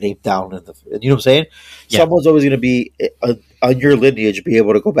send that name down. You know what I'm saying? Yeah. Someone's always going to be on your lineage, be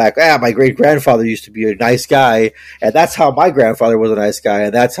able to go back. My great grandfather used to be a nice guy, and that's how my grandfather was a nice guy,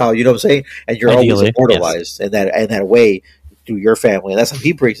 and that's how, you know what I'm saying. And you're always immortalized in that way through your family, and that's how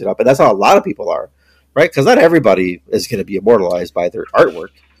he brings it up, and that's how a lot of people are, right? Because not everybody is going to be immortalized by their artwork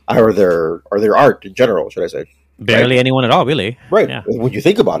or their art in general, should I say? Barely anyone at all, really. Right. Yeah. When you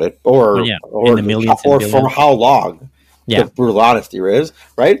think about it, or in the millions, or for how long, the brutal honesty is,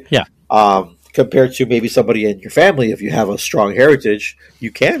 right? Yeah. Compared to maybe somebody in your family, if you have a strong heritage,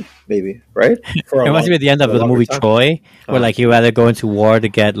 you can maybe, right? It reminds me at the end of the movie time. Troy, where like he'd rather go into war to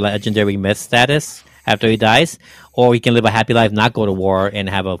get legendary myth status after he dies, or he can live a happy life, not go to war, and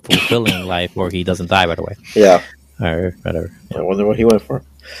have a fulfilling life where he doesn't die right away. Yeah. Or whatever. Yeah. I wonder what he went for.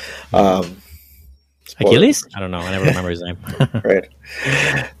 Achilles? I don't know. I never remember his name. Right.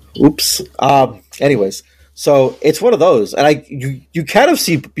 Oops. Anyways, so it's one of those, and you kind of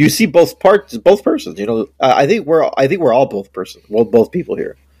see both persons. You know, I think we're all both persons. Well, both people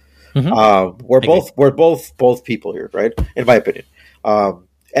here. Mm-hmm. We're both people here, right? In my opinion,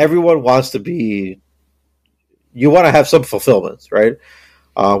 everyone wants to be. You want to have some fulfillment, right?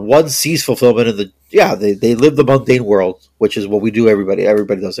 One sees fulfillment in they live the mundane world, which is what we do. Everybody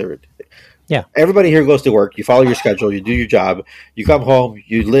does everything. Yeah. Everybody here goes to work. You follow your schedule. You do your job. You come home.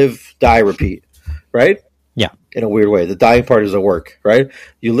 You live, die, repeat. Right? Yeah. In a weird way. The dying part is a work, right?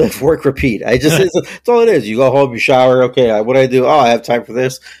 You live, work, repeat. That's all it is. You go home, you shower. Okay, what do I do? Oh, I have time for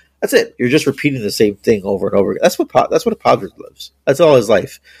this. That's it. You're just repeating the same thing over and over again. That's what a Podrick lives. That's all his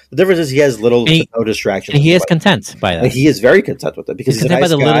life. The difference is he has little to no distractions. And he is content by that. And he is very content with it because he's content a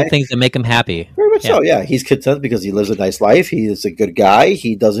nice by the guy. little things that make him happy. Very much so. Yeah, he's content because he lives a nice life. He is a good guy.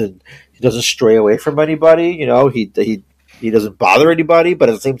 He doesn't stray away from anybody. You know, he doesn't bother anybody. But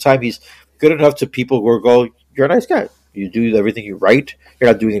at the same time, he's good enough to people who go, "You're a nice guy. You do everything you right. You're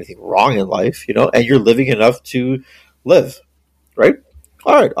not doing anything wrong in life. You know, and you're living enough to live, right?"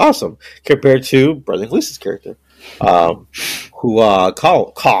 All right, awesome. Compared to Brendan Gleeson's character, who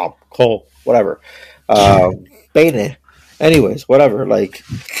Cole, whatever, Bane. Anyways, whatever. Like,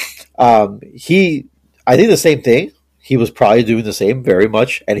 I think the same thing. He was probably doing the same very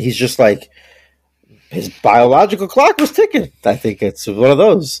much, and he's just like his biological clock was ticking. I think it's one of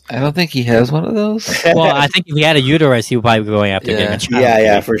those. I don't think he has one of those. Well, I think if he had a uterus, he would probably be going after getting a child.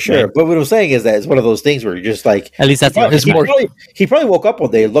 Yeah, for sure. Right. But what I'm saying is that it's one of those things where you're just like, at least that's he probably woke up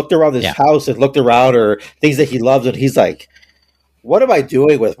one day, looked around his house and looked around, or things that he loves, and he's like, what am I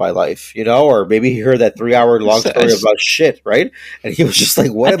doing with my life? You know, or maybe he heard that 3-hour long story about shit, right? And he was just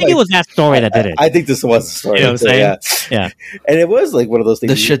like, "What?" I think it was that story that did it. I think this was the story. You know what I'm saying? Yeah. And it was like one of those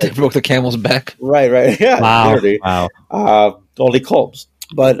things. The shit that broke the camel's back. Right. Yeah. Wow. Only Combs,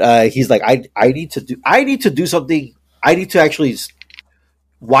 but he's like, I need to do something. I need to actually.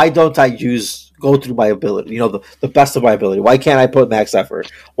 Why don't I go through my ability? You know, the best of my ability. Why can't I put max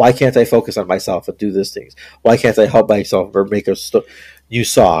effort? Why can't I focus on myself and do these things? Why can't I help myself or make a new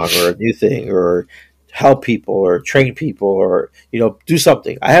song or a new thing or help people or train people or do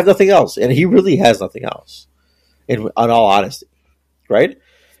something. I have nothing else, and he really has nothing else. In all honesty, right?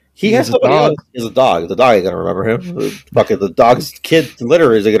 He has somebody else. He's a dog. The dog ain't gonna remember him. Fucking the dog's kid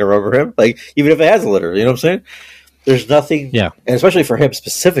litter isn't gonna remember him. Like even if it has a litter, you know what I'm saying? There's nothing. Yeah, and especially for him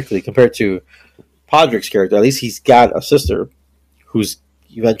specifically compared to Podrick's character, at least he's got a sister who's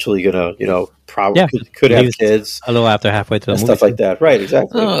eventually gonna, probably could have kids a little after halfway through the movie, stuff like that. Right?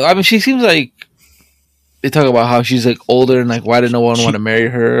 Exactly. I mean, she seems like they talk about how she's like older and like why did no one want to marry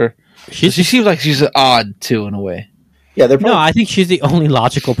her? She seems like she's odd too in a way. Yeah, they're probably, no. I think she's the only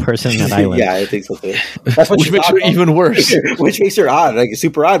logical person in that island. Yeah, I think so too. That's what which makes her even worse. Which makes her odd, like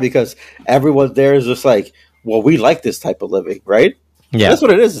super odd, because everyone there is just like, well, we like this type of living, right? Yeah, that's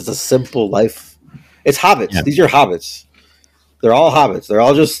what it is. It's a simple life. It's hobbits. Yeah. These are hobbits. They're all hobbits. They're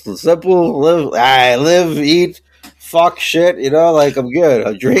all just simple. Live, eat, fuck, shit. Like I'm good.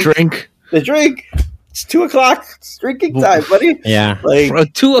 I drink. The drink. It's 2:00. It's drinking time, buddy. Yeah, like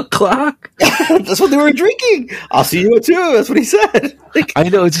 2:00. That's what they were drinking. I'll see you at 2. That's what he said. Like, I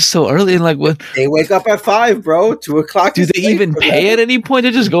know it's just so early, and like when they wake up at 5, bro. 2:00. Do they even pay at any point?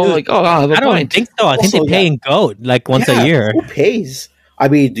 They just go like, "Oh, I don't think so. I think they pay in goat like once a year. Who pays? I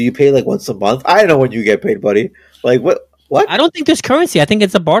mean, do you pay like once a month? I don't know when you get paid, buddy. Like what? What? I don't think there's currency. I think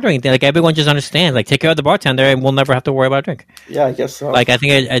it's a bartering thing. Like everyone just understands. Like take care of the bartender, and we'll never have to worry about a drink. Yeah, I guess so. Like I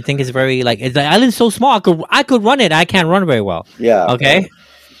think it's very like the island's so small. I could run it. I can't run very well. Yeah. Okay.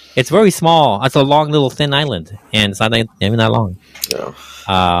 It's very small. It's a long little thin island, and it's not even that long. Yeah.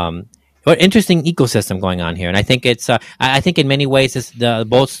 But interesting ecosystem going on here, and I think it's. I think in many ways, it's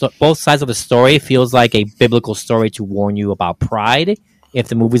both sides of the story feels like a biblical story to warn you about pride. If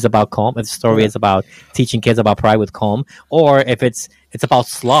the movie's about Colm, if the story is about teaching kids about pride with Colm, or if it's about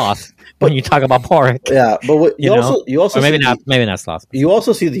sloth when you talk about Porrick. Yeah, but you also or maybe not sloth. You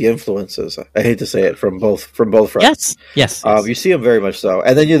also see the influences. I hate to say it from both fronts. Yes. You see them very much so,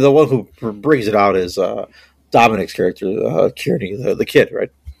 and then the one who brings it out is Dominic's character, Kearney, the kid, right?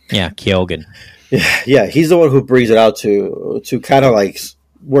 Yeah, Keoghan. Yeah, he's the one who brings it out to kind of like.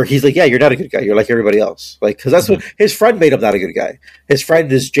 Where he's like, yeah, you're not a good guy. You're like everybody else. Like, because that's what his friend made him not a good guy. His friend,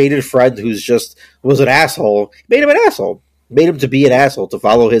 his jaded friend, who's just was an asshole, made him an asshole. Made him to be an asshole, to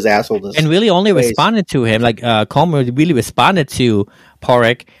follow his assholeness. And really only responded to him. Like, Colm really responded to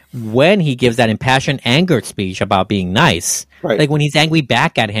Porrick when he gives that impassioned, angered speech about being nice. Right. Like, when he's angry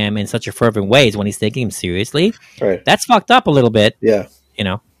back at him in such a fervent ways, when he's taking him seriously. Right. That's fucked up a little bit. Yeah.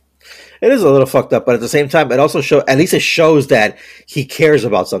 It is a little fucked up, but at the same time, it also shows that he cares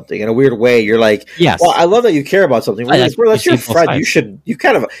about something in a weird way. You're like, yes, well, I love that you care about something. Like, bro, that's your friend. You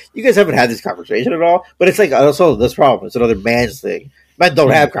guys haven't had this conversation at all. But it's like also this problem. It's another man's thing. Men don't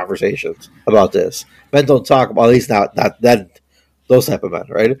have conversations about this. Men don't talk about, at least not then those type of men,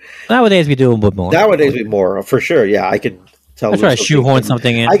 right? Nowadays we do a bit more. Nowadays we more for sure. Yeah, I can. I try to shoehorn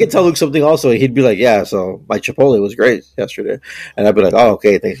something in. I can tell Luke something also. He'd be like, yeah, so my Chipotle was great yesterday. And I'd be like, oh,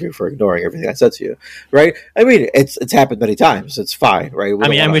 okay, thank you for ignoring everything I said to you. Right? I mean, it's happened many times. It's fine, right?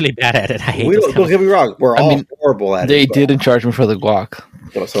 I'm really bad at it. I hate don't get me wrong. We're all horrible at it. They didn't charge me for the guac.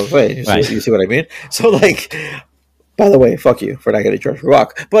 That's what I'm saying. You see what I mean? So, like, by the way, fuck you for not getting charged for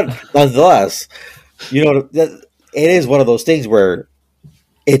guac. But nonetheless, it is one of those things where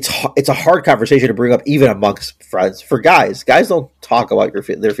it's a hard conversation to bring up even amongst friends. For guys don't talk about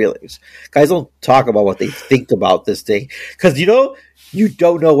their feelings. Guys don't talk about what they think about this thing because you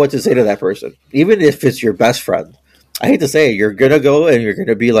don't know what to say to that person, even if it's your best friend. I hate to say it, you're gonna go and you're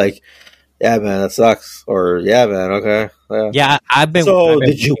gonna be like, "Yeah, man, that sucks," or "Yeah, man, okay." Yeah, I've been.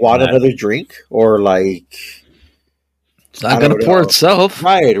 Did you want another drink or like? It's not going to pour itself.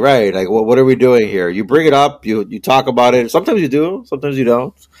 Right. Like, what are we doing here? You bring it up, you talk about it. Sometimes you do, sometimes you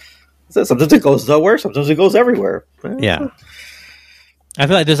don't. Sometimes it goes nowhere, sometimes it goes everywhere. Yeah. I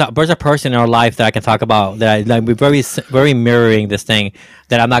feel like there's a person in our life that I can talk about that we're very, very mirroring this thing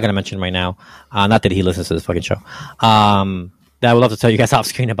that I'm not going to mention right now. Not that he listens to this fucking show. That I would love to tell you guys off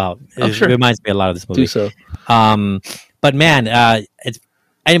screen about. It reminds me a lot of this movie. Do so. But man,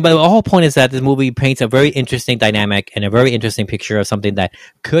 but the whole point is that this movie paints a very interesting dynamic and a very interesting picture of something that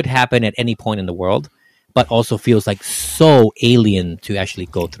could happen at any point in the world, but also feels like so alien to actually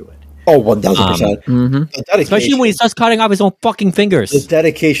go through it. Oh, 1,000%. Especially when he starts cutting off his own fucking fingers. The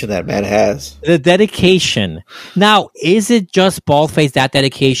dedication that man has. The dedication. Now, is it just bald-faced, that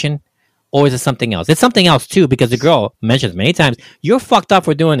dedication? Or is it something else? It's something else, too, because the girl mentions many times, you're fucked up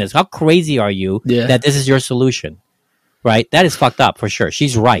for doing this. How crazy are you that this is your solution? Right? That is fucked up for sure.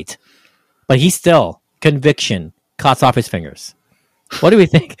 She's right. But he still, conviction, cuts off his fingers. What do we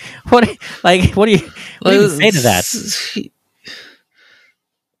think? What do you say to that?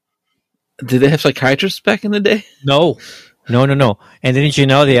 Did they have psychiatrists back in the day? No. And didn't you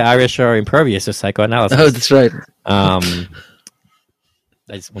know the Irish are impervious to psychoanalysis? Oh, that's right. I'm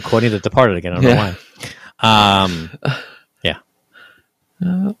quoting The Departed again. I don't know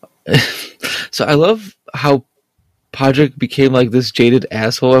why. So I love how Podrick became like this jaded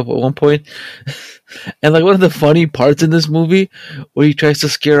asshole at one point. And like one of the funny parts in this movie where he tries to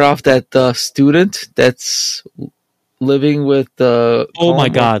scare off that student that's living with the oh my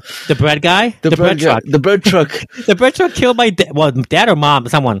god, the bread guy, the bread truck, the bread truck. The bread truck killed my dad or mom,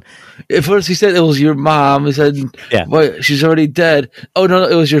 someone. At first he said it was your mom. He said, yeah, well, she's already dead. Oh no,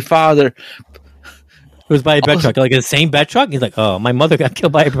 it was your father. It was by a bread truck, like the same bread truck. He's like, oh, my mother got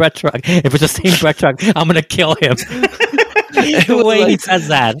killed by a bread truck. If it's the same bread truck, I'm gonna kill him. The way he says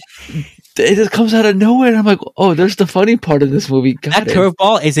that. It just comes out of nowhere, and I'm like, "Oh, there's the funny part of this movie." That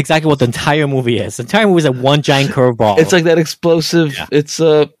curveball is exactly what the entire movie is. The entire movie is like one giant curveball. It's like that explosive. Yeah. It's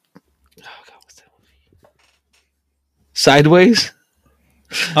oh God, what's that movie? Sideways.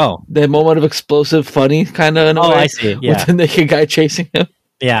 Oh, that moment of explosive, funny kind of. Oh, I see. Yeah, with the naked guy chasing him.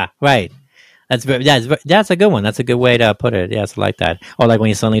 Yeah, right. That's a good one. That's a good way to put it. Yes, I like that. Or like when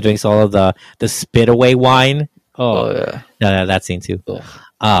he suddenly drinks all of the spit away wine. Oh yeah, that scene too.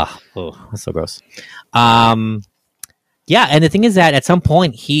 That's so gross. Yeah, and the thing is that at some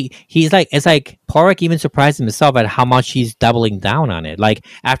point he's like, it's like Pádraic even surprised himself at how much he's doubling down on it. Like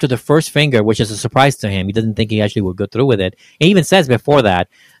after the first finger, which is a surprise to him, he doesn't think he actually would go through with it. He even says before that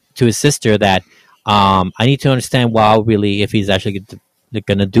to his sister that I need to understand really if he's actually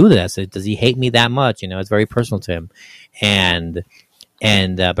going to do this. Does he hate me that much? It's very personal to him, and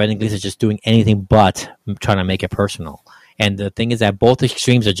Brendan Gleeson is just doing anything but trying to make it personal. And the thing is that both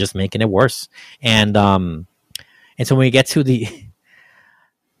extremes are just making it worse. And so when we get to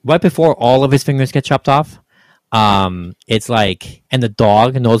right before all of his fingers get chopped off, it's like, and the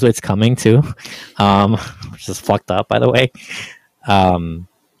dog knows it's coming too, which is fucked up, by the way.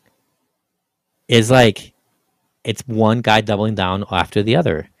 It's like, it's one guy doubling down after the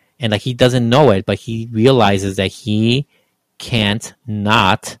other. And like, he doesn't know it, but he realizes that he can't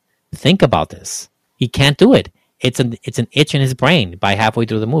not think about this. He can't do it. It's an itch in his brain by halfway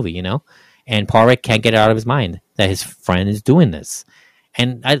through the movie, and Pádraic can't get it out of his mind that his friend is doing this.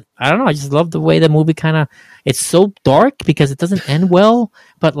 And I don't know, I just love the way the movie it's so dark because it doesn't end well,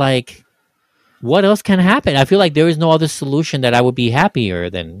 but like, what else can happen? I feel like there is no other solution that I would be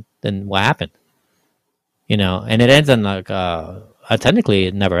happier than what happened, and it ends on like technically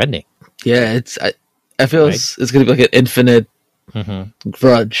never ending. Yeah, I feel right? It's going to be like an infinite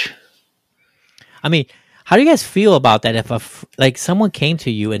grudge. I mean, how do you guys feel about that? If someone came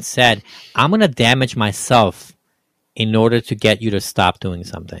to you and said, "I'm going to damage myself in order to get you to stop doing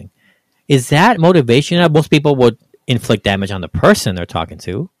something," is that motivation? Most people would inflict damage on the person they're talking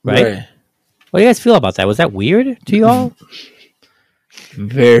to, right? What do you guys feel about that? Was that weird to you all?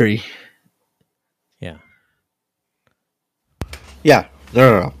 Very. Yeah. Yeah.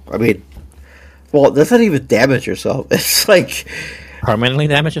 No. I mean, well, that's not even damage yourself. It's like permanently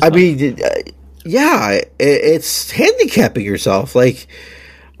damage yourself. I mean. Yeah, it's handicapping yourself. Like,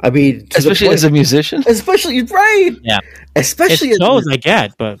 I mean, especially as a musician, especially right. Yeah, especially it shows I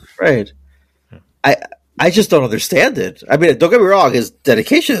get, but right. I just don't understand it. I mean, don't get me wrong, his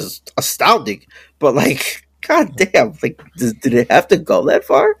dedication is astounding, but like, god damn, like, did it have to go that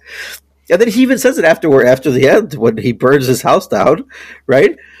far? And then he even says it after the end when he burns his house down,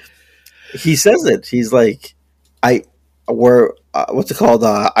 right? He says it. He's like, what's it called?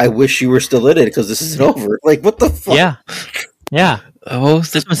 I wish you were still in it because this isn't over. Like, what the fuck? Yeah.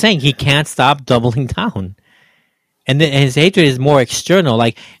 That's what I'm saying. He can't stop doubling down, and his hatred is more external.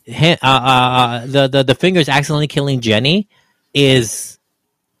 Like the fingers accidentally killing Jenny is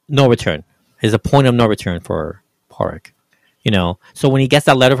no return. Is a point of no return for Pádraic. So when he gets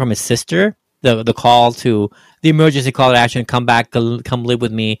that letter from his sister, the call to the emergency call to action, come back, come live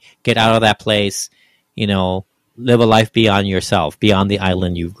with me, get out of that place, live a life beyond yourself, beyond the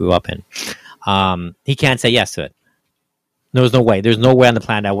island you grew up in. He can't say yes to it. There's no way. There's no way on the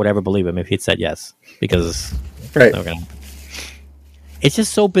planet I would ever believe him if he'd said yes, because right. It's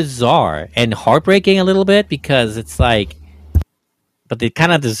just so bizarre and heartbreaking a little bit because it's like, but they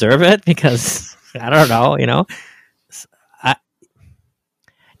kind of deserve it because I don't know,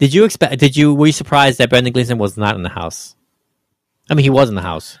 were you surprised that Brendan Gleeson was not in the house? I mean, he was in the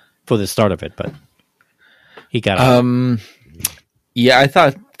house for the start of it, but he got out. Yeah, I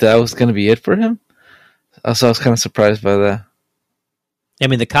thought that was going to be it for him. So I was kind of surprised by that. I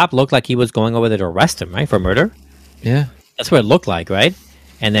mean, the cop looked like he was going over there to arrest him, right, for murder? Yeah. That's what it looked like, right?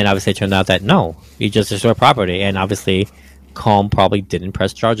 And then obviously it turned out that no, he just destroyed property. And obviously Colm probably didn't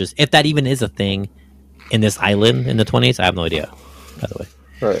press charges, if that even is a thing in this island in the 20s. I have no idea, by the way.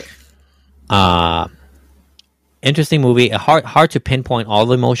 Right. Interesting movie. Hard to pinpoint all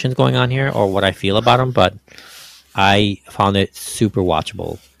the emotions going on here or what I feel about them, but I found it super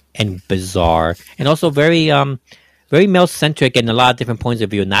watchable and bizarre, and also very very male centric in a lot of different points of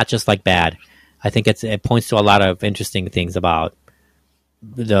view, not just like bad. I think it points to a lot of interesting things about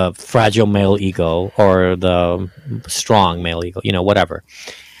the fragile male ego or the strong male ego, whatever,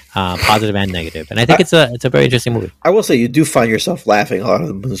 positive and negative. And I think it's a very interesting movie. I will say you do find yourself laughing a lot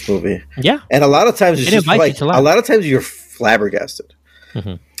in this movie. Yeah, and a lot of times it's it just invites you to laugh. a lot of times you're flabbergasted.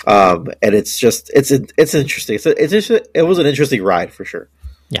 Mm-hmm. And it's just it's interesting. It was an interesting ride for sure.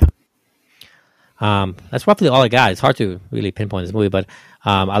 Yeah. That's roughly all I got. It's hard to really pinpoint this movie, but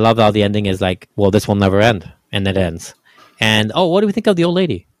I love how the ending is like, well, this will never end, and it ends. And what do we think of the old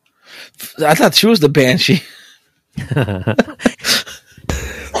lady? I thought she was the banshee.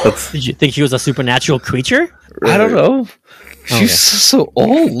 Did you think she was a supernatural creature? I don't know. She's so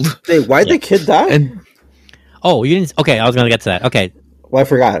old. Hey, why'd the kid die? And you didn't. Okay, I was gonna get to that. Okay, well, I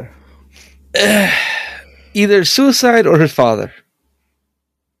forgot. either suicide or his father.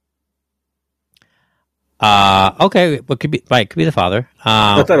 Okay, well, could be right. Could be the father.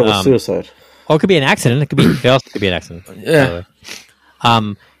 I thought it was suicide. Or it could be an accident. It could be. It also could be an accident. Yeah.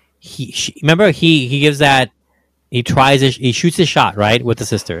 Remember he gives that. He shoots his shot right with the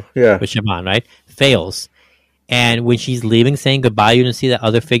sister. Yeah. With Siobhan, right? Fails, and when she's leaving, saying goodbye, you don't see that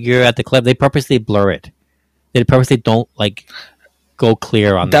other figure at the cliff. They purposely blur it. They purposely don't go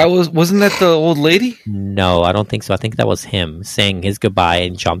clear on that. Wasn't that the old lady? No, I don't think so. I think that was him saying his goodbye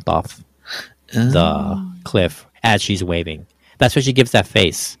and jumped off the cliff as she's waving. That's why she gives that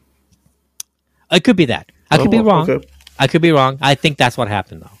face. It could be that. I could be wrong. Okay. I could be wrong. I think that's what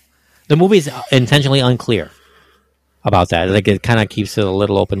happened, though. The movie's intentionally unclear about that. Like, it kind of keeps it a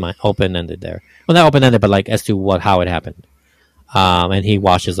little open-ended there. Well, not open-ended, but as to how it happened. And he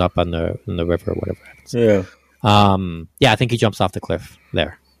washes up on the river or whatever happens. Yeah. I think he jumps off the cliff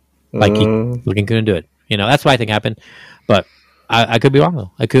there. He couldn't do it. That's what I think happened. But I could be wrong,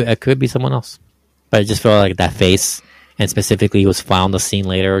 though. It could be someone else. But I just felt like that face, and specifically he was found a scene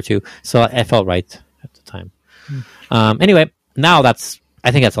later or two. So I felt right at the time. Anyway, now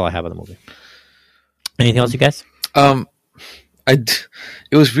I think that's all I have on the movie. Anything else, you guys? It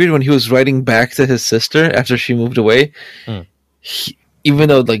was weird when he was writing back to his sister after she moved away. Even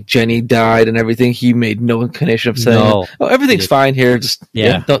though Jenny died and everything, he made no inclination of saying, "Oh, everything's fine here." Just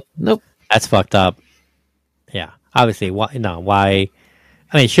nope. That's fucked up. Yeah, obviously. Why? No, why?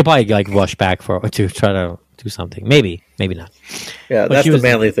 I mean, she'll probably rush back to try to do something. Maybe not. Yeah, that's the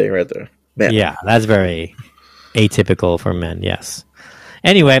manly thing right there. Man. Yeah, that's very atypical for men. Yes.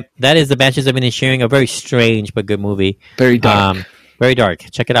 Anyway, that is The Banshees of Inisherin, a very strange but good movie. Very dark. Very dark.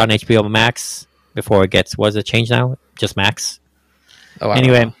 Check it out on HBO Max before it gets. Was it changed now? Just Max. Oh,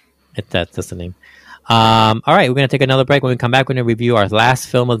 anyway, that's the name. All right, we're going to take another break. When we come back, we're going to review our last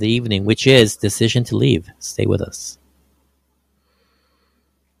film of the evening, which is Decision to Leave. Stay with us.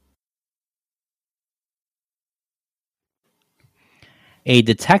 A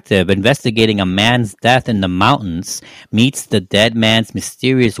detective investigating a man's death in the mountains meets the dead man's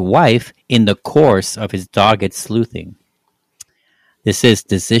mysterious wife in the course of his dogged sleuthing. This is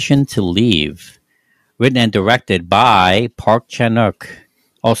Decision to Leave, written and directed by Park Chan-wook,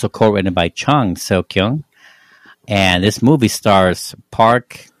 also co-written by Chung Seo-kyung. And this movie stars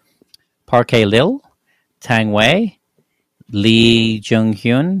Park Hae-lil, Tang Wei, Lee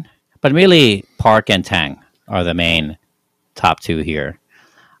Jung-hyun, but really Park and Tang are the main top two here.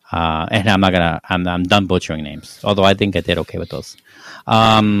 And I'm done butchering names, although I think I did okay with those.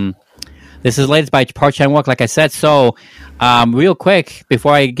 This is latest by Park Chan-wook, like I said. So, real quick,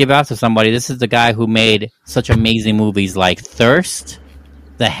 before I give it out to somebody, this is the guy who made such amazing movies like Thirst,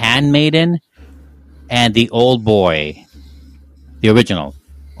 The Handmaiden, and The Old Boy. The original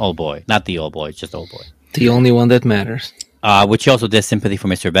Old Boy. Not The Old Boy, just Old Boy. The only one that matters. Which he also did Sympathy for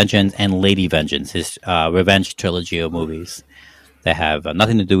Mr. Vengeance and Lady Vengeance, his revenge trilogy of movies that have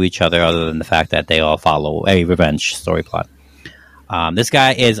nothing to do with each other than the fact that they all follow a revenge story plot. This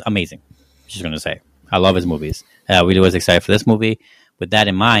guy is amazing. Just going to say. I love his movies. Really was excited for this movie. With that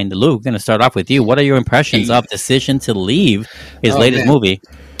in mind, Luke, we're going to start off with you. What are your impressions of Decision to Leave, his latest movie?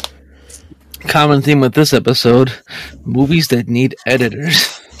 Common theme with this episode, movies that need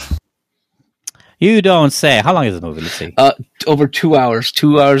editors. You don't say. How long is this movie? Let's see. Over 2 hours.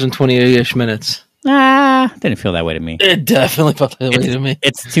 2 hours and 20-ish minutes. Didn't feel that way to me. It definitely felt that way to me.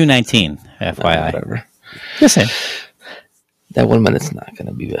 It's 2:19, FYI. Whatever. Listen. That 1 minute's not going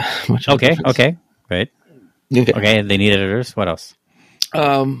to be much. Okay, great. Okay, they need editors. What else?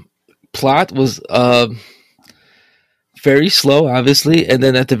 Plot was very slow, obviously, and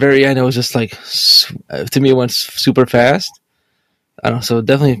then at the very end, it was just like, to me, it went super fast. I don't know, so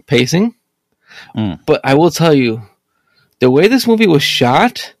definitely pacing. But I will tell you, the way this movie was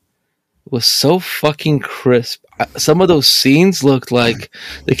shot was so fucking crisp. Some of those scenes looked like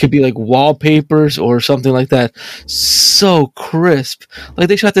they could be like wallpapers or something like that. So crisp. Like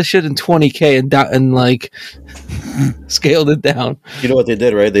they shot this shit in 20K and like scaled it down. You know what they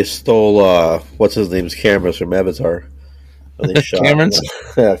did, right? They stole what's his name's cameras from Avatar. They shot Cameron's?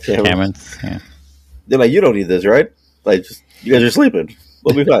 Yeah, Cameron's. Yeah. They're like, you don't need this, right? Like, just, you guys are sleeping.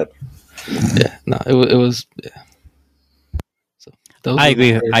 We'll be fine. Yeah, no, it was. Yeah. So I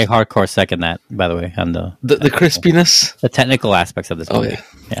agree. I hardcore second that. By the way, on the crispiness, the technical aspects of this movie.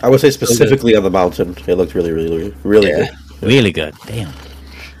 Yeah. I would say specifically on the mountain, it looked really, really, really good. Really good. Damn.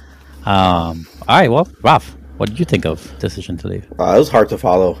 All right. Well, Ralph, what did you think of Decision to Leave? It was hard to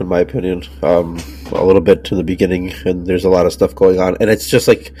follow, in my opinion. A little bit to the beginning, and there's a lot of stuff going on, and it's just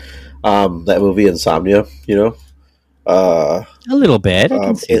like that movie Insomnia, you know. A little bit. I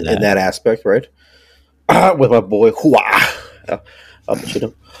can see that. In that aspect, right? With my boy Hua.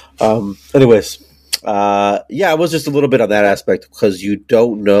 Anyways, it was just a little bit on that aspect because you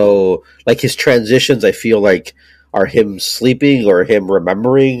don't know, like his transitions. I feel like are him sleeping or him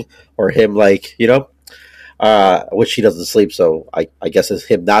remembering or him like which he doesn't sleep. So I guess it's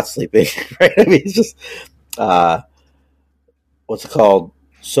him not sleeping, right? I mean, it's just what's it called?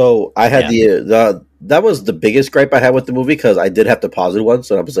 So I had that was the biggest gripe I had with the movie because I did have to pause it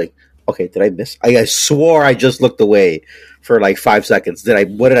once and I was like, okay, did I miss? I swore I just looked away for like 5 seconds.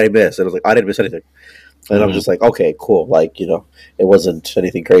 What did I miss? And I was like, I didn't miss anything. And I'm just like, okay, cool. Like, it wasn't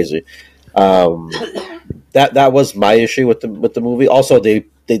anything crazy. That was my issue with the movie. Also, they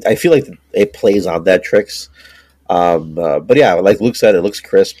I feel like it plays on that tricks. But yeah, like Luke said, it looks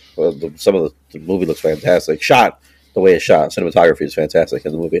crisp. Some of the movie looks fantastic. The way it's shot, cinematography is fantastic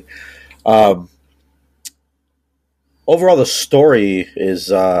in the movie. Overall, the story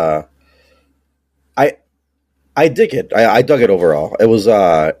is I dig it. I dug it overall. It was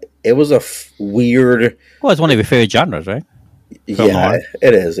weird. Well, it's one of your favorite genres, right? Yeah,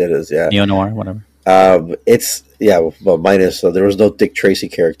 it is. Yeah, neo-noir, whatever. Well, minus there was no Dick Tracy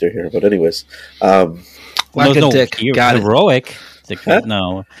character here, but anyways, like a dick. Got heroic. Huh?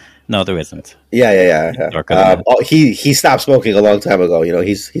 No, there isn't. Yeah. He stopped smoking a long time ago.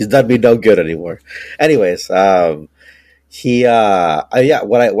 He's done me no good anymore. Anyways, what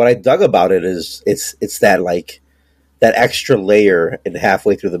I dug about it is it's that like that extra layer in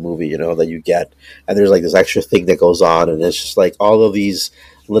halfway through the movie, that you get, and there's like this extra thing that goes on, and it's just like all of these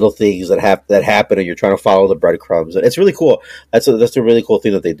little things that happen, and you're trying to follow the breadcrumbs, and it's really cool. That's a really cool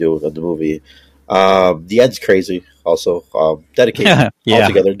thing that they do in the movie. The end's crazy. Also, dedication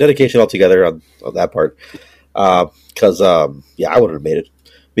altogether on that part. Because I wouldn't have made it,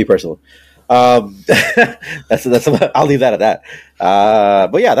 me personally. That's I'll leave that at that.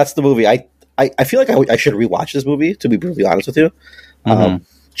 But yeah, that's the movie. I feel like I should rewatch this movie, to be brutally honest with you,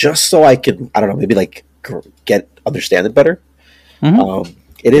 just so I can, I don't know, maybe like understand it better.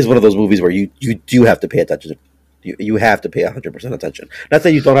 It is one of those movies where you do have to pay attention. You have to pay 100% attention. Not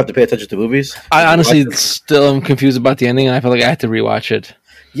that you don't have to pay attention to movies. I honestly still am confused about the ending, and I feel like I have to rewatch it.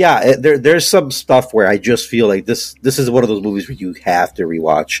 Yeah, there's some stuff where I just feel like this is one of those movies where you have to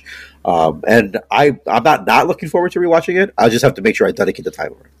rewatch. And I'm not looking forward to rewatching it. I'll just have to make sure I dedicate the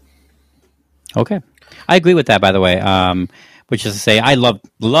time for it. Okay. I agree with that, by the way. Which is to say, I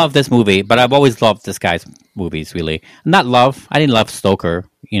love this movie, but I've always loved this guy's movies, really. I didn't love Stoker,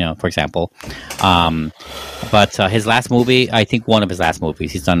 for example. But his last movie, I think one of his last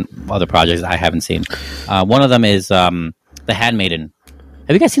movies, he's done other projects I haven't seen. One of them is The Handmaiden.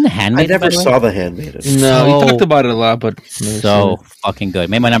 Have you guys seen The Handmaiden? I never saw The Handmaiden. No, you talked about it a lot, but so fucking good.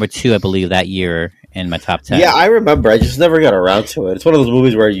 Made my number 2, I believe, that year in my top 10. Yeah, I remember. I just never got around to it. It's one of those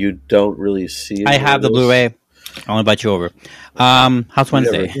movies where you don't really see it. I have the Blu-ray. I want to invite you over. How's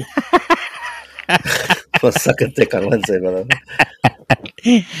Wednesday? Let's suck a dick on Wednesday, brother.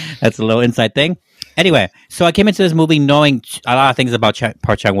 That's a little inside thing. Anyway, so I came into this movie knowing a lot of things about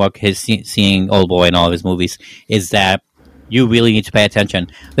Park Chan-wook, his seeing Old Boy and all of his movies, is that you really need to pay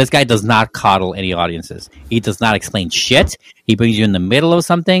attention. This guy does not coddle any audiences. He does not explain shit. He brings you in the middle of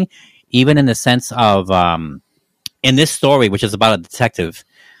something, even in the sense of, in this story, which is about a detective.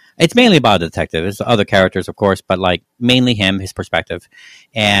 It's mainly about a detective. There's other characters, of course, but like mainly him, his perspective,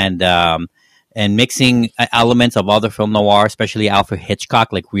 and mixing elements of other film noir, especially Alfred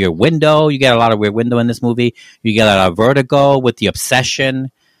Hitchcock, like Rear Window. You get a lot of Rear Window in this movie. You get a lot of Vertigo with the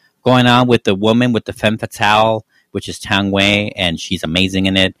obsession. going on with the woman with the femme fatale, which is Tang Wei, and she's amazing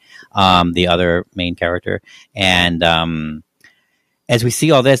in it. The other main character, and as we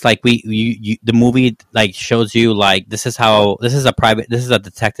see all this, like the movie like shows you like this is a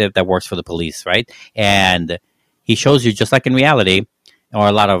detective that works for the police, right? And he shows you, just like in reality or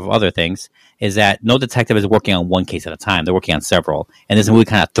a lot of other things, is that no detective is working on one case at a time. They're working on several. And this movie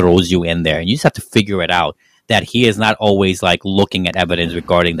kind of throws you in there, and you just have to figure it out that he is not always like looking at evidence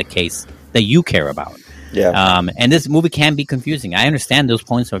regarding the case that you care about. Yeah. And this movie can be confusing. I understand those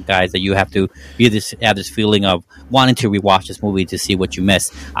points of guys that you have this feeling of wanting to rewatch this movie to see what you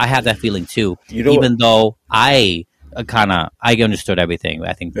missed. I have that feeling too. Even though I understood everything.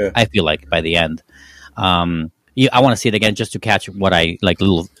 I think I feel like by the end, I want to see it again just to catch what I like,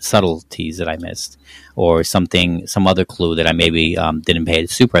 little subtleties that I missed, or some other clue that I maybe didn't pay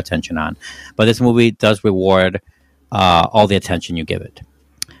super attention on. But this movie does reward all the attention you give it.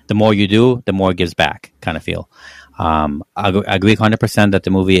 The more you do, the more it gives back, kind of feel. I agree 100% that the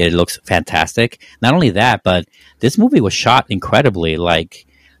movie, it looks fantastic. Not only that, but this movie was shot incredibly. Like,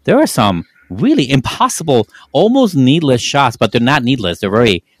 there are some really impossible, almost needless shots, but they're not needless. They're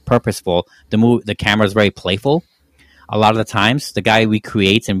very purposeful. The camera is very playful. A lot of the times, the guy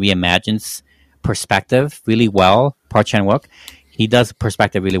recreates and reimagines perspective really well. Park Chan-wook, he does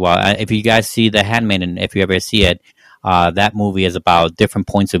perspective really well. If you guys see The Handmaiden, if you ever see it, that movie is about different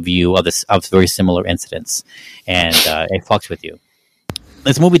points of view of very similar incidents, and it fucks with you.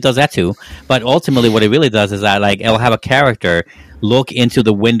 This movie does that too, but ultimately what it really does is that like it'll have a character look into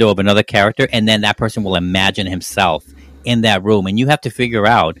the window of another character, and then that person will imagine himself in that room, and you have to figure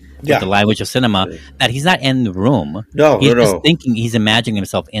out with the language of cinema that he's not in the room. He's just thinking, he's imagining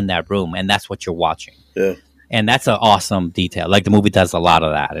himself in that room, and that's what you're watching. Yeah. And that's an awesome detail. Like, the movie does a lot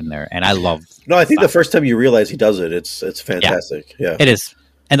of that in there, and I love. No, I think the first time you realize he does it, it's fantastic. Yeah, it is.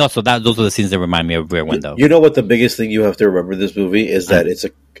 And also, those are the scenes that remind me of Rear Window. You know what? The biggest thing you have to remember in this movie is that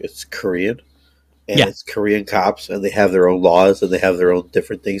it's Korean, and it's Korean cops, and they have their own laws, and they have their own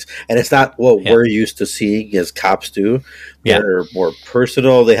different things, and it's not what we're used to seeing as cops do. They're more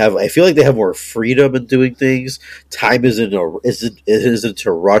personal. I feel like they have more freedom in doing things. Time isn't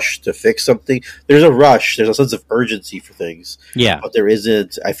to rush to fix something. There's a rush. There's a sense of urgency for things. Yeah, but there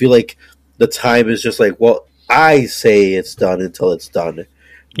isn't. I feel like the time is just like, well, I say it's done until it's done.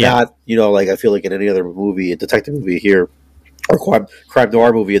 Not, like I feel like in any other movie, a detective movie here, or crime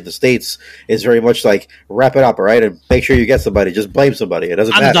noir movie in the States, is very much like, wrap it up, all right, and make sure you get somebody. Just blame somebody. It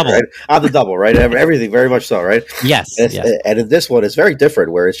doesn't matter, right? On the double, right? Everything very much so, right? Yes. And in this one, it's very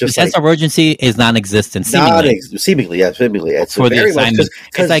different, where it's just the sense of urgency is non-existent. Seemingly. Seemingly. It's for very much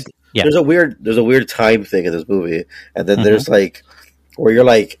because like there's a weird time thing in this movie, and then there's like where you're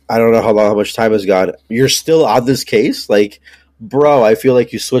like, I don't know how much time has gone. You're still on this case, like. Bro, I feel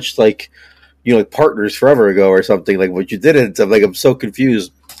like you switched like partners forever ago or something. Like, what you didn't. I'm so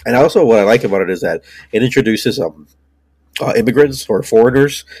confused. And also, what I like about it is that it introduces immigrants or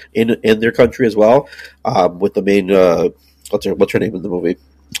foreigners in their country as well. With the main what's her name in the movie?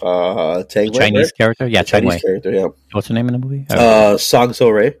 Tang Wei, Chinese character, Chinese character, yeah. What's her name in the movie? Song So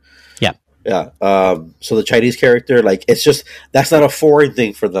Rei. Yeah. So the Chinese character, like, it's just, that's not a foreign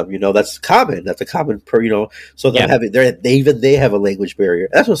thing for them, that's common. That's a common, so them having, they have a language barrier.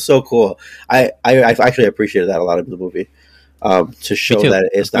 That's what's so cool. I actually appreciated that a lot in the movie, to show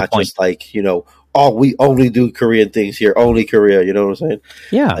that it's not just like, we only do Korean things here, only Korea, you know what I'm saying?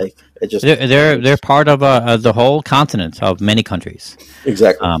 Yeah. Like, it just, they're part of the whole continent of many countries.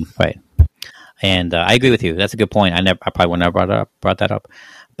 Exactly. Right. And I agree with you. That's a good point. I probably would never brought that up.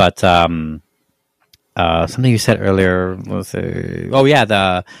 But something you said earlier was,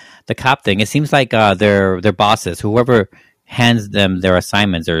 the cop thing. It seems like their bosses, whoever hands them their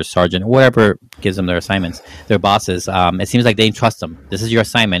assignments, or sergeant, whatever gives them their assignments, their bosses. It seems like they trust them. This is your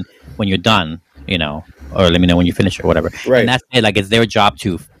assignment. When you're done, or let me know when you finish or whatever. Right. And that's it. Like, it's their job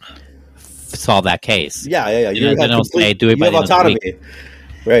to solve that case. Yeah. You have autonomy.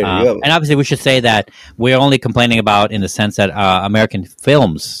 Right, and obviously we should say that we're only complaining about in the sense that American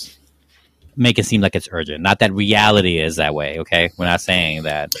films make it seem like it's urgent. Not that reality is that way, okay? We're not saying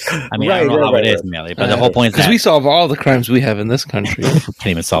that. I mean, I don't know how it is, merely, but the whole point is because we solve all the crimes we have in this country. Can't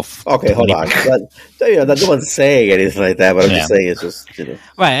even solve. Okay, hold on. No one's saying anything like that, but I'm just saying it's just,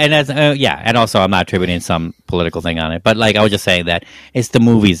 Right, and that's, and also I'm not attributing some political thing on it, but like I was just saying that it's the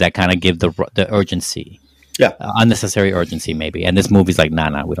movies that kind of give the urgency. Yeah, unnecessary urgency maybe, and this movie's like,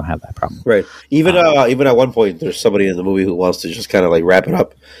 nah, we don't have that problem. Right. Even at one point, there's somebody in the movie who wants to just kind of like wrap it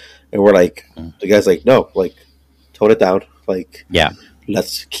up, and we're like, the guy's like, no, like, tone it down, like, yeah,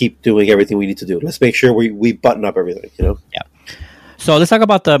 let's keep doing everything we need to do. Let's make sure we button up everything, Yeah. So let's talk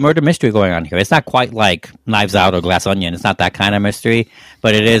about the murder mystery going on here. It's not quite like Knives Out or Glass Onion. It's not that kind of mystery,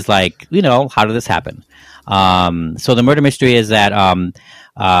 but it is like, how did this happen? So the murder mystery is that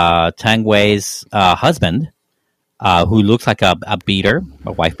Tang Wei's husband, who looks like a beater,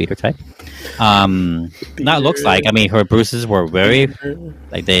 a wife beater type. Not looks like. I mean, her bruises were very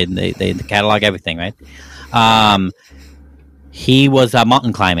like they catalog everything, right? He was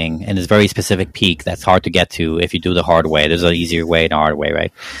mountain climbing in this very specific peak that's hard to get to if you do the hard way. There's an easier way and a hard way,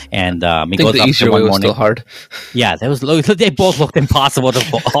 right? And he goes up there one morning. Still hard. Yeah, they both looked impossible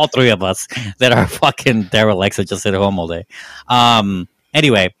to all three of us that are fucking derelicts that just sit at home all day.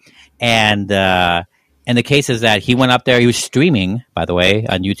 Anyway, and the case is that he went up there. He was streaming, by the way,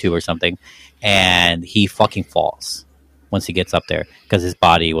 on YouTube or something, and he fucking falls once he gets up there because his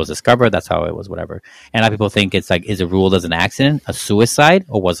body was discovered. That's how it was, whatever. And a lot of people think it's like, is it ruled as an accident, a suicide,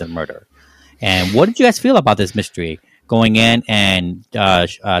 or was it murder? And what did you guys feel about this mystery going in and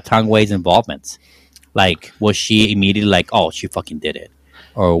Tang Wei's involvement? Like, was she immediately like, oh, she fucking did it?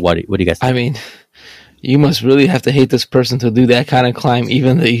 Or what do you guys think? I mean, you must really have to hate this person to do that kind of climb,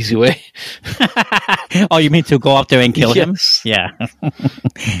 even the easy way. Oh, you mean to go up there and kill him? Yeah.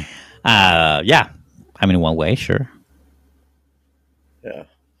 Yeah. I mean, one way, sure. Yeah.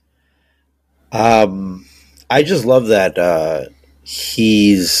 I just love that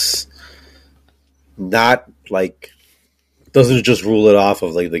he's not like doesn't just rule it off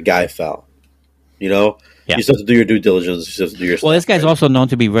of like the guy fell. Yeah. You still have to do your due diligence. You still have to do your this guy's also known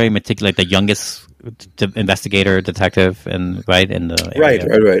to be very meticulous, like the youngest investigator, detective, and right. And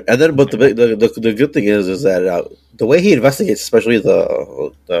and then, but the good thing is that the way he investigates, especially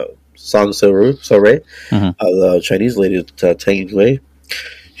the Song So-rui, the Chinese lady Tang Wei,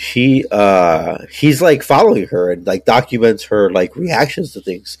 he's like following her and like documents her like reactions to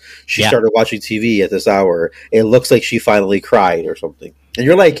things. She started watching TV at this hour. It looks like she finally cried or something. And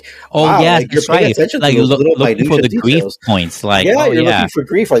you're like, oh wow, yeah, like, you're paying attention like, to those little looking for the details. Grief points. Like, you're looking for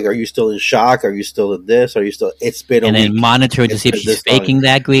grief. Like, are you still in shock? Are you still in this? Are you still? It's been and then monitor to see if she's faking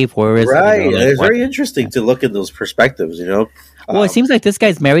that grief or is right. Like, it's very interesting to look at those perspectives. Well, it seems like this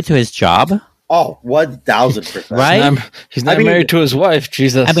guy's married to his job. Oh, 1,000%. Right? He's not married to his wife.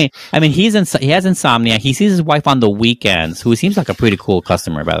 Jesus. I mean, he has insomnia. He sees his wife on the weekends, who seems like a pretty cool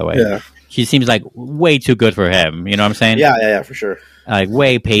customer, by the way. Yeah. She seems like way too good for him. You know what I'm saying? Yeah, for sure. Like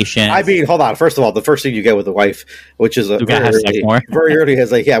way patient. I mean, hold on. First of all, the first thing you get with the wife, which is very early,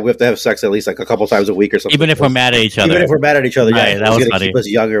 is like, we have to have sex at least like a couple times a week or something. Even if we're mad at each other. Even if we're mad at each other, right, that was funny. Keep us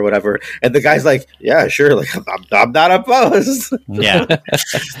young or whatever. And the guy's like, yeah, sure. Like, I'm not opposed. Yeah.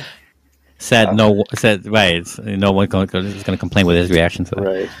 Said no one is going to complain with his reaction to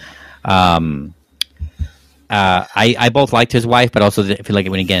that. Right. I both liked his wife, but also feel like it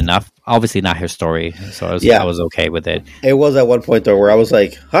wouldn't get enough. Obviously, not her story, so I was okay with it. It was at one point though where I was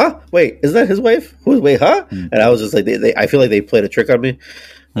like, "Huh? Wait, is that his wife? Wait, huh?" And I was just like, I feel like they played a trick on me,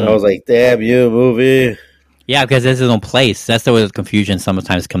 and I was like, "Damn you, movie!" Yeah, because there's no place. That's the way the confusion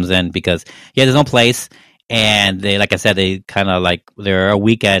sometimes comes in because there's no place, and they, like I said, they kind of like they're a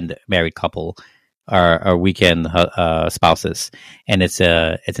weekend married couple. Or weekend spouses, and it's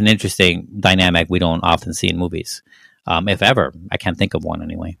an interesting dynamic we don't often see in movies, if ever. I can't think of one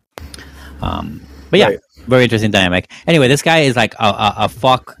anyway. But yeah, right. Very interesting dynamic. Anyway, this guy is like a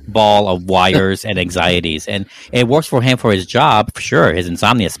fuck ball of wires and anxieties, and it works for him for his job, for sure, his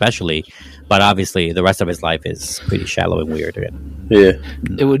insomnia especially. But obviously, the rest of his life is pretty shallow and weird. Yeah,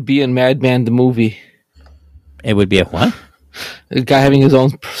 it would be in Madman the movie. It would be a what? A guy having his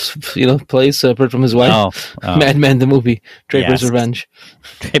own, place separate from his wife. Oh. Madman the movie, Draper's Revenge.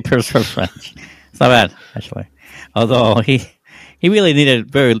 Draper's Revenge. It's not bad actually. Although he really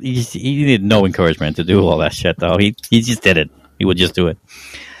needed he needed no encouragement to do all that shit though. He just did it. He would just do it.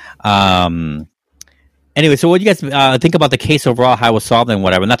 Anyway, so what do you guys think about the case overall? How it was solved and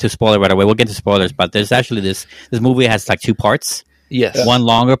whatever. Not to spoil it right away. We'll get to spoilers, but there's actually this movie has like two parts. Yes, one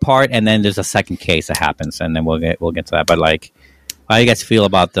longer part, and then there's a second case that happens, and then we'll get to that. But like, how do you guys feel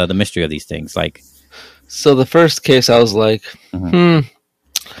about the mystery of these things? Like, so the first case, I was like, the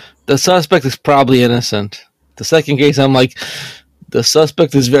suspect is probably innocent. The second case, I'm like, the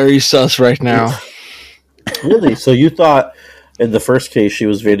suspect is very sus right now. Really? So you thought in the first case she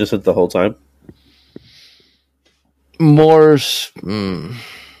was innocent the whole time?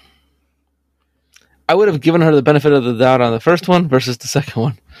 I would have given her the benefit of the doubt on the first one versus the second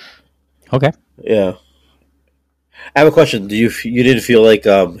one. Okay. Yeah. I have a question. You didn't feel like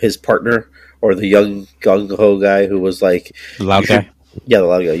his partner or the young gung-ho guy who was like... The loud guy? Yeah, the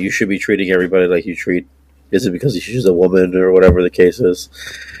loud guy. You should be treating everybody like you treat... Is it because she's a woman or whatever the case is?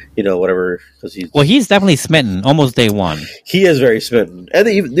 whatever. Because he's definitely smitten almost day one. He is very smitten, and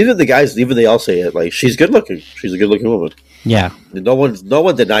even the guys, even they all say it. Like, she's good looking. She's a good looking woman. Yeah, no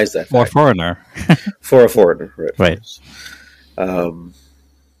one denies that. For a foreigner. For a foreigner, right.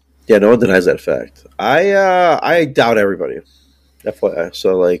 Yeah, no one denies that fact. I doubt everybody. FYI.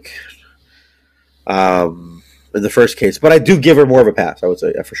 So, like, in the first case, but I do give her more of a pass. I would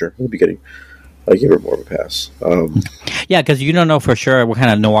say, yeah, for sure. In the beginning, I give her more of a pass. Yeah, because you don't know for sure what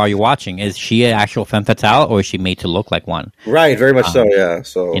kind of noir you're watching. Is she an actual femme fatale, or is she made to look like one? Right, very much so. Yeah,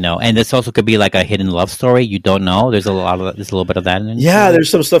 so and this also could be like a hidden love story. You don't know. There's a little bit of that in it. Yeah, there's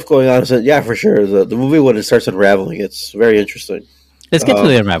some stuff going on. So, yeah, for sure. The movie, when it starts unraveling, it's very interesting. Let's get to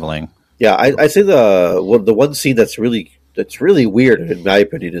the unraveling. Yeah, I think the one scene that's really weird, in my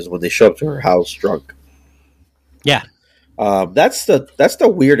opinion, is when they show up to her house drunk. Yeah, that's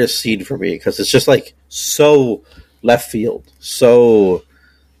the weirdest scene for me, because it's just like so left field, so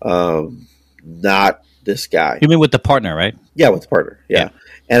not this guy. You mean with the partner, right? Yeah, with the partner. Yeah.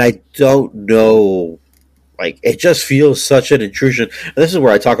 And I don't know. Like, it just feels such an intrusion. And this is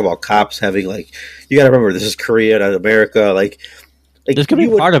where I talk about cops having, like, you got to remember, this is Korea, not America. Like this could be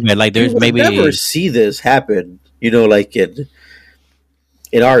part of it. Like, there's maybe never see this happen. Like in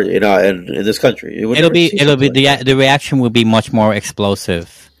this country. It'll be the reaction will be much more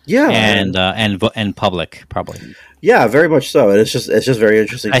explosive. Yeah, and public probably. Yeah, very much so. And it's just very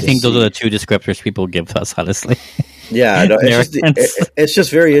interesting. I think those are the two descriptors people give us, honestly. Yeah, no, it's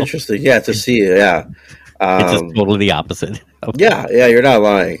just very interesting. Yeah, to see it. Yeah, it's just totally the opposite. Okay. Yeah, you're not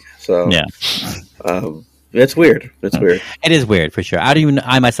lying. So yeah, it's weird. It's weird. It is weird for sure.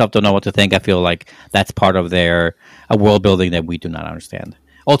 I myself don't know what to think. I feel like that's part of a world building that we do not understand.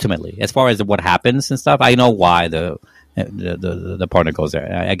 Ultimately, as far as what happens and stuff, I know why the partner goes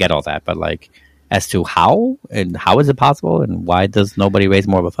there. I get all that, but like, as to how is it possible, and why does nobody raise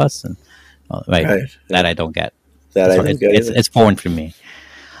more of a fuss? And that I don't get. It's foreign for me.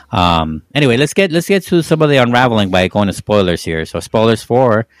 Anyway, let's get to some of the unraveling by going to spoilers here. So, spoilers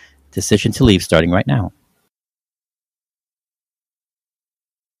for Decision to Leave starting right now.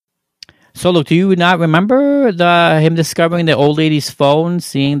 So, look, do you not remember him discovering the old lady's phone,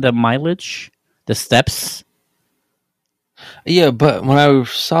 seeing the mileage, the steps? Yeah, but when I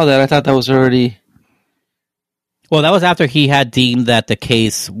saw that, I thought that was already... Well, that was after he had deemed that the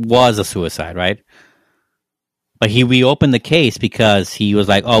case was a suicide, right? But he reopened the case because he was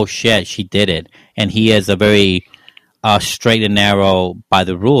like, oh, shit, she did it. And he is a very straight and narrow, by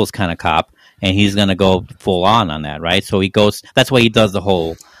the rules kind of cop, and he's going to go full on that, right? So he goes... That's why he does the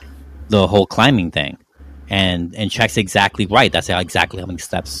whole climbing thing and checks exactly right. That's exactly how many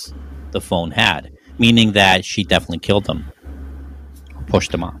steps the phone had, meaning that she definitely killed him,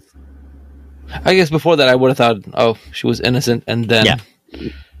 pushed him off. I guess before that I would have thought, oh, she was innocent, and then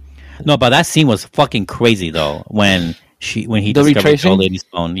no, but that scene was fucking crazy though when he discovered the old lady's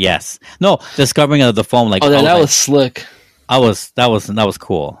phone. Yes, no, discovering of the phone, like, that was slick. That was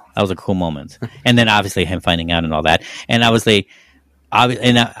cool. That was a cool moment. And then obviously him finding out and all that, and obviously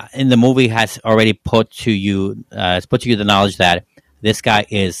in the movie has already put to you the knowledge that this guy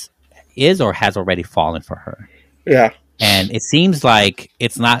is or has already fallen for her. Yeah, and it seems like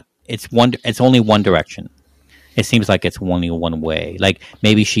it's only one direction. It seems like it's only one way. Like,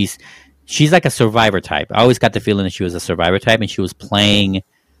 maybe she's like a survivor type. I always got the feeling that she was a survivor type, and she was playing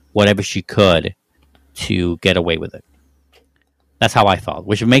whatever she could to get away with it. That's how I felt,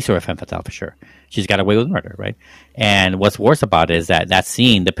 which makes her a femme fatale for sure. She's got away with murder, right? And what's worse about it is that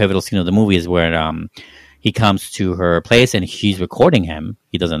scene, the pivotal scene of the movie, is where he comes to her place and she's recording him.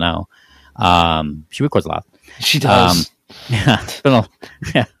 He doesn't know. She records a lot. She does. That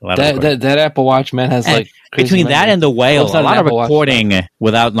Apple Watch, man, has like between that and the whale, a lot of recording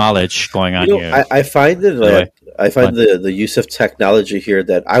without knowledge going on here. I find it the use of technology here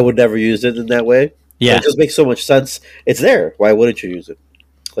that I would never use it in that way. Yeah, it just makes so much sense. It's there. Why wouldn't you use it?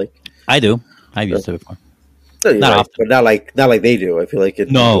 Like, I do. I've used it before. Not often, but not like they do. I feel like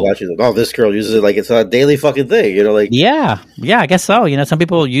watching them. Oh, this girl uses it like it's a daily fucking thing. Like, yeah, I guess so. Some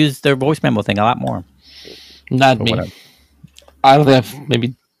people use their voice memo thing a lot more. Not me. Whatever. I don't think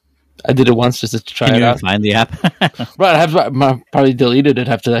maybe I did it once just to try it out. Find the app? Right, I probably deleted it.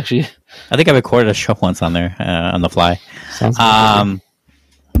 Have to actually. I think I recorded a show once on there on the fly. Sounds no,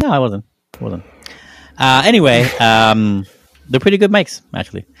 I wasn't. Anyway, they're pretty good mics,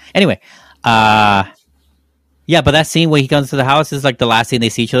 actually. Anyway, yeah, but that scene where he comes to the house is like the last scene they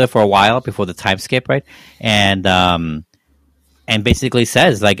see each other for a while before the time skip, right? And basically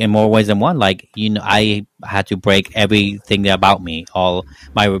says, like, in more ways than one, like, I had to break everything about me, all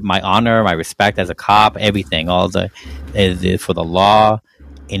my honor, my respect as a cop, everything, all the for the law.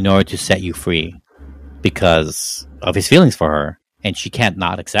 in order to set you free because of his feelings for her. And she can't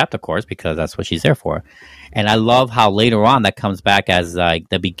not accept, of course, because that's what she's there for. And I love how later on that comes back as like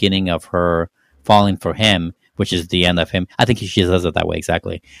the beginning of her falling for him, which is the end of him. I think she does it that way,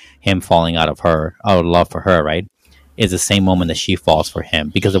 exactly. Him falling out of love for her, right? Is the same moment that she falls for him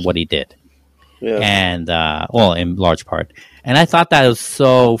because of what he did. Yeah. And, well, in large part. And I thought that was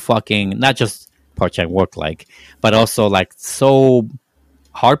so fucking, not just Park Chan-wook like, but also like so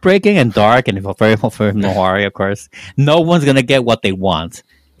heartbreaking and dark and very film noir, of course. No one's gonna get what they want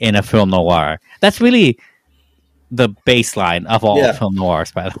in a film noir. That's really the baseline of all film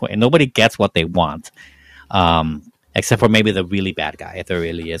noirs, by the way. Nobody gets what they want, except for maybe the really bad guy, if there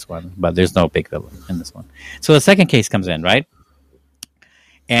really is one. But there's no big villain in this one. So the second case comes in, right?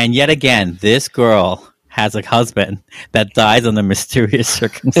 And yet again, this girl has a husband that dies under mysterious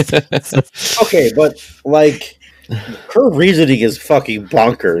circumstances. Okay, but like her reasoning is fucking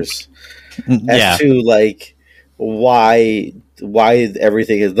bonkers as to like why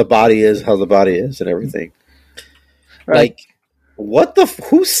everything is the body is how the body is and everything. Right. Like, what the?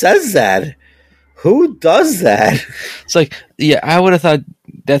 Who says that? Who does that? It's like, yeah, I would have thought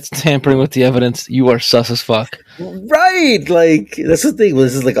that's tampering with the evidence. You are sus as fuck. Right. Like, that's the thing.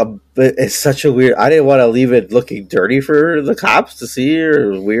 This is like it's such a weird. I didn't want to leave it looking dirty for the cops to see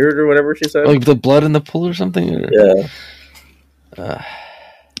or weird or whatever she said. Like the blood in the pool or something? Or? Yeah.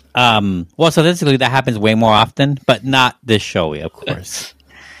 Well, statistically, that happens way more often, but not this show, of course.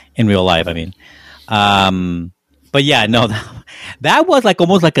 In real life, I mean. But yeah, no, that was like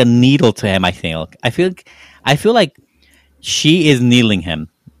almost like a needle to him. I think. I feel like she is needling him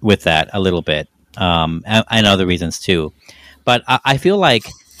with that a little bit, and other reasons too. But I feel like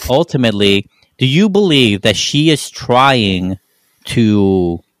ultimately, do you believe that she is trying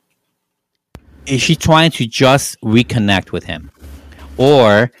to? Is she trying to just reconnect with him,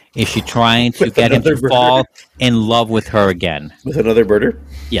 or is she trying to get him to fall in love with her again? With another murder?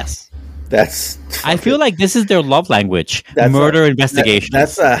 Yes. I feel like this is their love language. Murder investigation.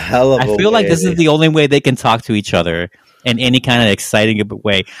 That's a hell of a I feel like this is the only way they can talk to each other in any kind of exciting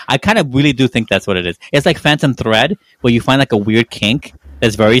way. I kind of really do think that's what it is. It's like Phantom Thread, where you find like a weird kink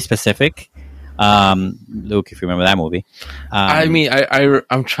that's very specific. Luke, if you remember that movie. I mean,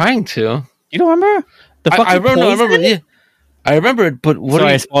 I'm trying to. You don't remember? I remember. Yeah, I remember it. But what?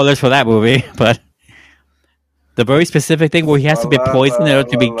 Sorry, spoilers for that movie, but. The very specific thing where he has to be poisoned in order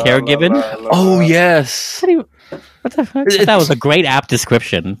to be caregiven. Oh, yes. What the fuck? That was a great apt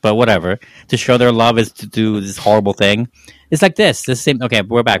description, but whatever. To show their love is to do this horrible thing. It's like this. The same. Okay,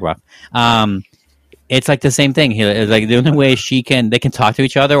 we're back, Rob. It's like the same thing. It's like the only way they can talk to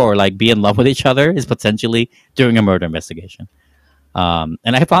each other or like be in love with each other is potentially during a murder investigation. And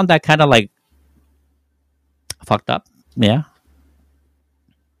I found that kind of like fucked up. Yeah.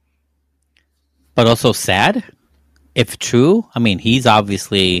 But also sad. If true, I mean, he's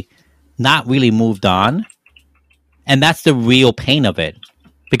obviously not really moved on. And that's the real pain of it.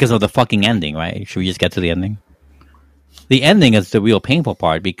 Because of the fucking ending, right? Should we just get to the ending? The ending is the real painful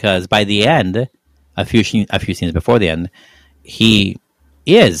part because by the end, a few scenes before the end, he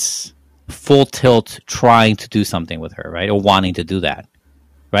is full tilt trying to do something with her, right? Or wanting to do that,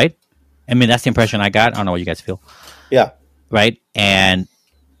 right? I mean, that's the impression I got. I don't know what you guys feel. Yeah. Right? And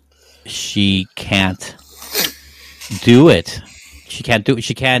she can't do it. She can't.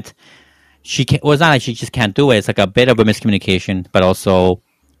 Well, it's not like she just can't do it. It's like a bit of a miscommunication, but also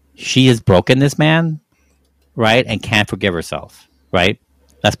she has broken this man, right? And can't forgive herself, right?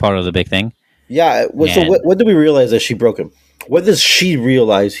 That's part of the big thing. Yeah. So when did we realize that she broke him? When does she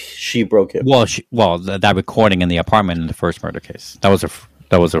realize she broke him? Well, that recording in the apartment in the first murder case. That was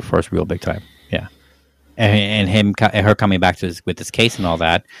her first real big time. Yeah. And her coming back with this case and all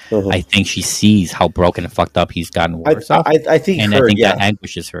that, I think she sees how broken and fucked up he's gotten worse. I think that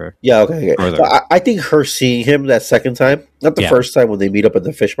anguishes her. Yeah, okay. So I think her seeing him that second time, not the first time when they meet up at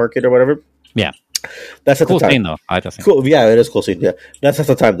the fish market or whatever. Yeah, that's at cool the time. Scene though. I just think. Cool. Yeah, it is a cool scene. Yeah, that's not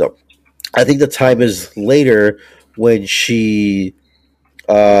the time though. I think the time is later when she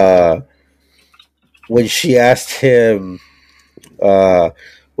asked him.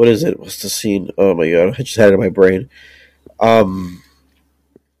 What is it? What's the scene? Oh my god! I just had it in my brain.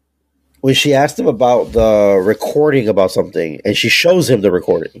 When she asked him about the recording about something, and she shows him the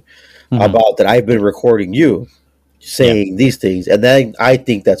recording about that I've been recording you saying these things, and then I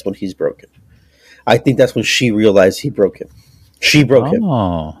think that's when he's broken. I think that's when she realized he broke him. She broke him.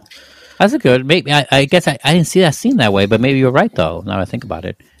 Oh, that's a good. Maybe I guess I didn't see that scene that way, but maybe you're right though. Now I think about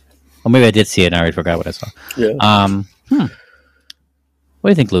it, or maybe I did see it and I already forgot what I saw. Yeah. What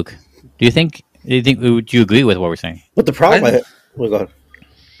do you think, Luke? Do you agree with what we're saying? But the problem, go ahead.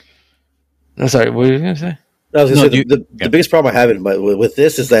 Sorry, what were you going to say? I was going to say the biggest problem I have with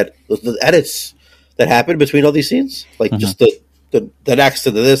this is that the edits that happen between all these scenes, like just the next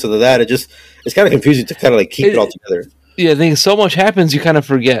to the this and the that, it's kind of confusing to kind of like keep it all together. Yeah, I think so much happens, you kind of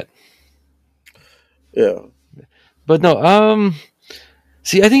forget. Yeah, but no.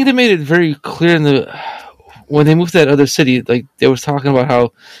 See, I think they made it very clear when they moved to that other city. Like they was talking about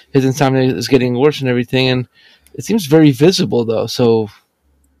how his insomnia is getting worse and everything, and it seems very visible though. So,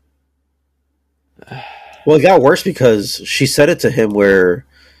 well, it got worse because she said it to him where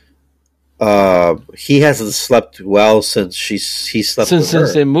he hasn't slept well since he slept with her.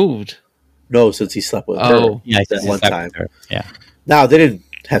 Since they moved. No, since he slept with her. Yeah, that one time. Yeah. Now they didn't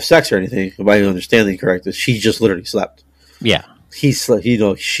have sex or anything. If I understand correctly, she just literally slept. Yeah. He slept.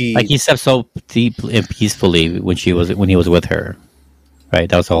 She like he slept so deeply and peacefully when he was with her. Right.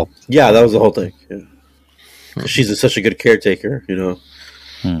 That was the whole. Yeah, that was the whole thing. Yeah. She's such a good caretaker,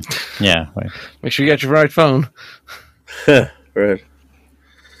 Yeah. Right. Make sure you got your right phone. Right.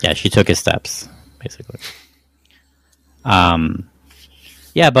 Yeah, she took his steps, basically.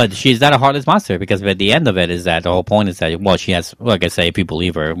 Yeah, but she's not a heartless monster because at the end of it is that the whole point is that, well, she has, like I say, if you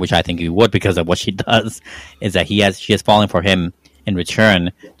believe her, which I think you would because of what she does, is that she has fallen for him in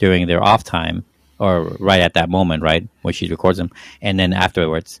return during their off time or right at that moment, right, when she records him, and then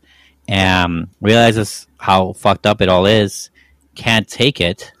afterwards, realizes how fucked up it all is, can't take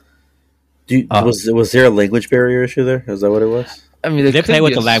it. Was there a language barrier issue there? Is that what it was? I mean, they play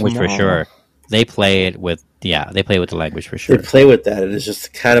with the language for sure. They play it with they play with the language for sure. They play with that, and it's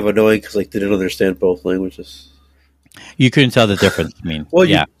just kind of annoying because like they didn't understand both languages. You couldn't tell the difference. I mean, well,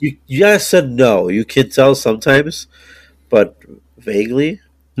 yeah, you guys said no. You can tell sometimes, but vaguely.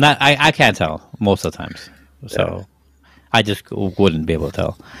 Not I can't tell most of the times. So I just wouldn't be able to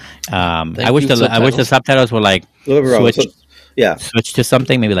tell. I wish the subtitles were like switch to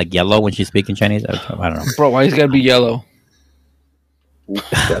something maybe like yellow when she's speaking Chinese. I don't know, bro. Why is it gotta be yellow?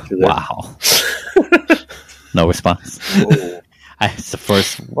 Wow. No response. It's the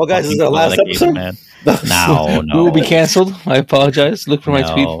first. Well, guys, this is the last episode. Man. No. We will be canceled. I apologize. Look for my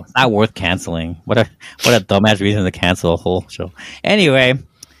tweet. It's not worth canceling. What a dumbass reason to cancel a whole show. Anyway,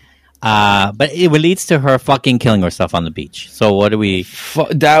 but it leads to her fucking killing herself on the beach. So what do we?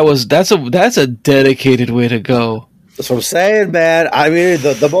 That's a dedicated way to go. That's what I'm saying, man. I mean,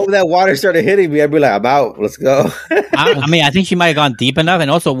 the moment that water started hitting me, I'd be like, I'm out. Let's go. I mean, I think she might have gone deep enough.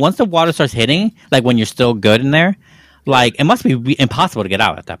 And also, once the water starts hitting, like when you're still good in there, like it must be impossible to get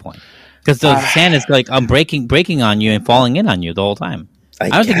out at that point. Because the sand is like breaking on you and falling in on you the whole time. I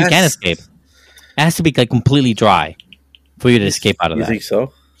don't think you can escape. It has to be like completely dry for you to escape out of that. You think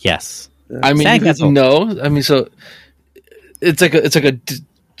so? Yes. Yeah. I mean, no. I mean, so it's like a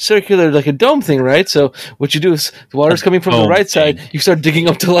circular, like a dome thing, right? So what you do is the water's coming from the right side, you start digging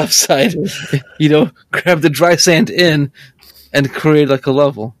up the left side, grab the dry sand in and create like a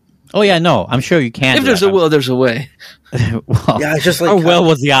level. Oh yeah, no, I'm sure you can. If there's a will, there's a way. Well, yeah, it's just like our will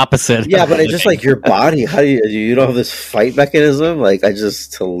was the opposite. Yeah, but it's just like your body. How do you don't have this fight mechanism? Like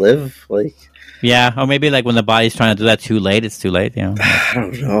to live, like yeah, or maybe like when the body's trying to do that too late, it's too late. I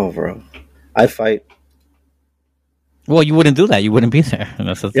don't know, bro. I fight. Well, you wouldn't do that. You wouldn't be there.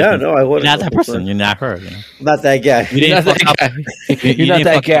 No, I wouldn't. You're not that person. You're not her. Not that guy. You're not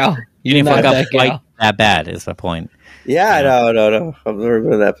that gal. You didn't fuck up quite that bad. Is the point? Yeah, no. I've never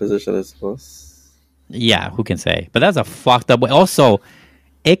been in that position, I suppose. Yeah, who can say? But that's a fucked up way. Also,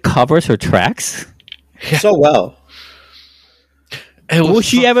 it covers her tracks so well. Will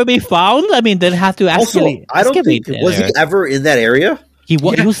she ever be found? I mean, they'd have to actually. Also, I don't think was he ever in that area. He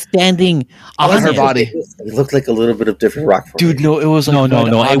was standing on her body. It looked like a little bit of different rock formation. Dude, no, it was like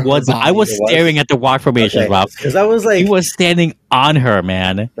no. It was. I was staring at the rock formation, Rob. Because I was like, he was standing on her,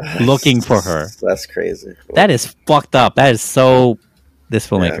 man, looking for her. That's crazy. That is fucked up. That is so. This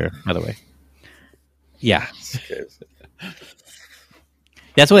filmmaker, by the way. Yeah.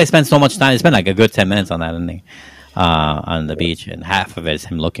 That's why I spent so much time. I spent like a good 10 minutes on that, didn't he? On the beach, and half of it is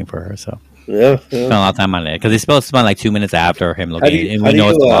him looking for her. So. Yeah. Spent a lot of time on it because he's supposed to spend like 2 minutes after him looking.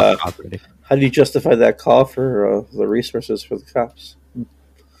 How do you justify that call for the resources for the cops?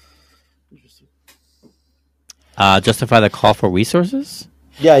 Justify the call for resources?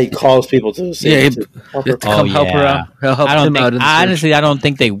 Yeah, he calls people to come help her out. He'll help them out. Honestly, I don't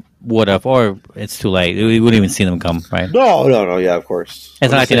think they would have, or it's too late. We wouldn't even see them come, right? No. Yeah, of course.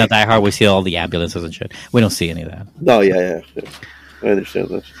 It's not like in Die Hard we see all the ambulances and shit. We don't see any of that. No, yeah. I understand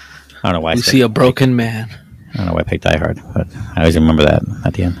that. I don't know why. We see a broken man. I don't know why I picked Die Hard, but I always remember that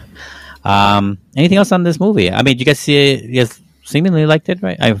at the end. Anything else on this movie? I mean, you guys see it? You guys seemingly liked it,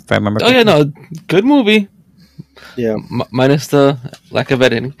 right? If I remember. Oh yeah, no, good movie. Yeah, minus the lack of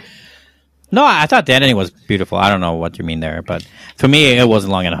editing. No, I thought the ending was beautiful. I don't know what you mean there, but for me, it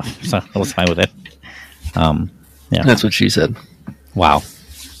wasn't long enough, so I was fine with it. Yeah, That's what she said. Wow.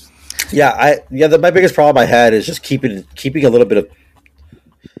 Yeah, my biggest problem I had is just keeping a little bit of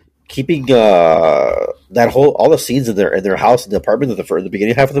that whole all the scenes in their house in the apartment in the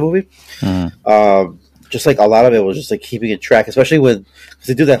beginning half of the movie. Just like a lot of it was just like keeping it track, especially when because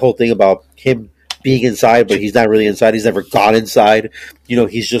they do that whole thing about him being inside, but he's not really inside. He's never gone inside.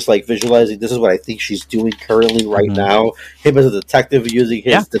 He's just like visualizing. This is what I think she's doing currently right now. Him as a detective using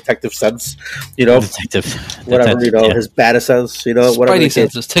his detective sense, Detective, whatever, his bad sense, whatever. Spidey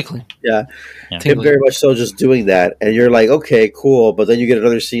sense is tickling. Yeah. Tickling. Him very much so just doing that. And you're like, okay, cool. But then you get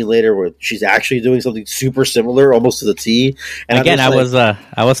another scene later where she's actually doing something super similar, almost to the T. And again, I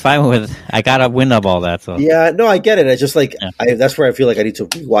was fine with. I got a win of all that. So yeah, no, I get it. I just like that's where I feel like I need to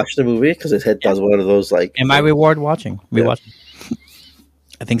rewatch the movie because it does one of those like. And my reward rewatching.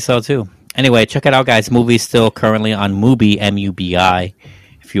 I think so too. Anyway, check it out, guys. Movie's still currently on Mubi, MUBI.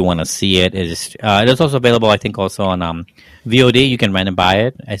 If you want to see it, it is also available. I think also on VOD. You can rent and buy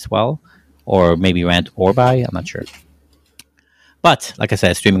it as well, or maybe rent or buy. I'm not sure. But like I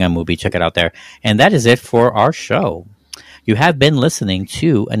said, streaming on Mubi. Check it out there. And that is it for our show. You have been listening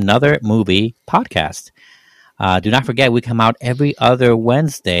to another movie podcast. Do not forget, we come out every other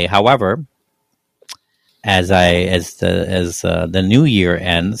Wednesday. However, as the new year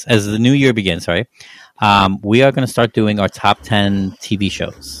ends, as the new year begins, we are going to start doing our top 10 TV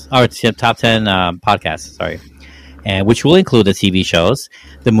shows, or top 10 podcasts, and which will include the TV shows,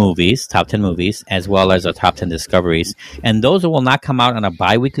 the movies, top 10 movies, as well as our top 10 discoveries. And those will not come out on a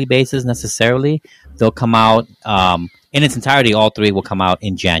bi-weekly basis necessarily. They'll come out in its entirety. All three will come out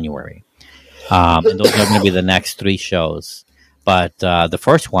in January. And those are going to be the next three shows. But the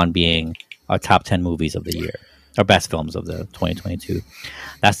first one being our top 10 movies of the year, our best films of the 2022.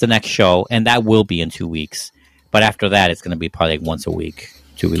 That's the next show, and that will be in 2 weeks. But after that, it's going to be probably like once a week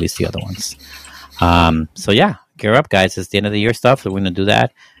to release the other ones. So yeah, gear up, guys. It's the end of the year stuff, so we're going to do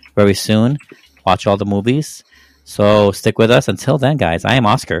that very soon. Watch all the movies. So stick with us. Until then, guys, I am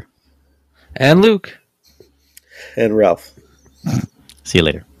Oscar. And Luke. And Ralph. See you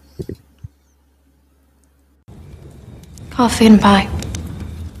later. Coffee and pie.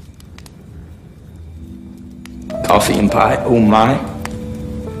 Coffee and pie? Oh my.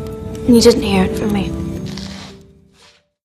 You didn't hear it from me.